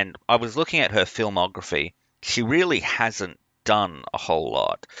point. And I was looking at her filmography. She really hasn't done a whole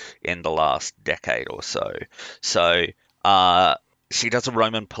lot in the last decade or so. So she does a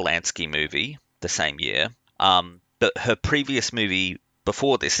Roman Polanski movie the same year. But her previous movie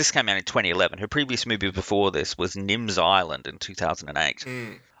before this came out in 2011. Her previous movie before this was Nim's Island in 2008.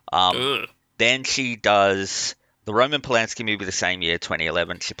 Then she does the Roman Polanski movie the same year,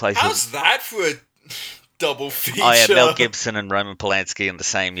 2011. She plays. How's that for a double feature? Oh yeah, Mel Gibson and Roman Polanski in the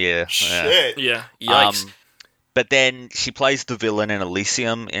same year. Shit. Yeah. Yikes. But then she plays the villain in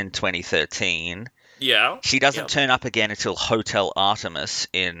Elysium in 2013. Yeah. She doesn't turn up again until Hotel Artemis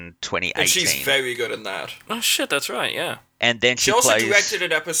in 2018. And she's very good in that. Oh shit, that's right. Yeah. And then she also directed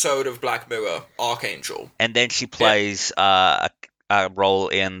an episode of Black Mirror, Archangel. And then she plays a role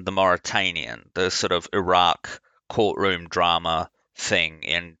in The Mauritanian, the sort of Iraq courtroom drama thing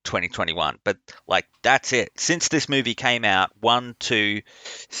in 2021. But that's it. Since this movie came out, 1, 2,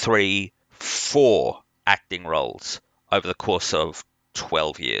 3, 4 acting roles over the course of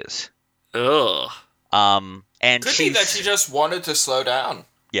 12 years. Ugh. And could be that she just wanted to slow down.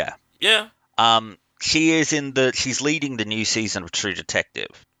 Yeah. Yeah. She's leading the new season of True Detective.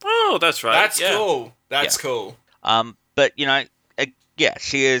 Oh, that's right. That's cool. That's cool. But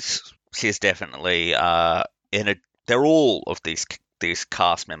she is definitely they're all of these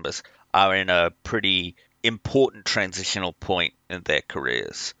cast members are in a pretty important transitional point in their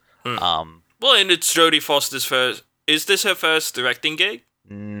careers. Well, and it's Jodie Foster's first. Is this her first directing gig?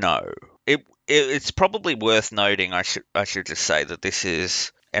 No. It's probably worth noting. I should just say that this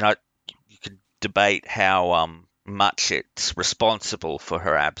is, and you could debate how much it's responsible for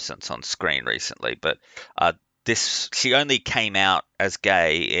her absence on screen recently, but she only came out as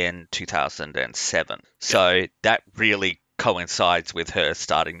gay in 2007, so that really coincides with her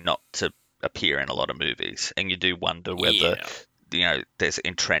starting not to appear in a lot of movies, and you do wonder whether there's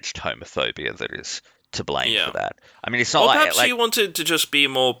entrenched homophobia that is to blame for that. I mean, it's not perhaps she wanted to just be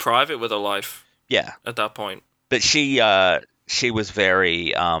more private with her life. Yeah. At that point. But she was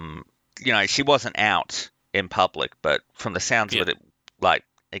very, she wasn't out in public, but from the sounds of it,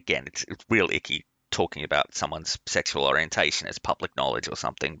 again, it's real icky talking about someone's sexual orientation as public knowledge or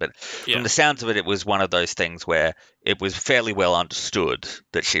something. But from the sounds of it, it was one of those things where it was fairly well understood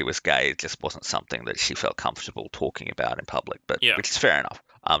that she was gay. It just wasn't something that she felt comfortable talking about in public, which is fair enough.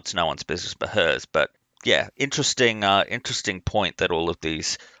 It's no one's business but hers. But yeah, interesting point that all of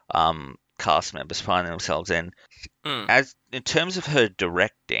these cast members find themselves in. As in terms of her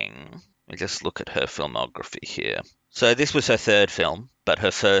directing, let me just look at her filmography here. So this was her third film, but her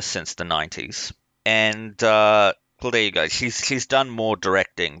first since the 90s. And well, there you go. She's done more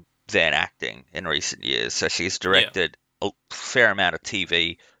directing than acting in recent years. So she's directed a fair amount of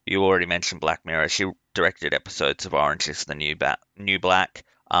TV. You already mentioned Black Mirror. She directed episodes of Orange is the New Black.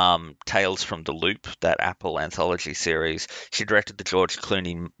 Tales from the Loop, that Apple anthology series. She directed the George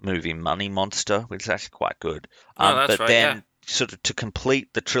Clooney movie Money Monster, which is actually quite good. Sort of to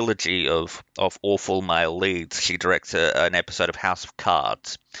complete the trilogy of awful male leads, she directs an episode of House of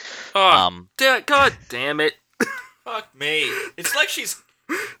Cards. God damn it. Fuck me. It's like she's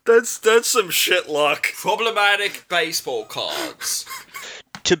That's some shit luck. problematic baseball cards.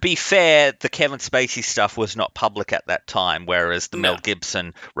 To be fair, the Kevin Spacey stuff was not public at that time, whereas the Mel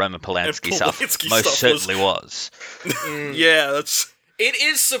Gibson, Roman Polanski stuff Polanski most stuff certainly was. Yeah, that's... It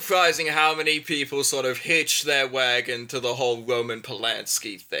is surprising how many people sort of hitch their wagon to the whole Roman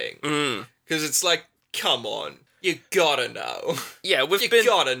Polanski thing. Because it's like, come on, you gotta know. Yeah, You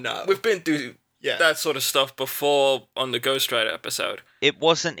gotta know. We've been through Yeah. that sort of stuff before on the Ghost Rider episode. It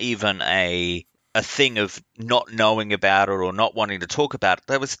wasn't even a thing of not knowing about it or not wanting to talk about it.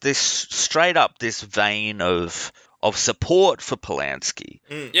 There was this straight up this vein of support for Polanski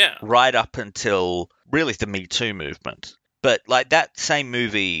Yeah. right up until really the Me Too movement. But like that same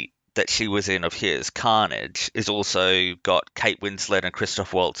movie that she was in of his, Carnage, is also got Kate Winslet and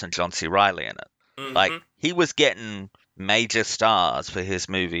Christoph Waltz and John C. Reilly in it. Like he was getting major stars for his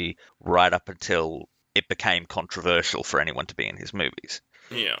movie right up until it became controversial for anyone to be in his movies.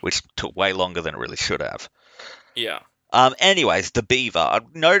 Yeah. Which took way longer than it really should have. Yeah. Anyways, the Beaver.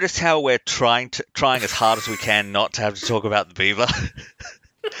 I've noticed how we're trying as hard as we can not to have to talk about the Beaver.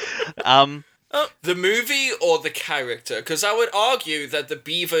 The movie or the character? Because I would argue that the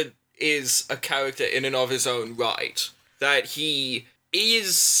Beaver is a character in and of his own right. That he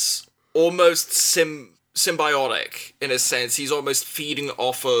is almost symbiotic, in a sense. He's almost feeding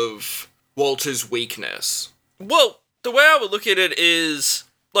off of Walter's weakness. Well, the way I would look at it is,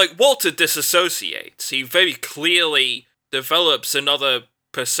 like, Walter disassociates. He very clearly develops another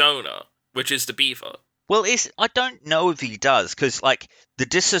persona, which is the Beaver. Well, I don't know if he does, because like the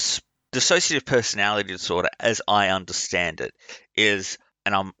dissociative personality disorder, as I understand it, is,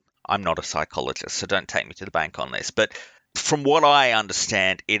 and I'm not a psychologist, so don't take me to the bank on this, but from what I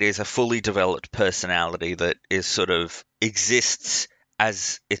understand, it is a fully developed personality that is sort of exists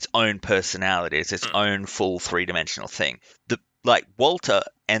as its own personality, as its own full three-dimensional thing. Like Walter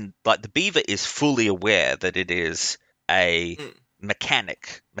and like the Beaver is fully aware that it is a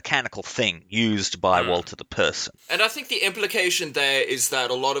mechanical thing used by Walter the person. And I think the implication there is that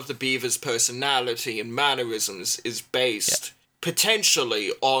a lot of the Beaver's personality and mannerisms is based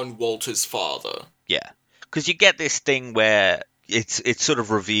potentially on Walter's father. Yeah, because you get this thing where it's sort of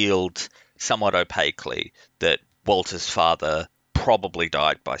revealed somewhat opaquely that Walter's father probably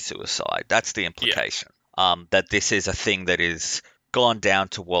died by suicide. That's the implication. That this is a thing that is gone down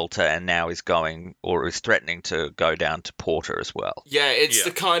to Walter and now is going or is threatening to go down to Porter as well. Yeah, it's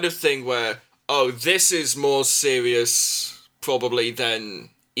the kind of thing where, this is more serious probably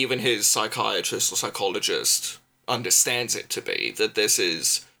than even his psychiatrist or psychologist understands it to be. That this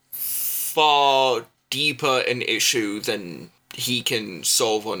is far deeper an issue than he can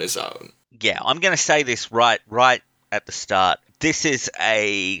solve on his own. Yeah, I'm going to say this right at the start. This is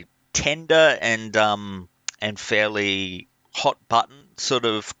a tender and fairly hot button sort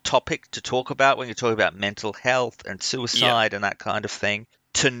of topic to talk about when you're talking about mental health and suicide and that kind of thing.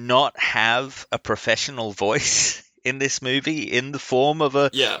 To not have a professional voice in this movie in the form of a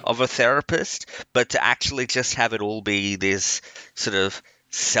therapist, but to actually just have it all be this sort of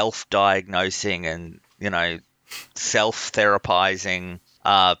self-diagnosing and, self-therapizing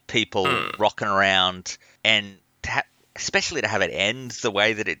people rocking around, and especially to have it end the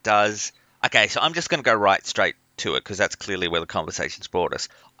way that it does. Okay, so I'm just going to go right straight to it because that's clearly where the conversation's brought us.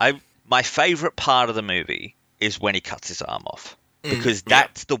 My favorite part of the movie is when he cuts his arm off, because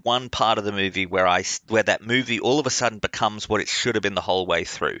that's the one part of the movie where that movie all of a sudden becomes what it should have been the whole way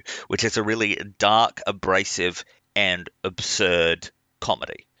through, which is a really dark, abrasive, and absurd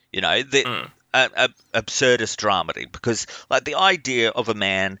comedy. Absurdist dramedy, because like the idea of a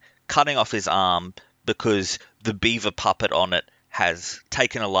man cutting off his arm because the Beaver puppet on it has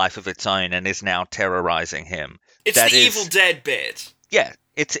taken a life of its own and is now terrorizing him. It's the Evil Dead bit. Yeah,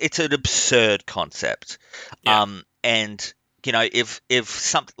 it's an absurd concept. Yeah. And if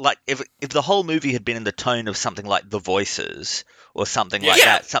something like if the whole movie had been in the tone of something like The Voices or something like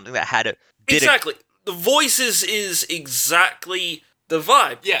that, something that had The Voices is exactly the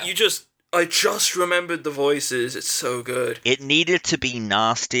vibe. Yeah. I just remembered The Voices. It's so good. It needed to be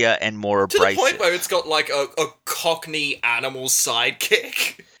nastier and more To abrasive. the point where it's got like a Cockney animal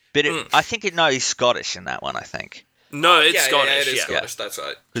sidekick. But I think he's Scottish in that one, I think. No, it's Scottish. Yeah, it is Yeah. Scottish, that's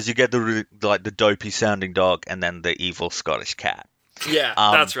right. Because you get the dopey sounding dog and then the evil Scottish cat. Yeah,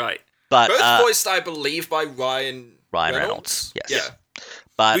 that's right. But Both voiced, I believe, by Ryan Reynolds. Yes. Yeah.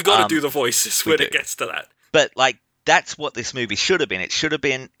 But We got to do the voices when it gets to that. But like that's what this movie should have been. It should have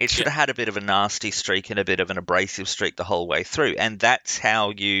had a bit of a nasty streak and a bit of an abrasive streak the whole way through. And that's how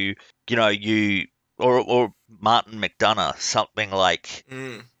you or Martin McDonagh, something like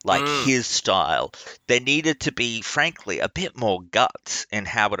his style. There needed to be, frankly, a bit more guts in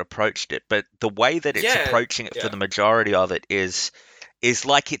how it approached it. But the way that it's approaching it for the majority of it is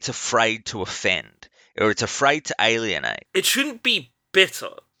like it's afraid to offend, or it's afraid to alienate. It shouldn't be bitter,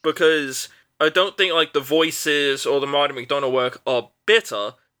 because I don't think like the voices or the Martin McDonagh work are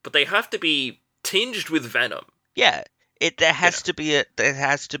bitter, but they have to be tinged with venom. Yeah, there has to be a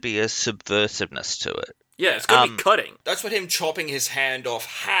subversiveness to it. Yeah, it's going to be cutting. That's what him chopping his hand off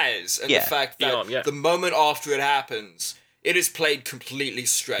has, and the fact that the moment after it happens, it is played completely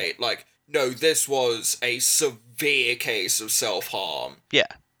straight. Like, no, this was a severe case of self-harm. Yeah.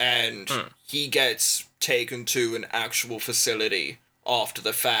 And he gets taken to an actual facility after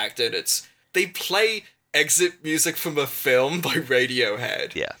the fact, and they play exit music from a film by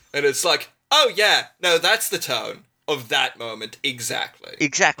Radiohead. Yeah. And it's like, oh yeah, no, that's the tone of that moment, exactly.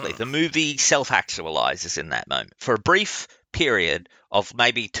 Exactly. The movie self-actualizes in that moment. For a brief period of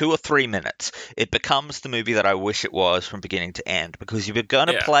maybe 2 or 3 minutes, it becomes the movie that I wish it was from beginning to end, because if you're going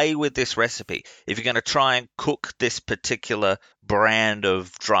to play with this recipe, if you're going to try and cook this particular brand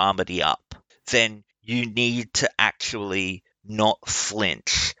of dramedy up, then you need to actually not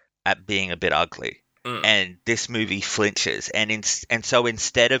flinch at being a bit ugly. And this movie flinches. And so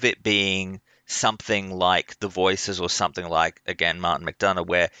instead of it being something like The Voices or something like, again, Martin McDonagh,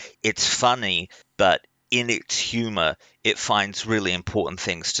 where it's funny, but in its humor, it finds really important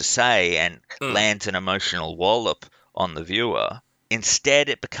things to say and lands an emotional wallop on the viewer. Instead,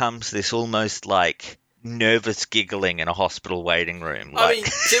 it becomes this almost like nervous giggling in a hospital waiting room. I mean,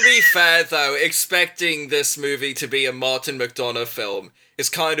 to be fair, though, expecting this movie to be a Martin McDonagh film is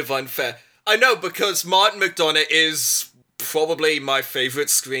kind of unfair. I know, because Martin McDonagh is probably my favorite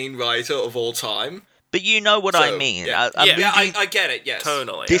screenwriter of all time. But you know what I mean. Yeah, I get it, yes.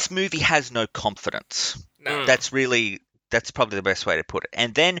 Totally. This movie has no confidence. No. That's probably the best way to put it.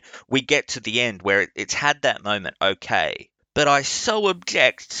 And then we get to the end where it's had that moment, okay. But I so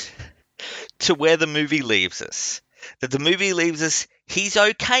object to where the movie leaves us. That the movie leaves us, he's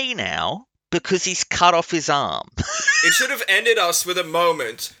okay now because he's cut off his arm. It should have ended us with a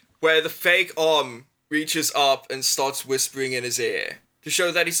moment where the fake arm reaches up and starts whispering in his ear to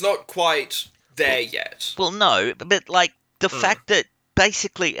show that he's not quite there yet. Well, no, but like the fact that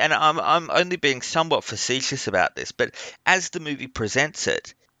basically, and I'm only being somewhat facetious about this, but as the movie presents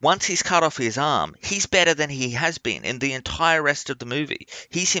it, once he's cut off his arm, he's better than he has been in the entire rest of the movie.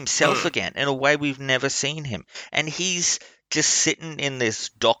 He's himself again in a way we've never seen him. And he's just sitting in this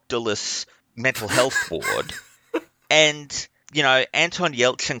doctorless mental health ward. And, you know, Anton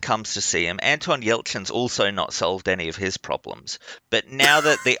Yelchin comes to see him. Anton Yelchin's also not solved any of his problems. But now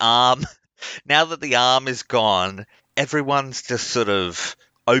that the arm is gone, everyone's just sort of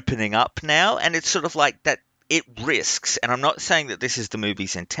opening up now. And it's sort of like that. It risks, and I'm not saying that this is the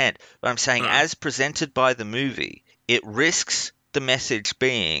movie's intent, but I'm saying as presented by the movie, it risks the message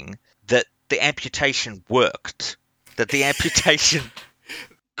being that the amputation worked, that the amputation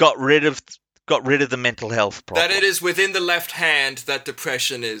got rid of the mental health problem. That it is within the left hand that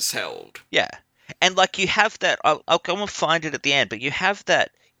depression is held. Yeah, and like you have that, I'll come and find it at the end, but you have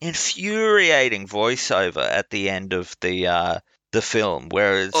that infuriating voiceover at the end of the film,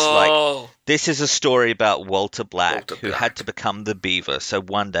 where it's like, this is a story about Walter Black, who had to become the Beaver, so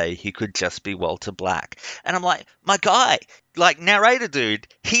one day he could just be Walter Black. And I'm like, my guy, like, narrator dude,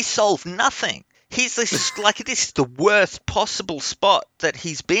 he solved nothing. He's this, like, this is the worst possible spot that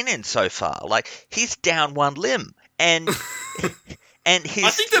he's been in so far. Like, he's down one limb, and his... I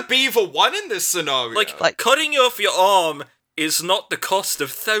think the Beaver won in this scenario. Like cutting off your arm is not the cost of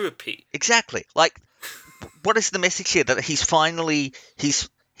therapy. Exactly. Like, what is the message here? That he's finally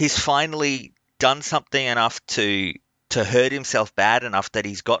done something enough to hurt himself bad enough that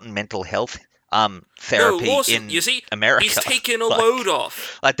he's gotten mental health therapy in America. He's taken a load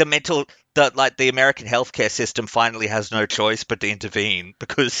off. Like the American healthcare system finally has no choice but to intervene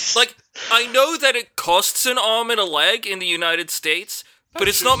because... Like, I know that it costs an arm and a leg in the United States, but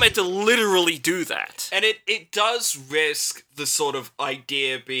it's not meant to literally do that. And it does risk the sort of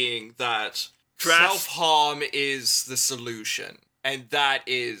idea being that self-harm is the solution, and that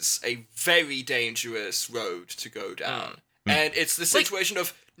is a very dangerous road to go down. And it's the situation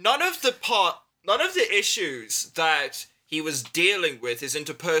of none of the issues that he was dealing with, his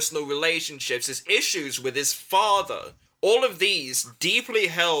interpersonal relationships, his issues with his father, all of these deeply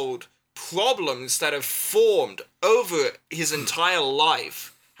held problems that have formed over his entire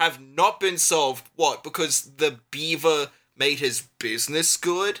life have not been solved. What? Because the Beaver made his business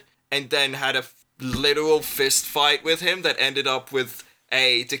good and then had a literal fist fight with him that ended up with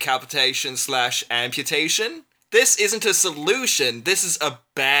a decapitation / amputation. This isn't a solution. This is a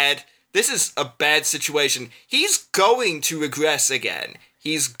bad situation. He's going to regress again.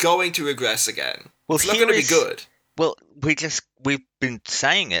 Well, It's not going to be good. Well, we've been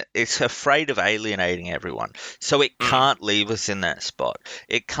saying it. It's afraid of alienating everyone. So it can't leave us in that spot.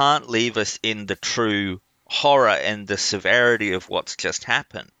 It can't leave us in the true horror and the severity of what's just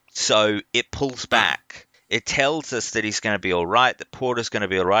happened. So it pulls back. It tells us that he's going to be all right, that Porter's going to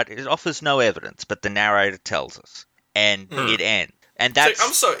be all right. It offers no evidence, but the narrator tells us. And it ends. And that's...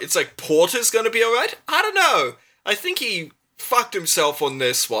 I'm sorry, it's like Porter's going to be all right? I don't know. I think he fucked himself on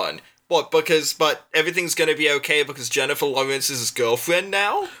this one. What, but everything's going to be okay because Jennifer Lawrence is his girlfriend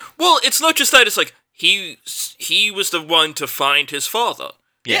now? Well, it's not just that, it's like, he was the one to find his father.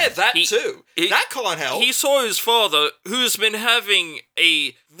 Yeah, that too. That can't help. He saw his father, who's been having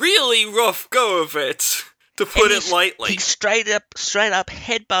a really rough go of it, to put it lightly. He straight up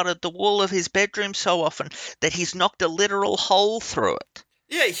headbutted the wall of his bedroom so often that he's knocked a literal hole through it.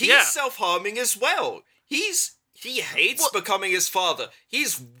 Yeah, he's self-harming as well. He hates becoming his father.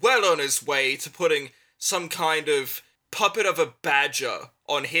 He's well on his way to putting some kind of puppet of a badger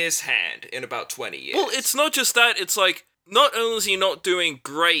on his hand in about 20 years. Well, it's not just that, it's like, not only is he not doing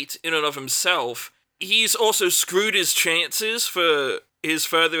great in and of himself, he's also screwed his chances for his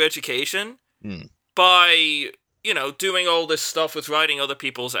further education by, doing all this stuff with writing other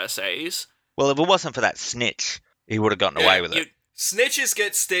people's essays. Well, if it wasn't for that snitch, he would have gotten away with it. Snitches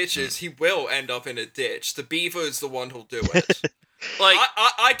get stitches. He will end up in a ditch. The Beaver is the one who'll do it.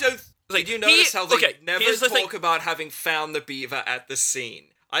 I don't... Did you notice how they never talk about having found the Beaver at the scene?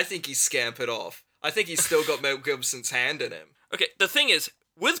 I think he scampered off. I think he's still got Mel Gibson's hand in him. Okay, the thing is,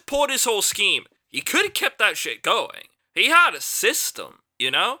 with Porter's whole scheme, he could have kept that shit going. He had a system,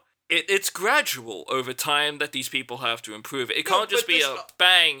 It's gradual over time that these people have to improve it. It can't just be a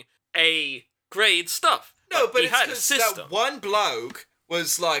bang, A grade stuff. No, but it's because that one bloke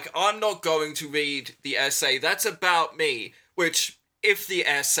was like, I'm not going to read the essay, that's about me. Which, if the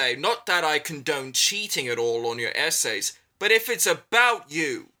essay, not that I condone cheating at all on your essays, but if it's about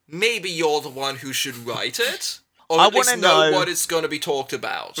you, maybe you're the one who should write it? Or at least know what it's going to be talked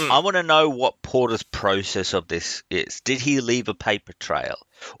about. I want to know what Porter's process of this is. Did he leave a paper trail?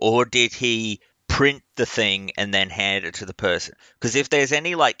 Or did he print the thing and then hand it to the person? Because if there's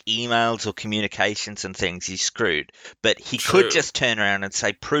any emails or communications and things, he's screwed. But he could just turn around and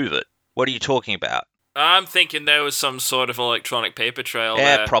say, prove it. What are you talking about? I'm thinking there was some sort of electronic paper trail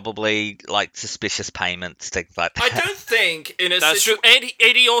there. Yeah, probably suspicious payments, things like that. I don't think in a That's true. And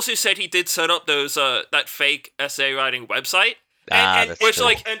he also said he did set up those that fake essay writing website. That's which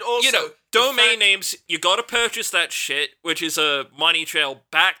true. and also domain names, you gotta purchase that shit, which is a money trail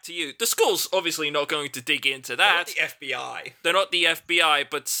back to you. The school's obviously not going to dig into that. They're not the FBI. They're not the FBI,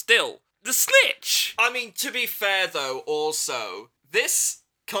 but still, the snitch. I mean, to be fair though, also, this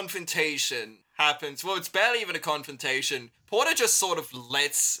confrontation happens. Well, it's barely even a confrontation. Porter just sort of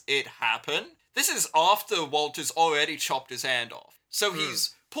lets it happen. This is after Walter's already chopped his hand off. So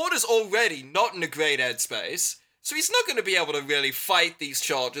Porter's already not in a great headspace. So he's not going to be able to really fight these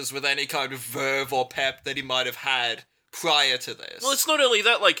charges with any kind of verve or pep that he might have had prior to this. Well, it's not only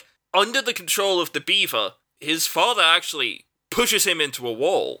that, under the control of the Beaver, his father actually pushes him into a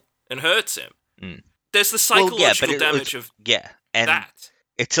wall and hurts him. There's the psychological damage of that.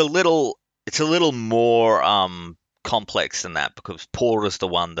 It's a little more complex than that because Porter's the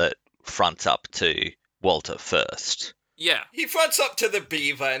one that fronts up to Walter first. Yeah. He fronts up to the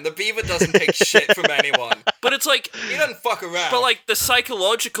Beaver, and the Beaver doesn't take shit from anyone. But it's he doesn't fuck around. But the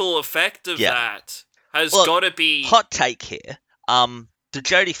psychological effect of that has got to be... Hot take here. The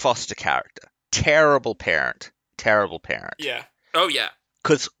Jodie Foster character, terrible parent. Yeah. Oh, yeah.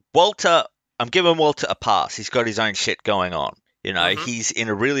 Because Walter, I'm giving Walter a pass. He's got his own shit going on. He's in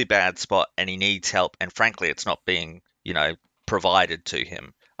a really bad spot and he needs help. And frankly, it's not being, provided to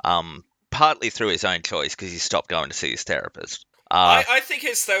him. Partly through his own choice because he stopped going to see his therapist. I think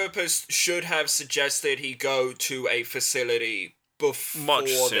his therapist should have suggested he go to a facility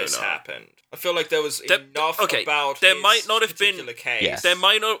before this happened. I feel like there was enough about there his might not have been case. Yes. There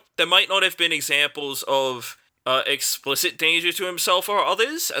might not have been examples of explicit danger to himself or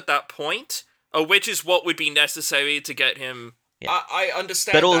others at that point, which is what would be necessary to get him. Yeah. I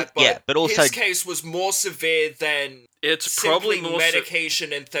understand but also his case was more severe than probably more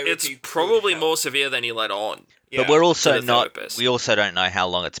medication and therapy. It's probably more severe than he let on. But we're also not. We also don't know how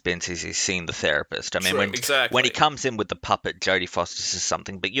long it's been since he's seen the therapist. I mean, when he comes in with the puppet, Jodie Foster says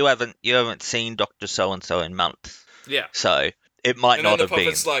something, but you haven't seen Dr. So and So in months. Yeah. So it might not have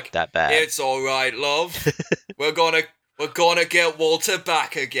been that bad. It's all right, love. we're gonna We're gonna get Walter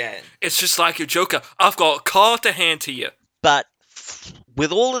back again. It's just like your Joker. I've got a car to hand to you. But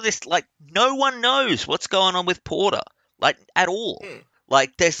with all of this, like, no one knows what's going on with Porter, like, at all.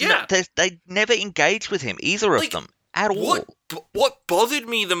 Like, they never engage with him, either of them, at all. What bothered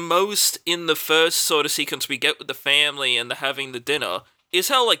me the most in the first sort of sequence we get with the family and having the dinner is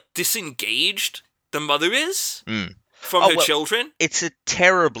how, like, disengaged the mother is from her children. It's a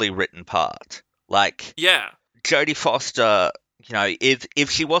terribly written part. Like, yeah. Jodie Foster, you know,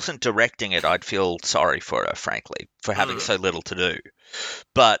 if she wasn't directing it, I'd feel sorry for her, frankly, for having so little to do.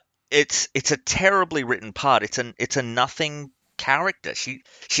 But it's a terribly written part. It's a nothing character. She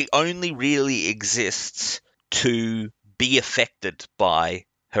only really exists to be affected by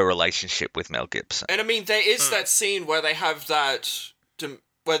her relationship with Mel Gibson. And I mean, there is that scene where they have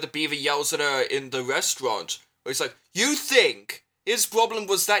where the Beaver yells at her in the restaurant, where he's like, "You think his problem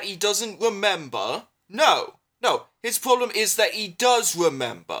was that he doesn't remember? No, his problem is that he does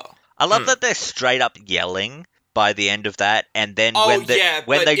remember." I love that they're straight up yelling by the end of that, and then when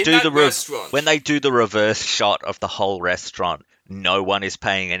they do the reverse shot of the whole restaurant, no one is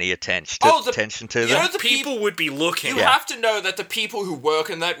paying any attention to them. The people would be looking. You have to know that the people who work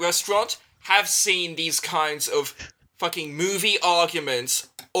in that restaurant have seen these kinds of fucking movie arguments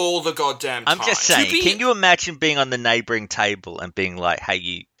all the goddamn time. I'm just saying, can you imagine being on the neighboring table and being like,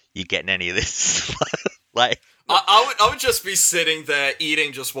 "Hey, you getting any of this?" Like, I would just be sitting there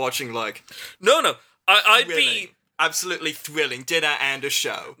eating, just watching, like, no, I'd be absolutely thrilling dinner and a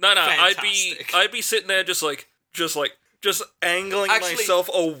show. No, Fantastic. I'd be sitting there just angling myself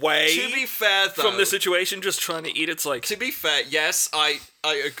away. To be fair, though, from the situation, just trying to eat. It's like, to be fair, yes, I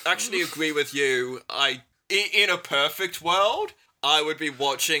actually agree with you. In a perfect world, I would be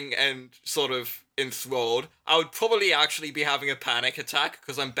watching and sort of enthralled. I would probably actually be having a panic attack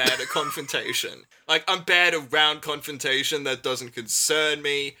because I'm bad at confrontation. Like, I'm bad around confrontation that doesn't concern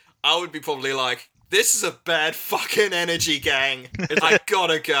me. I would be probably like, "This is a bad fucking energy, gang. I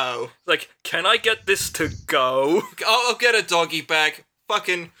gotta go." Like, can I get this to go? I'll get a doggy bag.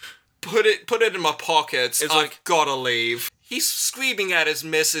 Fucking put it in my pockets. It's I've gotta leave. He's screaming at his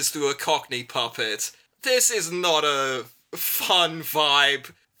missus through a Cockney puppet. This is not a fun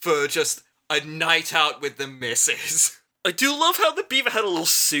vibe for just a night out with the missus. I do love how the Beaver had a little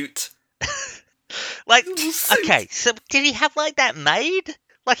suit. Like, okay, so did he have, like, that made?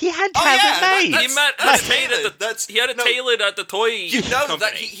 Like, he had to have it made. He had it tailored at the toy company.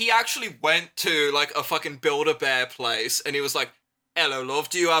 That he actually went to, like, a fucking Build-A-Bear place, and he was like, "Hello, love,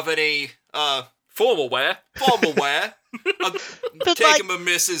 do you have any, formal wear? I'm taking my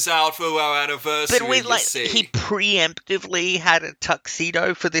missus out for our anniversary." But wait, like, he preemptively had a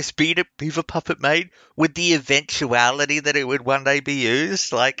tuxedo for this Beaver puppet made with the eventuality that it would one day be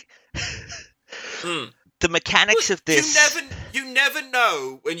used. Like, the mechanics of this. You never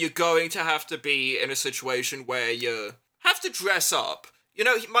know when you're going to have to be in a situation where you have to dress up. You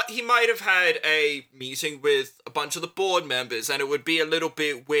know, he might have had a meeting with a bunch of the board members, and it would be a little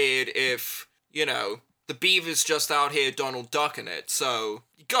bit weird if, you know, the Beaver's just out here Donald Ducking it, so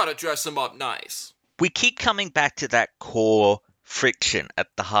you gotta dress him up nice. We keep coming back to that core friction at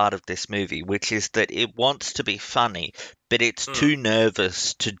the heart of this movie, which is that it wants to be funny, but it's too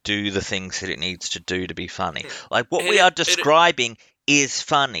nervous to do the things that it needs to do to be funny. Like, what we are describing is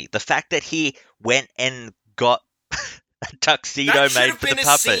funny. The fact that he went and got a tuxedo made for the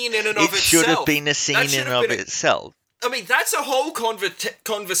puppet, it should have been a scene in and of itself. I mean, that's a whole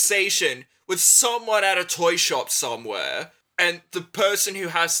conversation with someone at a toy shop somewhere, and the person who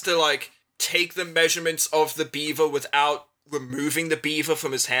has to, like, take the measurements of the Beaver without removing the Beaver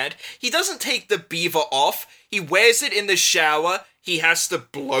from his hand. He doesn't take the Beaver off. He wears it in the shower. He has to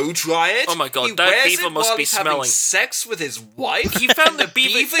blow dry it. Oh my god, that Beaver must be smelling. Having sex with his wife. He found the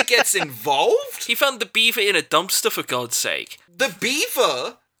Beaver gets involved. He found the Beaver in a dumpster, for God's sake. The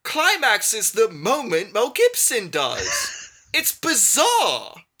Beaver climaxes the moment Mel Gibson does. It's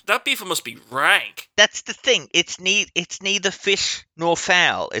bizarre. That Beaver must be rank. That's the thing. It's neither fish nor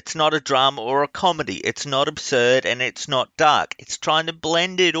fowl. It's not a drama or a comedy. It's not absurd and it's not dark. It's trying to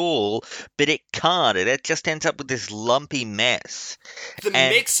blend it all, but it can't. It just ends up with this lumpy mess. The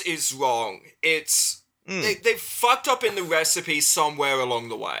mix is wrong. It's they fucked up in the recipe somewhere along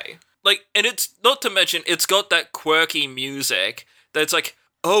the way. Like, and it's not to mention it's got that quirky music that's like,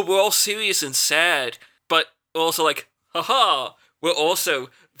 oh, we're all serious and sad, but also like, haha, we're also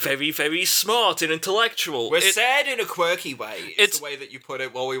very, very smart and intellectual. We're sad in a quirky way. It's the way that you put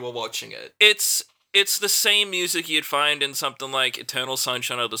it while we were watching it. It's the same music you'd find in something like Eternal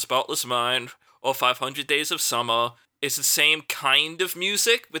Sunshine of the Spotless Mind or 500 Days of Summer. is the same kind of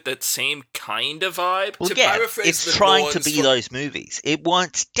music with that same kind of vibe. Well, To yeah, paraphrase it's the trying to Lawrence be from- those movies. It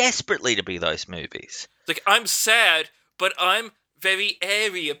wants desperately to be those movies. It's like, I'm sad, but I'm very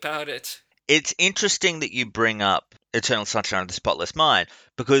airy about it. It's interesting that you bring up Eternal Sunshine of the Spotless Mind,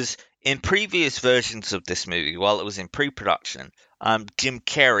 because in previous versions of this movie, while it was in pre-production, Jim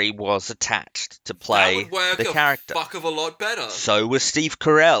Carrey was attached to That play would work the a character. fuck of a lot better. So was Steve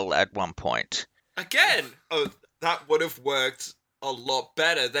Carell at one point. Again, that would have worked a lot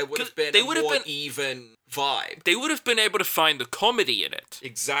better. There would have been They a would have more been- even vibe. They would have been able to find the comedy in it.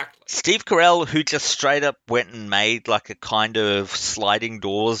 Exactly. Steve Carell, who just straight up went and made like a kind of sliding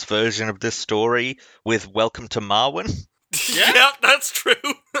doors version of this story with Welcome to Marwen. Yeah, that's true.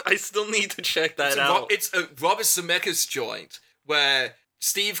 I still need to check that out. It's a Robert Zemeckis joint where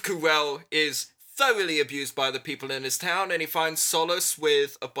Steve Carell is thoroughly abused by the people in his town, and he finds solace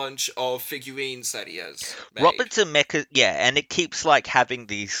with a bunch of figurines that he has made. Robert Zemeckis, yeah, and it keeps like having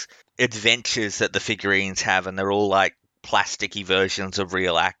these adventures that the figurines have, and they're all like plasticky versions of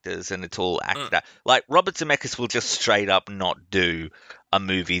real actors, and it's all acted out. Like Robert Zemeckis will just straight up not do a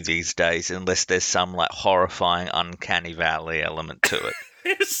movie these days unless there's some like horrifying uncanny valley element to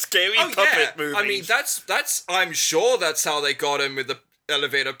it. Scary Oh, puppet yeah. movies. I mean, that's. I'm sure that's how they got him with the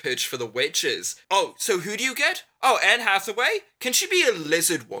elevator pitch for the witches. Oh, so who do you get? Oh, Anne Hathaway? Can she be a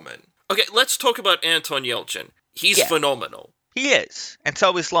lizard woman? Okay, let's talk about Anton Yelchin. He's Yeah. phenomenal. He is, and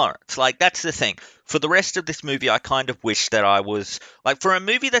so is Lawrence. Like, that's the thing. For the rest of this movie, I kind of wish that I was... Like, for a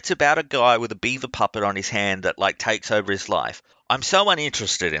movie that's about a guy with a beaver puppet on his hand that, like, takes over his life, I'm so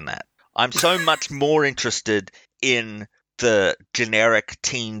uninterested in that. I'm so much more interested in the generic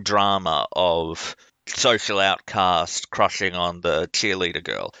teen drama of social outcast crushing on the cheerleader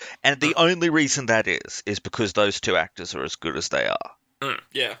girl. And the only reason that is because those two actors are as good as they are.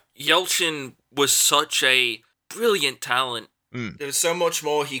 Yeah. Yelchin was such a brilliant talent. There was so much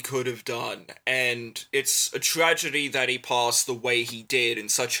more he could have done, and it's a tragedy that he passed the way he did in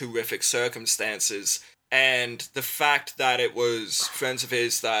such horrific circumstances. And the fact that it was friends of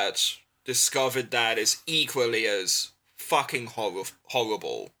his that discovered that is equally as fucking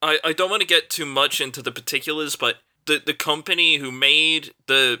horrible. I don't want to get too much into the particulars, but the company who made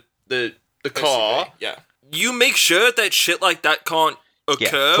the car, Basically, yeah. you make sure that shit like that can't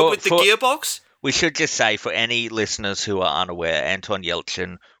occur for- with the for- gearbox. We should just say, for any listeners who are unaware, Anton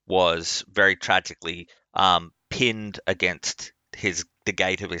Yelchin was very tragically pinned against the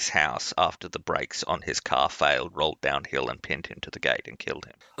gate of his house after the brakes on his car failed, rolled downhill and pinned him to the gate and killed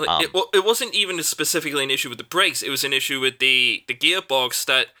him. It wasn't even specifically an issue with the brakes. It was an issue with the gearbox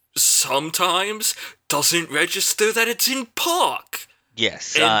that sometimes doesn't register that it's in park.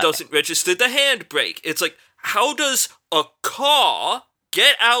 Yes. And doesn't register the handbrake. It's like, how does a car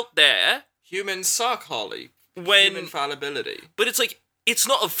get out there Humans suck, Holly. when... Human fallibility. But it's like, it's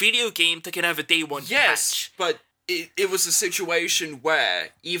not a video game that can have a day one Yes, patch. but it was a situation where,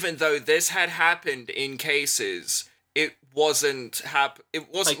 even though this had happened in cases, it wasn't It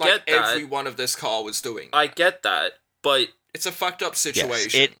wasn't I like get that. every one of this car was doing. I get that, but It's a fucked up Yes,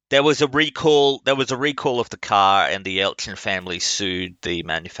 situation. there was a recall. There was a recall of the car, and the Yelchin family sued the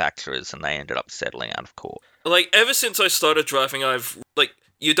manufacturers, and they ended up settling out of court. like, ever since I started driving,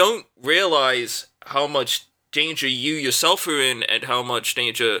 you don't realize how much danger you yourself are in and how much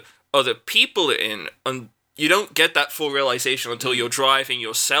danger other people are in. And you don't get that full realization until you're driving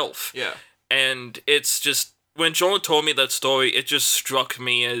yourself. Yeah. And it's just, when John told me that story, it just struck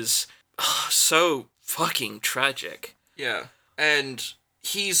me as so fucking tragic. Yeah. And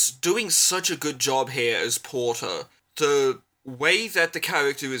he's doing such a good job here as Porter. The way that the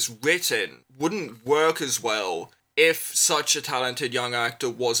character is written wouldn't work as well if such a talented young actor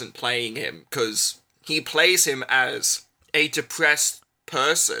wasn't playing him, because he plays him as a depressed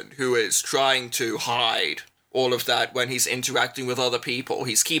person who is trying to hide all of that when he's interacting with other people.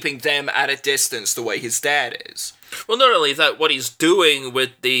 He's keeping them at a distance the way his dad is. Well, not only that, what he's doing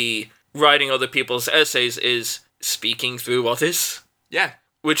with the writing other people's essays is speaking through others, Yeah.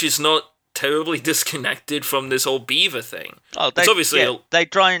 which is not terribly disconnected from this whole Beaver thing. Oh, It's obviously they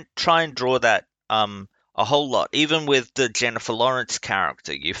try and draw that a whole lot. Even with the Jennifer Lawrence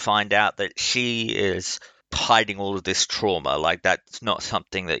character, you find out that she is hiding all of this trauma. Like, that's not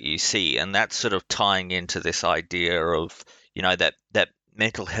something that you see, and that's sort of tying into this idea of, you know, that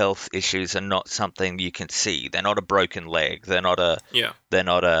mental health issues are not something you can see. They're not a broken leg. They're not a they're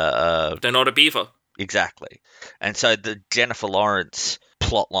not a beaver. Exactly. And so the Jennifer Lawrence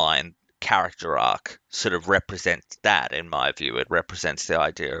plotline character arc sort of represents that, in my view. It represents the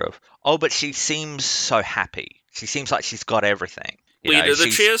idea of, oh, but she seems so happy. She seems like she's got everything. Leader of the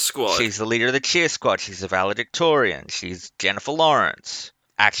cheer squad. She's the leader of the cheer squad. She's a valedictorian. She's Jennifer Lawrence.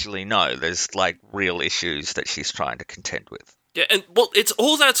 Actually, no, there's like real issues that she's trying to contend with. Yeah, and well, it's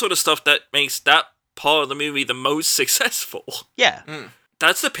all that sort of stuff that makes that part of the movie the most successful. Yeah.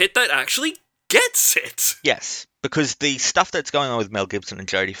 That's the bit that actually gets it. Yes, because the stuff that's going on with Mel Gibson and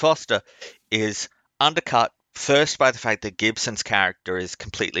Jodie Foster is undercut first by the fact that Gibson's character is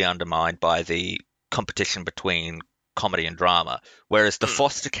completely undermined by the competition between comedy and drama, whereas the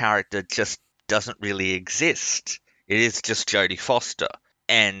Foster character just doesn't really exist. It is just Jodie Foster.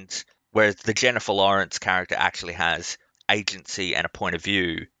 And whereas the Jennifer Lawrence character actually has agency and a point of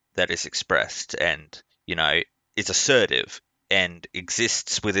view that is expressed and, you know, is assertive and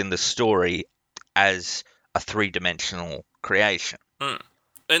exists within the story as a three-dimensional creation.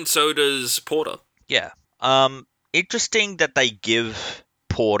 And so does Porter. Yeah. Interesting that they give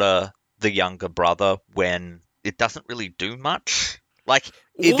Porter the younger brother when it doesn't really do much. Like,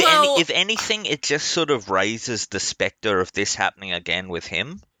 if anything, it just sort of raises the specter of this happening again with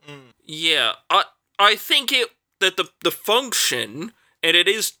him. Yeah, I think that the function, and it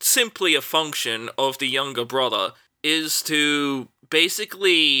is simply a function of the younger brother, is to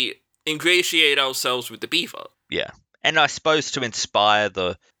basically ingratiate ourselves with the Beaver. Yeah. And I suppose to inspire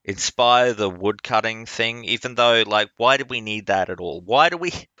the woodcutting thing, even though, like, why do we need that at all?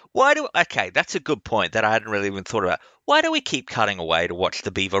 Okay, that's a good point that I hadn't really even thought about. Why do we keep cutting away to watch the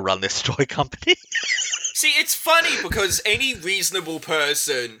Beaver run this toy company? See, it's funny because any reasonable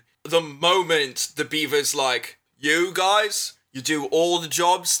person, the moment the Beaver's like, you guys, you do all the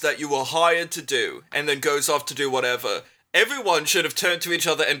jobs that you were hired to do, and then goes off to do whatever, everyone should have turned to each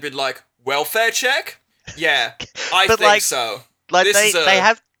other and been like, welfare check? Yeah, I think like, so. Like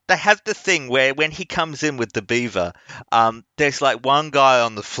they have the thing where when he comes in with the Beaver, there's like one guy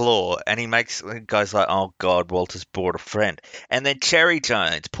on the floor and the guy's like, oh God, Walter's brought a friend. And then Cherry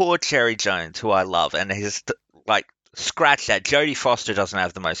Jones, poor Cherry Jones, who I love, and he's like, scratch that. Jodie Foster doesn't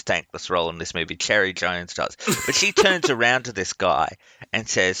have the most thankless role in this movie. Cherry Jones does. But she turns around to this guy and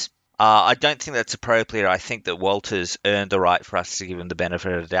says, I don't think that's appropriate. I think that Walter's earned the right for us to give him the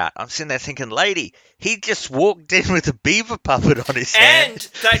benefit of the doubt. I'm sitting there thinking, lady, he just walked in with a Beaver puppet on his hand. And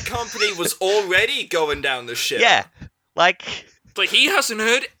that company was already going down the ship. Yeah, like he hasn't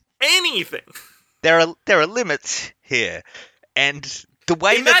heard anything. There are limits here, and the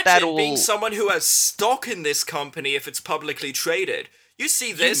way Imagine being someone who has stock in this company if it's publicly traded. You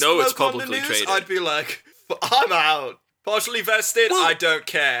see this it's on the news, traded. I'd be like, I'm out. Partially vested, I don't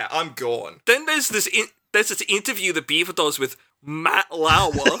care. I'm gone. Then there's this interview the Beaver does with Matt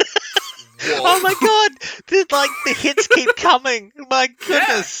Lauer. Oh my God! The hits keep coming. My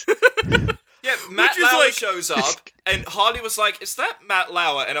goodness. Yeah, Matt Lauer shows up, and Harley was like, "Is that Matt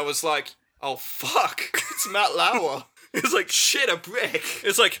Lauer?" And I was like, "Oh fuck, it's Matt Lauer." It's like, shit, a brick.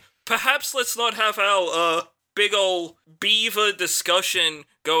 It's like, perhaps let's not have our big ol' Beaver discussion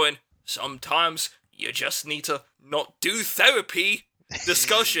going. Sometimes you just need to not do therapy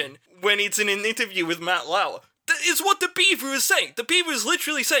discussion when it's in an interview with Matt Lauer. That is what the Beaver is saying. The Beaver is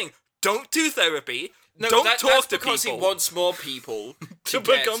literally saying, don't do therapy, don't talk that's to because people. He wants more people to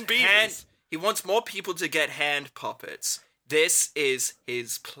become beavers. He wants more people to get hand puppets. This is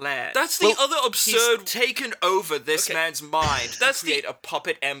his plan. That's the other absurd... He's taken over this man's mind to create a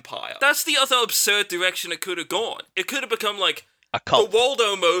puppet empire. That's the other absurd direction it could have gone. It could have become like a cult. The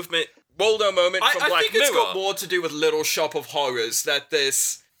Waldo moment from Black Mirror. I think it's got more to do with Little Shop of Horrors, that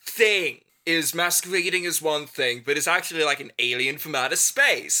this thing is masquerading as one thing, but is actually like an alien from outer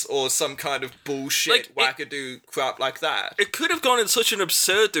space, or some kind of bullshit wackadoo crap like that. It could have gone in such an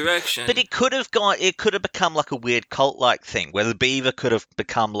absurd direction. But it could have become like a weird cult-like thing, where the Beaver could have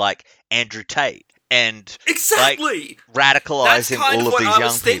become like Andrew Tate, and exactly radicalizing all of these young people. That's kind of what I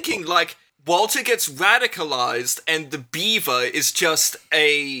was thinking, like, Walter gets radicalized, and the Beaver is just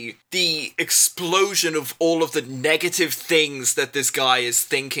the explosion of all of the negative things that this guy is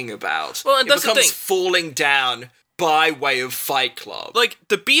thinking about. Well, and that's it becomes the thing. Falling down by way of Fight Club. Like,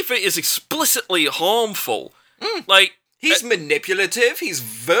 the Beaver is explicitly harmful. Like, he's manipulative, he's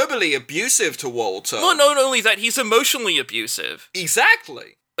verbally abusive to Walter. Well, not only that, he's emotionally abusive.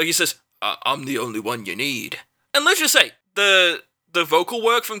 Exactly. Like, he says, I'm the only one you need. And let's just say, the vocal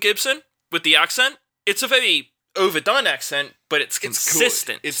work from Gibson with the accent, it's a very overdone accent, but it's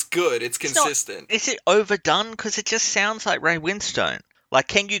consistent. It's good. It's consistent. Is it overdone? Because it just sounds like Ray Winstone. Like,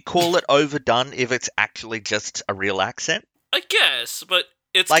 can you call it overdone if it's actually just a real accent? I guess, but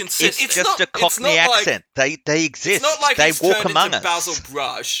it's like, consistent. It's just a Cockney accent. They exist. It's not like they walk among us. Basil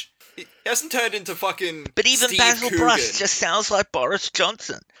Brush. He hasn't turned into fucking But even Steve Basil Coogan. Brush just sounds like Boris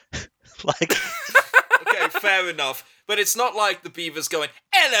Johnson. Like... Okay, fair enough. But it's not like the Beaver's going,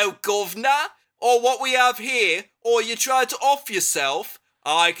 "Hello, governor," or "What we have here," or "You tried to off yourself.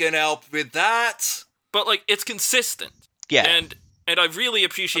 I can help with that." But, like, it's consistent. Yeah. And I really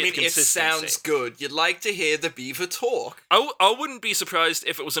appreciate It consistency. sounds good. You'd like to hear the Beaver talk. I wouldn't be surprised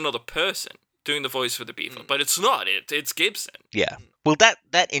if it was another person doing the voice for the Beaver, but it's not. It's Gibson. Yeah. Well,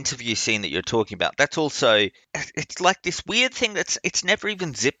 that interview scene that you're talking about, that's also, it's like this weird thing it's never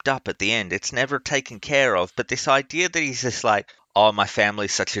even zipped up at the end. It's never taken care of. But this idea that he's just like, oh, my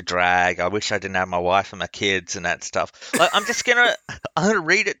family's such a drag. I wish I didn't have my wife and my kids and that stuff. Like, I'm going to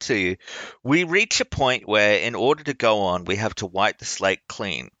read it to you. We reach a point where in order to go on, we have to wipe the slate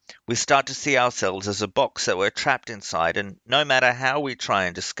clean. We start to see ourselves as a box that we're trapped inside, and no matter how we try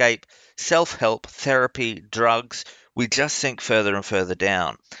and escape, self-help, therapy, drugs, we just sink further and further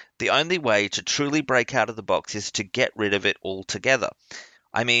down. The only way to truly break out of the box is to get rid of it altogether.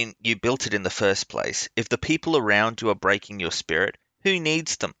 I mean, you built it in the first place. If the people around you are breaking your spirit, who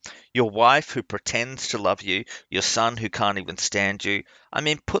needs them? Your wife who pretends to love you, your son who can't even stand you. I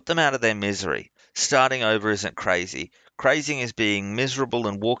mean, put them out of their misery. Starting over isn't crazy. Crazy is being miserable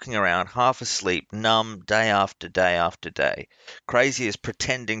and walking around half asleep, numb, day after day after day. Crazy is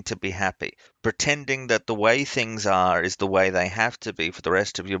pretending to be happy, pretending that the way things are is the way they have to be for the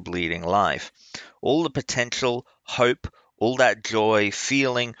rest of your bleeding life. All the potential, hope, all that joy,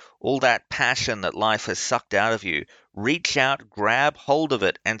 feeling, all that passion that life has sucked out of you, reach out, grab hold of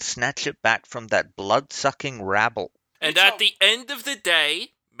it, and snatch it back from that blood-sucking rabble. And at the end of the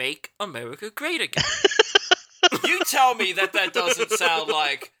day, make America great again. You tell me that doesn't sound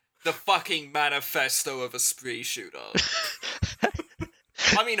like the fucking manifesto of a spree shooter.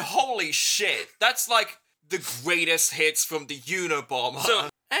 I mean, holy shit. That's like the greatest hits from the Unabomber.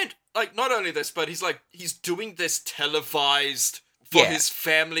 And, like, not only this, but he's doing this televised for his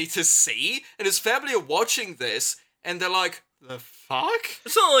family to see, and his family are watching this, and they're like, the fuck?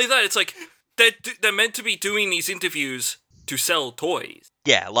 It's not only that, it's like, they're meant to be doing these interviews to sell toys.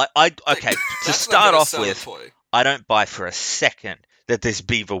 Yeah, to start off with, I don't buy for a second that this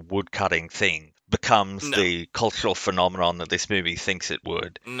Beaver woodcutting thing becomes the cultural phenomenon that this movie thinks it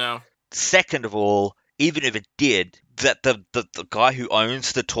would. No. Second of all, even if it did, that the guy who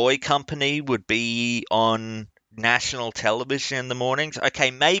owns the toy company would be on national television in the mornings. Okay,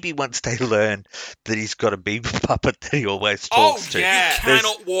 maybe once they learn that he's got a Beaver puppet that he always talks to. Oh, yeah. You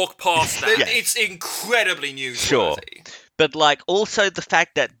cannot walk past that. It's incredibly newsworthy. Sure. But, like, also the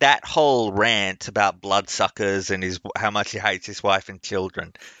fact that whole rant about bloodsuckers and how much he hates his wife and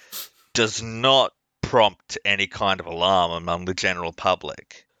children does not prompt any kind of alarm among the general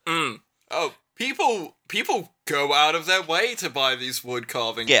public. Mm. Oh, people go out of their way to buy these wood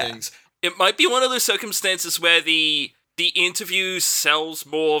carving things. It might be one of those circumstances where the interview sells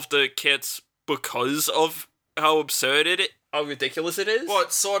more of the kits because of how how ridiculous it is.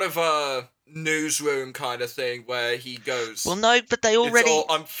 What sort of a newsroom kind of thing where he goes, well, no, but they already,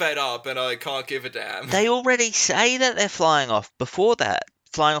 I'm fed up and I can't give a damn. They already say that they're flying off the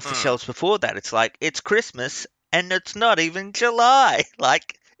shelves before that. It's like, it's Christmas and it's not even July.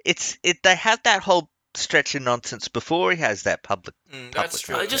 Like, they have that whole stretch of nonsense before he has that public. That's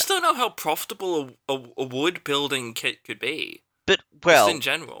true. I just don't know how profitable a wood building kit could be. But, well, just in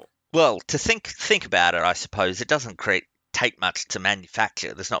general. Well, to think about it, I suppose it doesn't take much to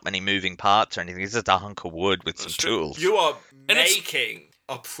manufacture. There's not many moving parts or anything. It's just a hunk of wood with some tools. You are making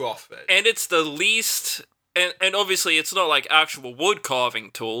a profit. And it's the least... And obviously it's not like actual wood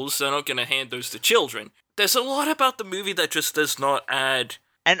carving tools. They're not going to hand those to children. There's a lot about the movie that just does not add...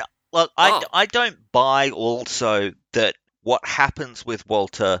 And, look, I don't buy also that what happens with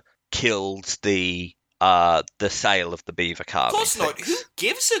Walter kills the sale of the Beaver carving. Of course not. Who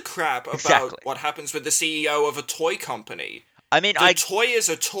gives a crap about what happens with the CEO of a toy company? I mean, the toy is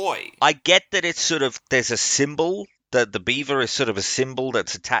a toy. I get that it's sort of, there's a symbol, that the Beaver is sort of a symbol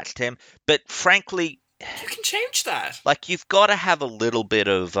that's attached to him, but frankly... You can change that. Like, you've got to have a little bit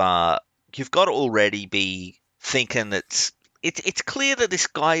of, you've got to already be thinking that it's clear that this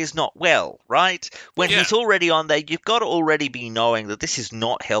guy is not well, right? When he's already on there, you've got to already be knowing that this is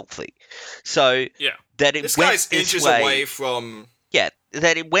not healthy. So that it this went guy's this inches way, away from... Yeah,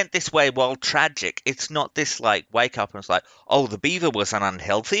 that it went this way while tragic. It's not this, like, wake up and it's like, oh, the Beaver was an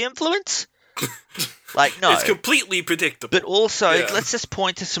unhealthy influence? Like, no. It's completely predictable. But also, let's just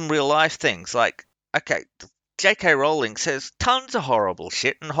point to some real life things. Like, okay, J.K. Rowling says tons of horrible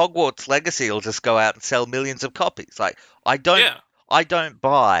shit, and Hogwarts Legacy will just go out and sell millions of copies. Like, I don't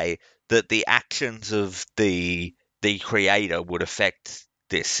buy that the actions of the creator would affect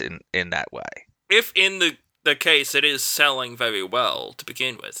this in that way. If in the the case, it is selling very well to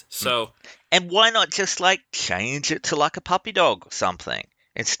begin with. So, And why not just, like, change it to, like, a puppy dog or something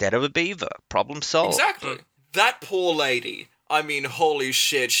instead of a beaver? Problem solved. Exactly. That poor lady. I mean, holy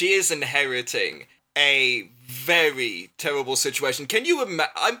shit. She is inheriting a very terrible situation. Can you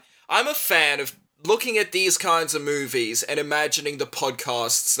imagine? I'm a fan of looking at these kinds of movies and imagining the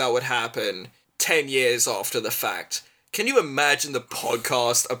podcasts that would happen 10 years after the fact. Can you imagine the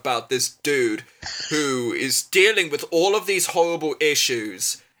podcast about this dude who is dealing with all of these horrible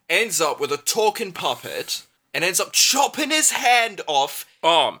issues, ends up with a talking puppet, and ends up chopping his hand off,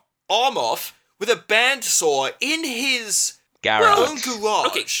 arm off, with a bandsaw in his own garage?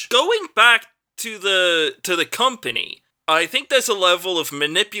 Okay, going back to the company, I think there's a level of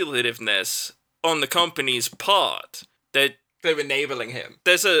manipulativeness on the company's part that they're enabling him.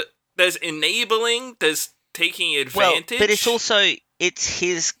 There's enabling, there's taking advantage. Well, but it's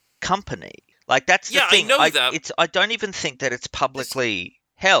his company. Like, that's the thing. I know that. I don't even think that it's publicly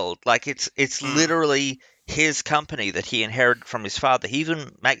held. Like, it's literally his company that he inherited from his father. He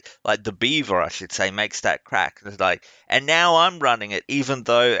even the Beaver, I should say, makes that crack. It's like, and now I'm running it, even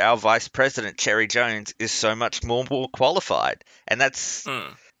though our vice president Cherry Jones is so much more qualified. And that's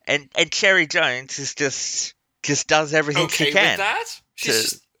and Cherry Jones is just does everything she can. Okay with that? She's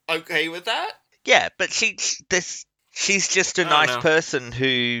just okay with that? Yeah, but she's just a nice person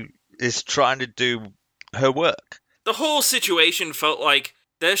who is trying to do her work. The whole situation felt like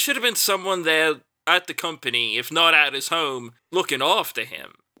there should have been someone there at the company, if not at his home, looking after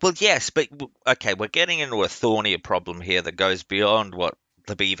him. Well, yes, but okay, we're getting into a thornier problem here that goes beyond what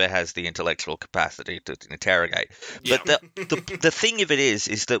the Beaver has the intellectual capacity to interrogate. Yeah. But the thing of it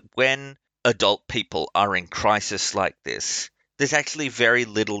is that when adult people are in crisis like this, there's actually very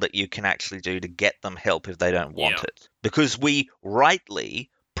little that you can actually do to get them help if they don't want it. Because we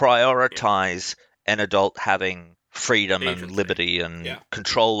rightly prioritize an adult having freedom and liberty and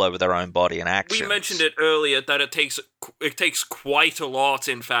control over their own body and actions. We mentioned it earlier that it takes quite a lot,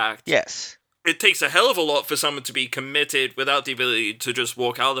 in fact. Yes. It takes a hell of a lot for someone to be committed without the ability to just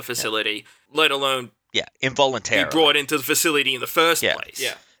walk out of the facility, let alone involuntarily be brought into the facility in the first place.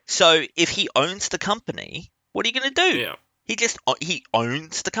 Yeah. So if he owns the company, what are you going to do? Yeah. He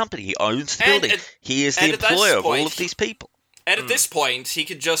owns the company. He owns the building. He is the employer of all of these people. And at this point, he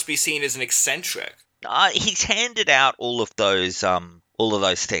could just be seen as an eccentric. He's handed out all of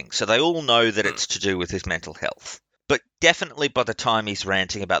those things, so they all know that it's to do with his mental health. But definitely by the time he's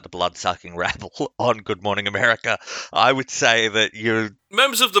ranting about the blood-sucking rabble on Good Morning America, I would say that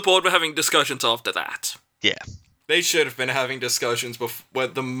members of the board were having discussions after that. Yeah. They should have been having discussions before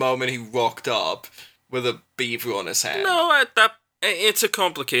the moment he rocked up with a beaver on his hand. No, it's a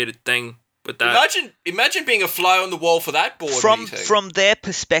complicated thing with that. Imagine being a fly on the wall for that board meeting. From their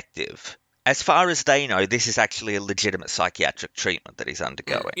perspective, as far as they know, this is actually a legitimate psychiatric treatment that he's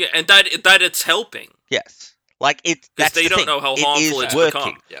undergoing. Yeah, and that it's helping. Yes. Like, that's they the don't thing. know how harmful it's working.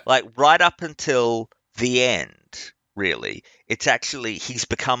 become. Yeah. Like, right up until the end, really, it's actually, he's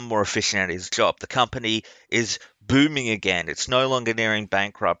become more efficient at his job. The company is booming again. It's no longer nearing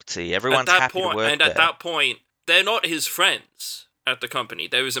bankruptcy. Everyone's happy to work there. And at that point, they're not his friends at the company.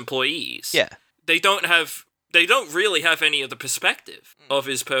 They're his employees. Yeah. They don't really have any of the perspective of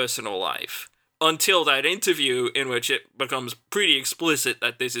his personal life until that interview in which it becomes pretty explicit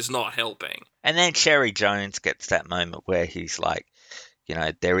that this is not helping. And then Cherry Jones gets that moment where he's like,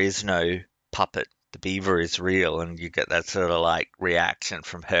 there is no puppet. The Beaver is real. And you get that sort of like reaction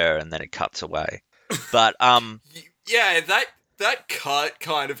from her, and then it cuts away. But, yeah, that cut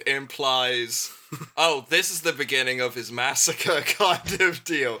kind of implies, this is the beginning of his massacre kind of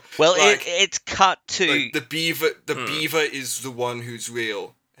deal. Well, it's cut to... Like the beaver is the one who's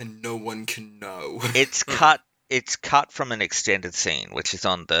real, and no one can know. It's cut from an extended scene, which is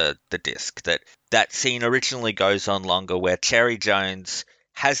on the disc. That scene originally goes on longer, where Cherry Jones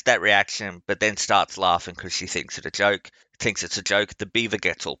has that reaction, but then starts laughing because she thinks it's a joke. The Beaver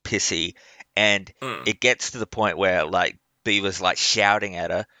gets all pissy, and it gets to the point where, like, Beaver's, like, shouting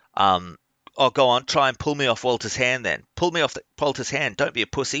at her, go on, try and pull me off Walter's hand then. Pull me off Walter's hand. Don't be a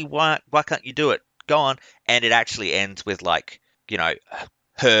pussy. Why can't you do it? Go on. And it actually ends with, like,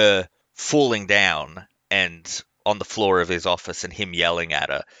 her falling down and on the floor of his office and him yelling at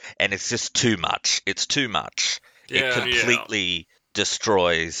her. And it's just too much. It's too much. It completely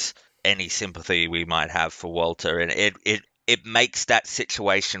destroys any sympathy we might have for Walter. And it makes that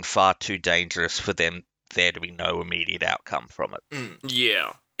situation far too dangerous for there to be no immediate outcome from it.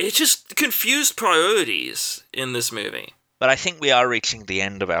 Yeah. It's just confused priorities in this movie. But I think we are reaching the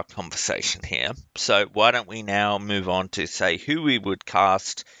end of our conversation here. So why don't we now move on to say who we would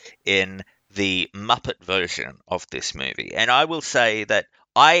cast in the Muppet version of this movie. And I will say that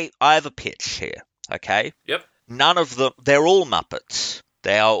I have a pitch here, okay? Yep. None of them, they're all Muppets.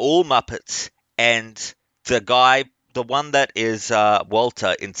 They are all Muppets, and the one that is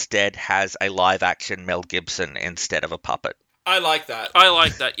Walter, instead has a live-action Mel Gibson instead of a puppet. I like that. I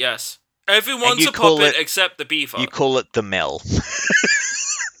like that, yes. Everyone's you a call puppet it- except the Beaver. You call it the Mel.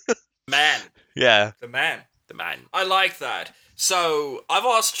 Man. Yeah. The man. The man. I like that. So, I've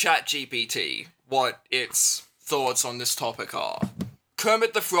asked ChatGPT what its thoughts on this topic are.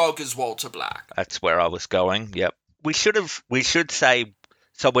 Kermit the Frog is Walter Black. That's where I was going. Yep. We should say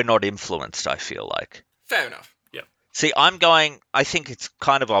so we're not influenced, I feel like. Fair enough. See, I think it's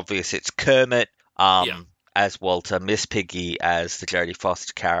kind of obvious. It's Kermit as Walter, Miss Piggy as the Jodie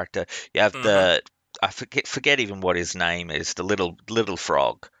Foster character. You have I forget even what his name is, the little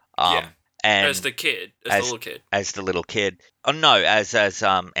frog. And As the kid. As the little kid. As the little kid. Oh no, as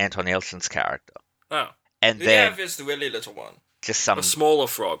Anton Yelchin's character. Oh. And Who then have is the really little one? just some A smaller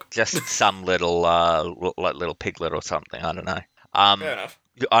frog. just some little like little piglet or something. I don't know. Fair enough.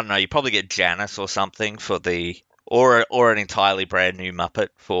 I don't know. You probably get Janice or something for the or an entirely brand new Muppet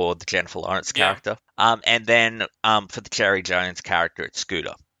for the Jennifer Lawrence character. And then for the Cherry Jones character, it's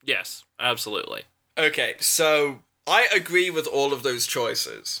Scooter. Yes, absolutely. Okay, so I agree with all of those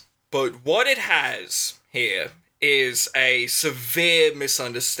choices. But what it has here is a severe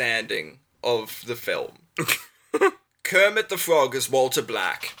misunderstanding of the film. Kermit the Frog is Walter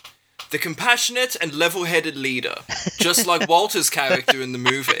Black, the compassionate and level-headed leader, just like Walter's character in the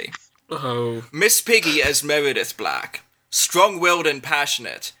movie. Oh. Miss Piggy as Meredith Black, strong-willed and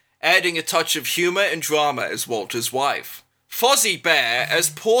passionate, adding a touch of humor and drama as Walter's wife. Fozzie Bear as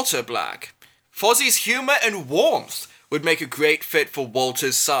Porter Black. Fozzie's humor and warmth would make a great fit for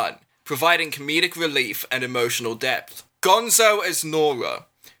Walter's son, providing comedic relief and emotional depth. Gonzo as Nora.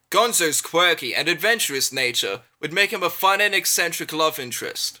 Gonzo's quirky and adventurous nature would make him a fun and eccentric love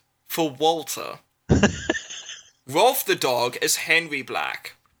interest for Walter. Rolf the dog as Henry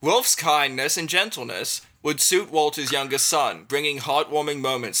Black. Rolf's kindness and gentleness would suit Walter's younger son, bringing heartwarming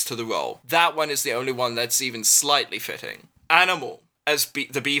moments to the role. That one is the only one that's even slightly fitting. Animal as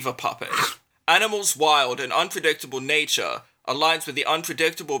the Beaver puppet. Animal's wild and unpredictable nature aligns with the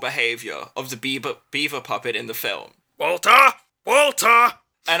unpredictable behavior of the Beaver puppet in the film. Walter! Walter!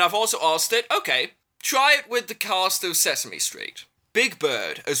 And I've also asked it, okay, try it with the cast of Sesame Street. Big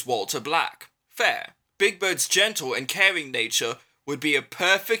Bird as Walter Black. Fair. Big Bird's gentle and caring nature would be a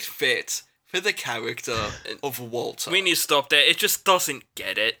perfect fit for the character of Walter. We need to stop there. It just doesn't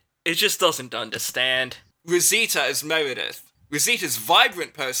get it. It just doesn't understand. Rosita as Meredith. Rosita's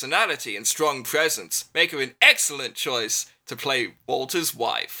vibrant personality and strong presence make her an excellent choice to play Walter's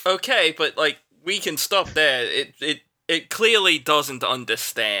wife. Okay, but, we can stop there. It clearly doesn't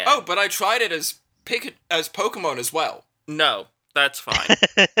understand. Oh, but I tried it as Pokemon as well. No, that's fine.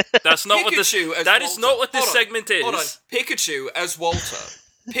 That's not what this... Pikachu as That is Walter. not what this Hold on, segment is. Hold on. Pikachu as Walter.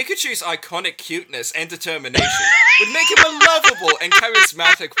 Pikachu's iconic cuteness and determination would make him a lovable and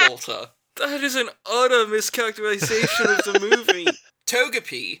charismatic Walter. That is an utter mischaracterization of the movie.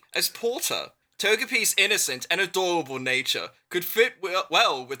 Togepi as Porter. Togepi's innocent and adorable nature could fit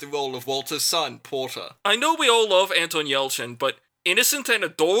well with the role of Walter's son, Porter. I know we all love Anton Yelchin, but innocent and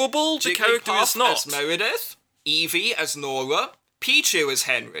adorable, the character is not. as Meredith. Evie as Nora. Pichu as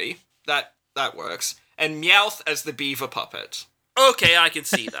Henry. That works. And Meowth as the Beaver puppet. Okay, I can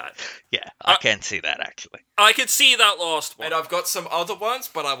see that. Yeah, I can see that, actually. I can see that last one. And I've got some other ones,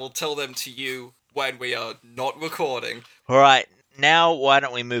 but I will tell them to you when we are not recording. All right, now why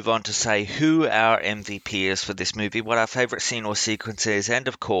don't we move on to say who our MVP is for this movie, what our favourite scene or sequence is, and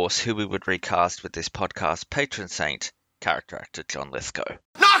of course, who we would recast with this podcast patron saint, character actor John Lithgow.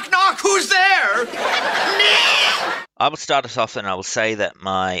 Knock, knock, who's there? I will start us off and I will say that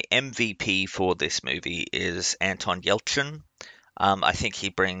my MVP for this movie is Anton Yelchin. I think he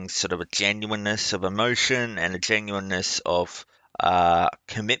brings sort of a genuineness of emotion and a genuineness of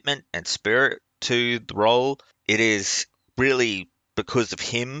commitment and spirit to the role. It is really because of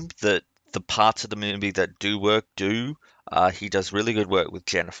him that the parts of the movie that do work do. He does really good work with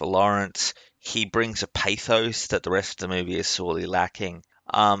Jennifer Lawrence. He brings a pathos that the rest of the movie is sorely lacking.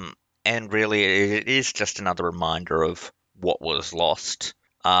 And really, it is just another reminder of what was lost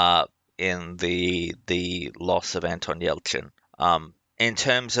in the loss of Anton Yelchin. In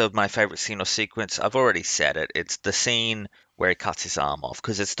terms of my favorite scene or sequence, I've already said it. It's the scene where he cuts his arm off,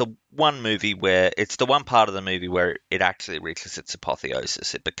 because it's the one part of the movie where it actually reaches its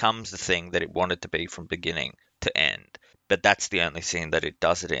apotheosis. It becomes the thing that it wanted to be from beginning to end. But that's the only scene that it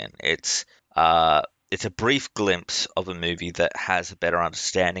does it in. It's it's a brief glimpse of a movie that has a better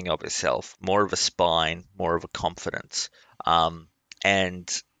understanding of itself, more of a spine, more of a confidence.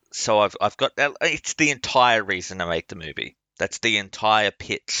 And so I've got that. It's the entire reason to make the movie. That's the entire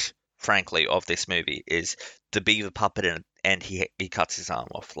pitch, frankly, of this movie is the Beaver puppet and he cuts his arm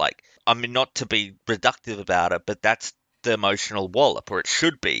off. Like, I mean, not to be reductive about it, but that's the emotional wallop, or it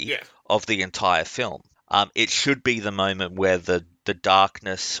should be, of the entire film. It should be the moment where the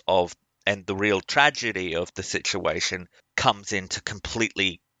darkness of and the real tragedy of the situation comes in to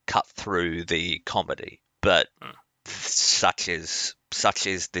completely cut through the comedy. But such is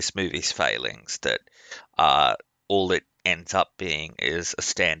this movie's failings that all it ends up being is a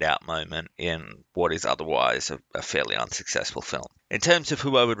standout moment in what is otherwise a fairly unsuccessful film. In terms of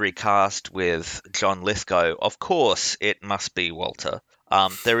who I would recast with John Lithgow, of course it must be Walter.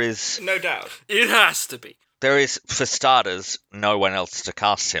 There is no doubt. It has to be. There is, for starters, no one else to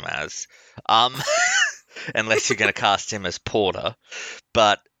cast him as, unless you're going to cast him as Porter.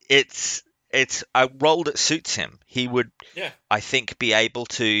 But it's a role that suits him. He would, I think, be able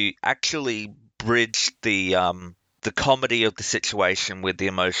to actually bridge the comedy of the situation with the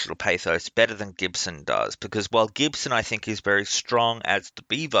emotional pathos better than Gibson does. Because while Gibson, I think, is very strong as the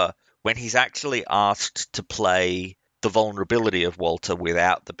Beaver, when he's actually asked to play the vulnerability of Walter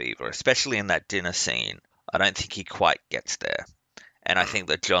without the Beaver, especially in that dinner scene, I don't think he quite gets there. And I think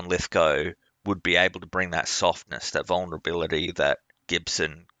that John Lithgow would be able to bring that softness, that vulnerability that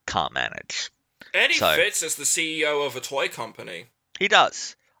Gibson can't manage. And he fits as the CEO of a toy company. He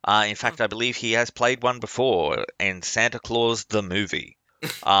does. In fact, I believe he has played one before in Santa Claus the Movie.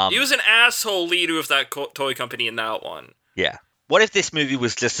 He was an asshole leader of that toy company in that one. Yeah. What if this movie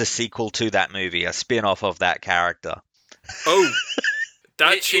was just a sequel to that movie, a spin-off of that character? Oh,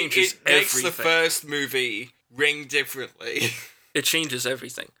 that changes it makes everything. the first movie ring differently. It changes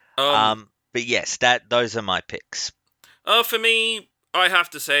everything. But yes, those are my picks. For me, I have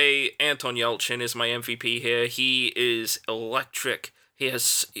to say Anton Yelchin is my MVP here. He is electric. He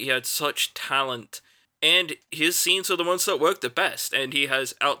had such talent, and his scenes are the ones that work the best. And he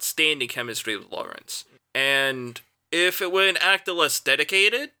has outstanding chemistry with Lawrence. And if it were an actor less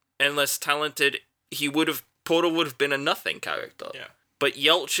dedicated and less talented, Porter would have been a nothing character. Yeah. But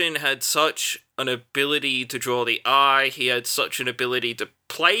Yelchin had such an ability to draw the eye. He had such an ability to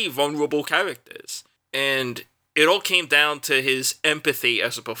play vulnerable characters. And it all came down to his empathy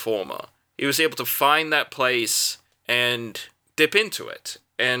as a performer. He was able to find that place and dip into it.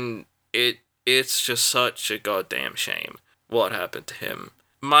 And it's just such a goddamn shame what happened to him.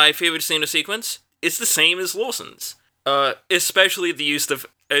 My favorite scene or sequence is the same as Lawson's. Especially the use of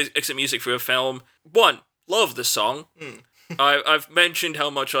exit music for a film. One, love the song. I've mentioned how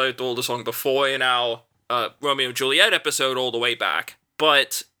much I adore the song before in our Romeo and Juliet episode all the way back,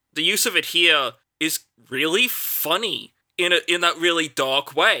 but the use of it here is really funny in that really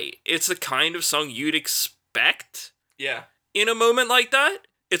dark way. It's the kind of song you'd expect. Yeah. In a moment like that,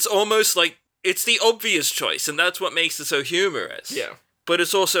 it's almost like it's the obvious choice, and that's what makes it so humorous. Yeah. But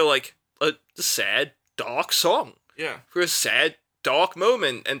it's also like a sad, dark song. Yeah. For a sad, dark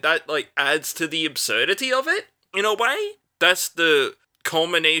moment, and that like adds to the absurdity of it in a way. That's the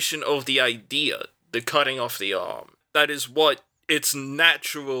culmination of the idea, the cutting off the arm. That is what its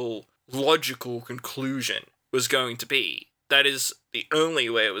natural, logical conclusion was going to be. That is the only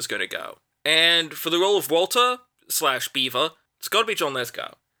way it was going to go. And for the role of Walter / Beaver, it's got to be John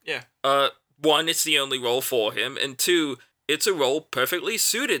Lithgow. Yeah. One, it's the only role for him, and two, it's a role perfectly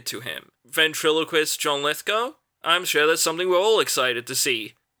suited to him. Ventriloquist John Lithgow, I'm sure that's something we're all excited to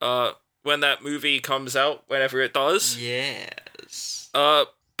see. When that movie comes out, whenever it does. Yes.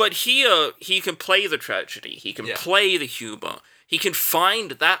 But here, he can play the tragedy. He can play the humor. He can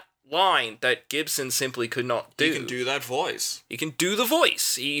find that line that Gibson simply could not do. He can do that voice. He can do the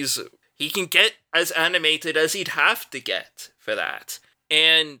voice. He can get as animated as he'd have to get for that.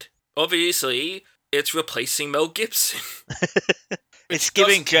 And, obviously, it's replacing Mel Gibson. It's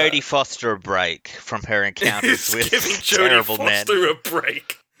giving Jodie Foster a break from her encounters with terrible men. It's giving Jodie Foster a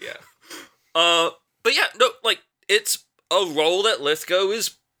break. Yeah. But yeah, no, like, it's a role that Lithgow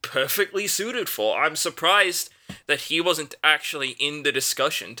is perfectly suited for. I'm surprised that he wasn't actually in the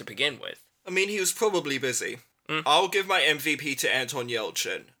discussion to begin with. I mean, he was probably busy. I'll give my MVP to Anton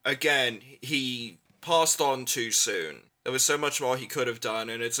Yelchin. Again, he passed on too soon. There was so much more he could have done,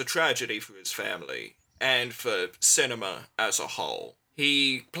 and it's a tragedy for his family, and for cinema as a whole.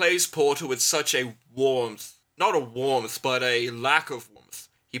 He plays Porter with such a warmth, not a warmth, but a lack of warmth.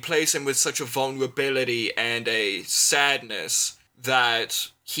 He plays him with such a vulnerability and a sadness that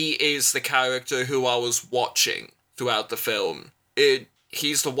he is the character who I was watching throughout the film.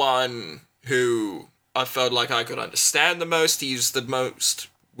 He's the one who I felt like I could understand the most. He's the most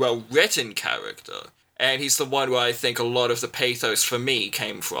well-written character. And he's the one where I think a lot of the pathos for me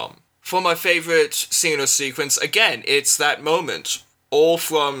came from. For my favorite scene or sequence, again, it's that moment. All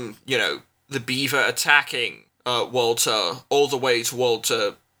from, the Beaver attacking Walter, all the way to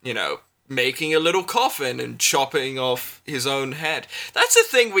Walter, making a little coffin and chopping off his own head. That's a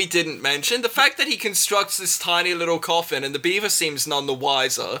thing we didn't mention. The fact that he constructs this tiny little coffin and the Beaver seems none the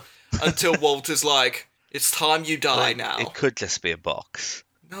wiser until Walter's like, it's time you die now. It could just be a box.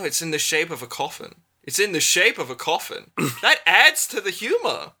 No, it's in the shape of a coffin. It's in the shape of a coffin. That adds to the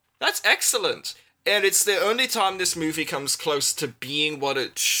humor. That's excellent. And it's the only time this movie comes close to being what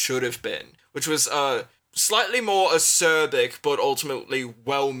it should have been, which was a slightly more acerbic but ultimately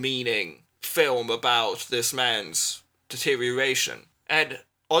well-meaning film about this man's deterioration. And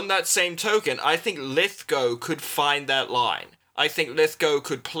on that same token, I think Lithgow could find that line. I think Lithgow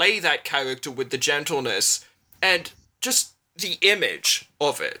could play that character with the gentleness and just the image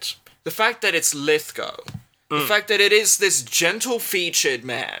of it. The fact that it's Lithgow. The fact that it is this gentle-featured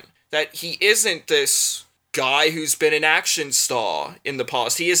man. That he isn't this guy who's been an action star in the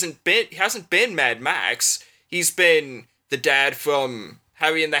past. He hasn't been Mad Max. He's been the dad from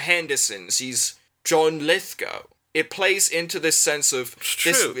Harry and the Hendersons. He's John Lithgow. It plays into this sense of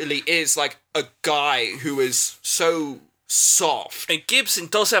this really is like a guy who is so soft. And Gibson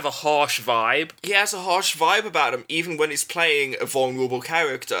does have a harsh vibe. He has a harsh vibe about him, even when he's playing a vulnerable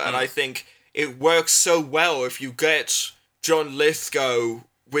character. And I think it works so well if you get John Lithgow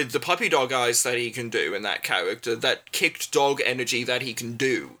with the puppy dog eyes that he can do in that character, that kicked dog energy that he can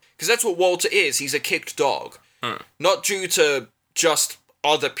do. Because that's what Walter is, he's a kicked dog. Not due to just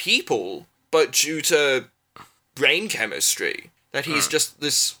other people, but due to brain chemistry. That he's just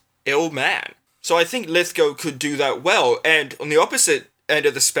this ill man. So I think Lithgow could do that well, and on the opposite end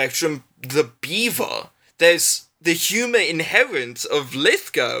of the spectrum, the Beaver. There's the humour inherent of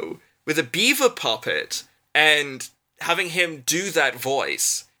Lithgow with a beaver puppet, and having him do that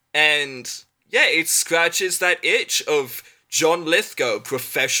voice. And yeah, it scratches that itch of John Lithgow,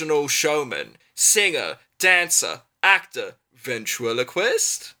 professional showman, singer, dancer, actor,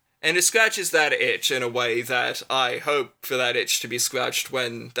 ventriloquist. And it scratches that itch in a way that I hope for that itch to be scratched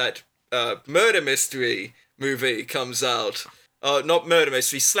when that murder mystery movie comes out. Not murder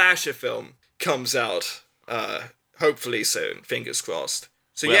mystery, slasher film comes out. Hopefully soon, fingers crossed.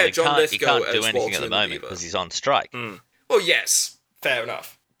 So well, yeah, John Lithgow he can't as do anything Walter at the and moment Beaver. because he's on strike. Well, yes, fair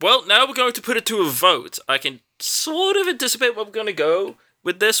enough. Well, now we're going to put it to a vote. I can sort of anticipate what we're going to go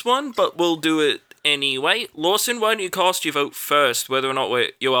with this one, but we'll do it anyway. Lawson, why don't you cast your vote first, whether or not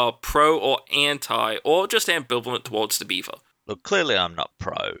you are pro or anti, or just ambivalent towards the Beaver? Look, clearly I'm not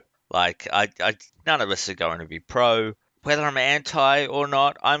pro. Like, none of us are going to be pro. Whether I'm anti or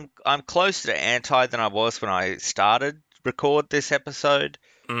not, I'm closer to anti than I was when I started record this episode.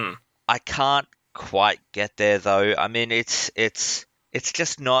 I can't quite get there though. I mean, it's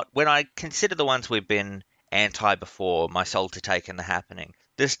just not. When I consider the ones we've been anti before, My Soul to Take and The Happening,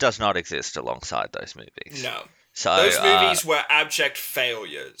 this does not exist alongside those movies. No. So Those movies were abject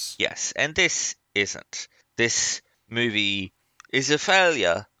failures. Yes, and this isn't. This movie is a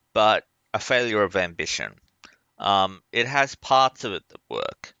failure, but a failure of ambition. It has parts of it that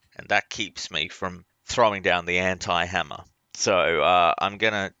work, and that keeps me from throwing down the anti-hammer. So I'm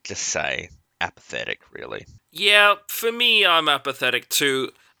going to just say apathetic, really. Yeah, for me, I'm apathetic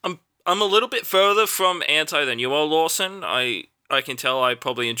too. I'm a little bit further from anti than you are, Lawson. I can tell I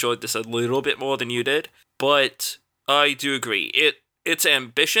probably enjoyed this a little bit more than you did, but I do agree. Its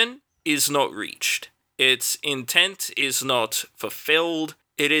ambition is not reached. Its intent is not fulfilled.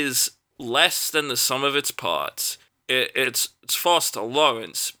 It is less than the sum of its parts. It's Foster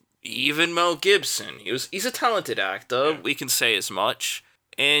Lawrence, even Mel Gibson. He's a talented actor, we can say as much,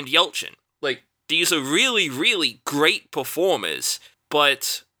 and Yelchin. Like, these are really, really great performers,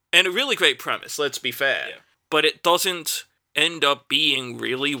 and a really great premise, let's be fair. Yeah. But it doesn't end up being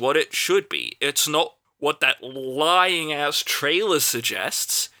really what it should be. It's not what that lying-ass trailer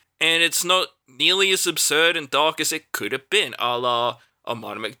suggests, and it's not nearly as absurd and dark as it could have been, a la a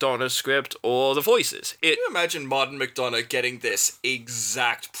Martin McDonagh script or The Voices. Can you imagine Martin McDonagh getting this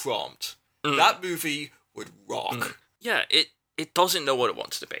exact prompt? That movie would rock. Yeah, it doesn't know what it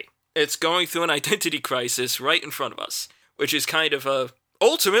wants to be. It's going through an identity crisis right in front of us, which is kind of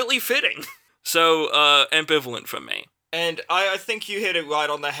ultimately fitting. So, ambivalent from me. And I think you hit it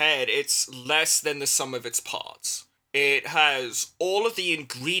right on the head. It's less than the sum of its parts. It has all of the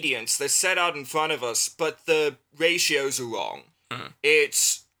ingredients that's set out in front of us, but the ratios are wrong.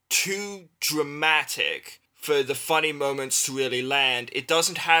 It's too dramatic for the funny moments to really land. It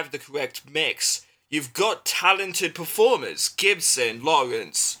doesn't have the correct mix. You've got talented performers, Gibson,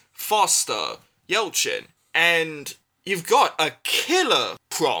 Lawrence, Foster, Yelchin, and you've got a killer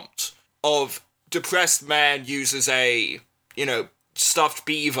prompt of depressed man uses a, stuffed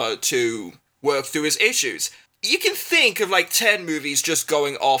beaver to work through his issues. You can think of 10 movies just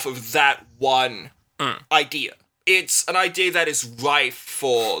going off of that one idea. It's an idea that is rife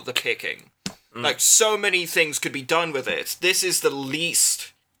for the picking. So many things could be done with it. This is the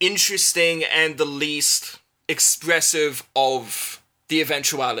least interesting and the least expressive of the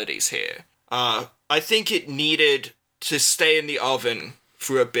eventualities here. I think it needed to stay in the oven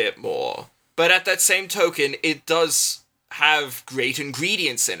for a bit more. But at that same token, it does have great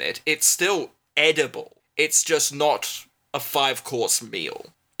ingredients in it. It's still edible. It's just not a 5-course meal.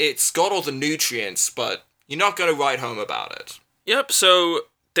 It's got all the nutrients, but you're not going to write home about it. Yep, so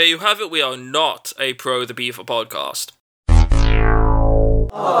there you have it. We are not a Pro the Beaver podcast.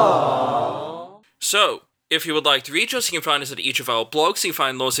 Aww. So, if you would like to reach us, you can find us at each of our blogs. You can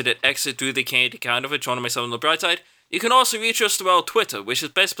find Lawson at Exit Through the Candy Kind of it, John and myself on the bright side. You can also reach us through our Twitter, which is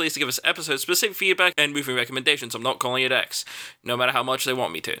the best place to give us episode-specific feedback and movie recommendations. I'm not calling it X, no matter how much they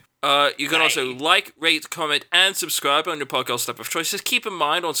want me to. You can also like, rate, comment, and subscribe on your podcast app of choice. Just keep in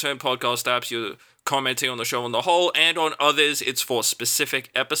mind, on certain podcast apps, you're commenting on the show on the whole, and on others, it's for specific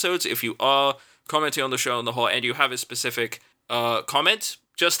episodes. If you are commenting on the show on the whole and you have a specific comment,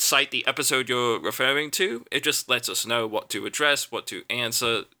 just cite the episode you're referring to. It just lets us know what to address, what to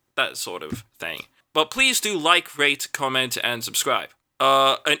answer, that sort of thing. But please do like, rate, comment, and subscribe.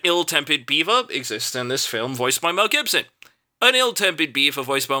 An ill-tempered beaver exists in this film, voiced by Mel Gibson. An ill-tempered beaver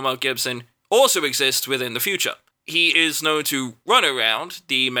voiced by Mel Gibson also exists within the future. He is known to run around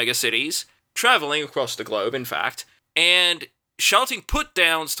the megacities, traveling across the globe, in fact, and shouting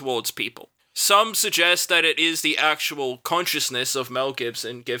put-downs towards people. Some suggest that it is the actual consciousness of Mel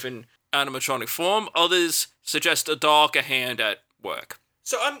Gibson given animatronic form. Others suggest a darker hand at work.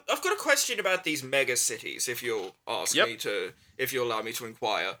 So I've got a question about these mega cities, if you'll if you'll allow me to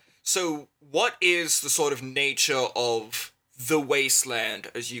inquire. So what is the sort of nature of the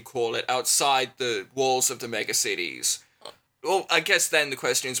wasteland, as you call it, outside the walls of the mega cities? Well, I guess then the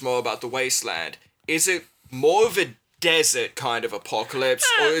question is more about the wasteland. Is it more of a desert kind of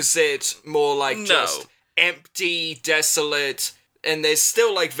apocalypse, or is it more like just empty, desolate, and there's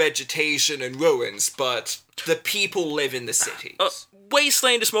still vegetation and ruins, but the people live in the cities?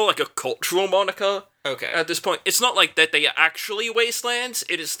 Wasteland is more like a cultural moniker. Okay. At this point, it's not like that they are actually wastelands.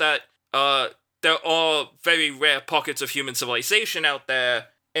 It is that there are very rare pockets of human civilization out there,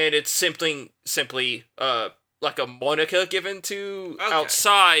 and it's simply like a moniker given to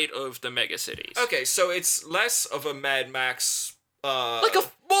outside of the megacities. Okay, so it's less of a Mad Max. More like a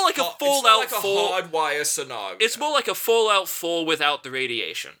Fallout 4. Hardwire scenario. It's more like a Fallout 4 without the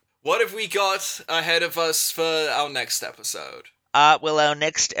radiation. What have we got ahead of us for our next episode? Well, our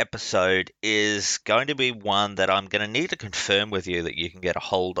next episode is going to be one that I'm going to need to confirm with you that you can get a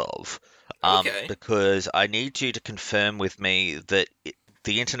hold of. Because I need you to confirm with me that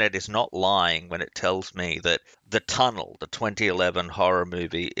the internet is not lying when it tells me that The Tunnel, the 2011 horror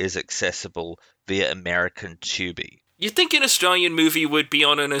movie, is accessible via American Tubi. You'd think an Australian movie would be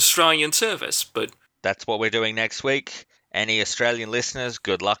on an Australian service, but... That's what we're doing next week. Any Australian listeners,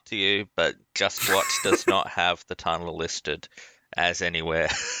 good luck to you, but Just Watch does not have The Tunnel listed as anywhere,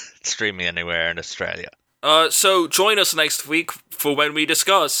 streaming anywhere in Australia. So join us next week for when we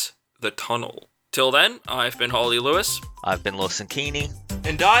discuss The Tunnel. Till then, I've been Holly Lewis. I've been Lawson Keeney.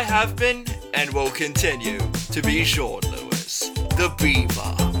 And I have been, and will continue, to be Sean Lewis, the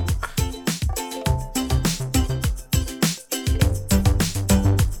Beaver.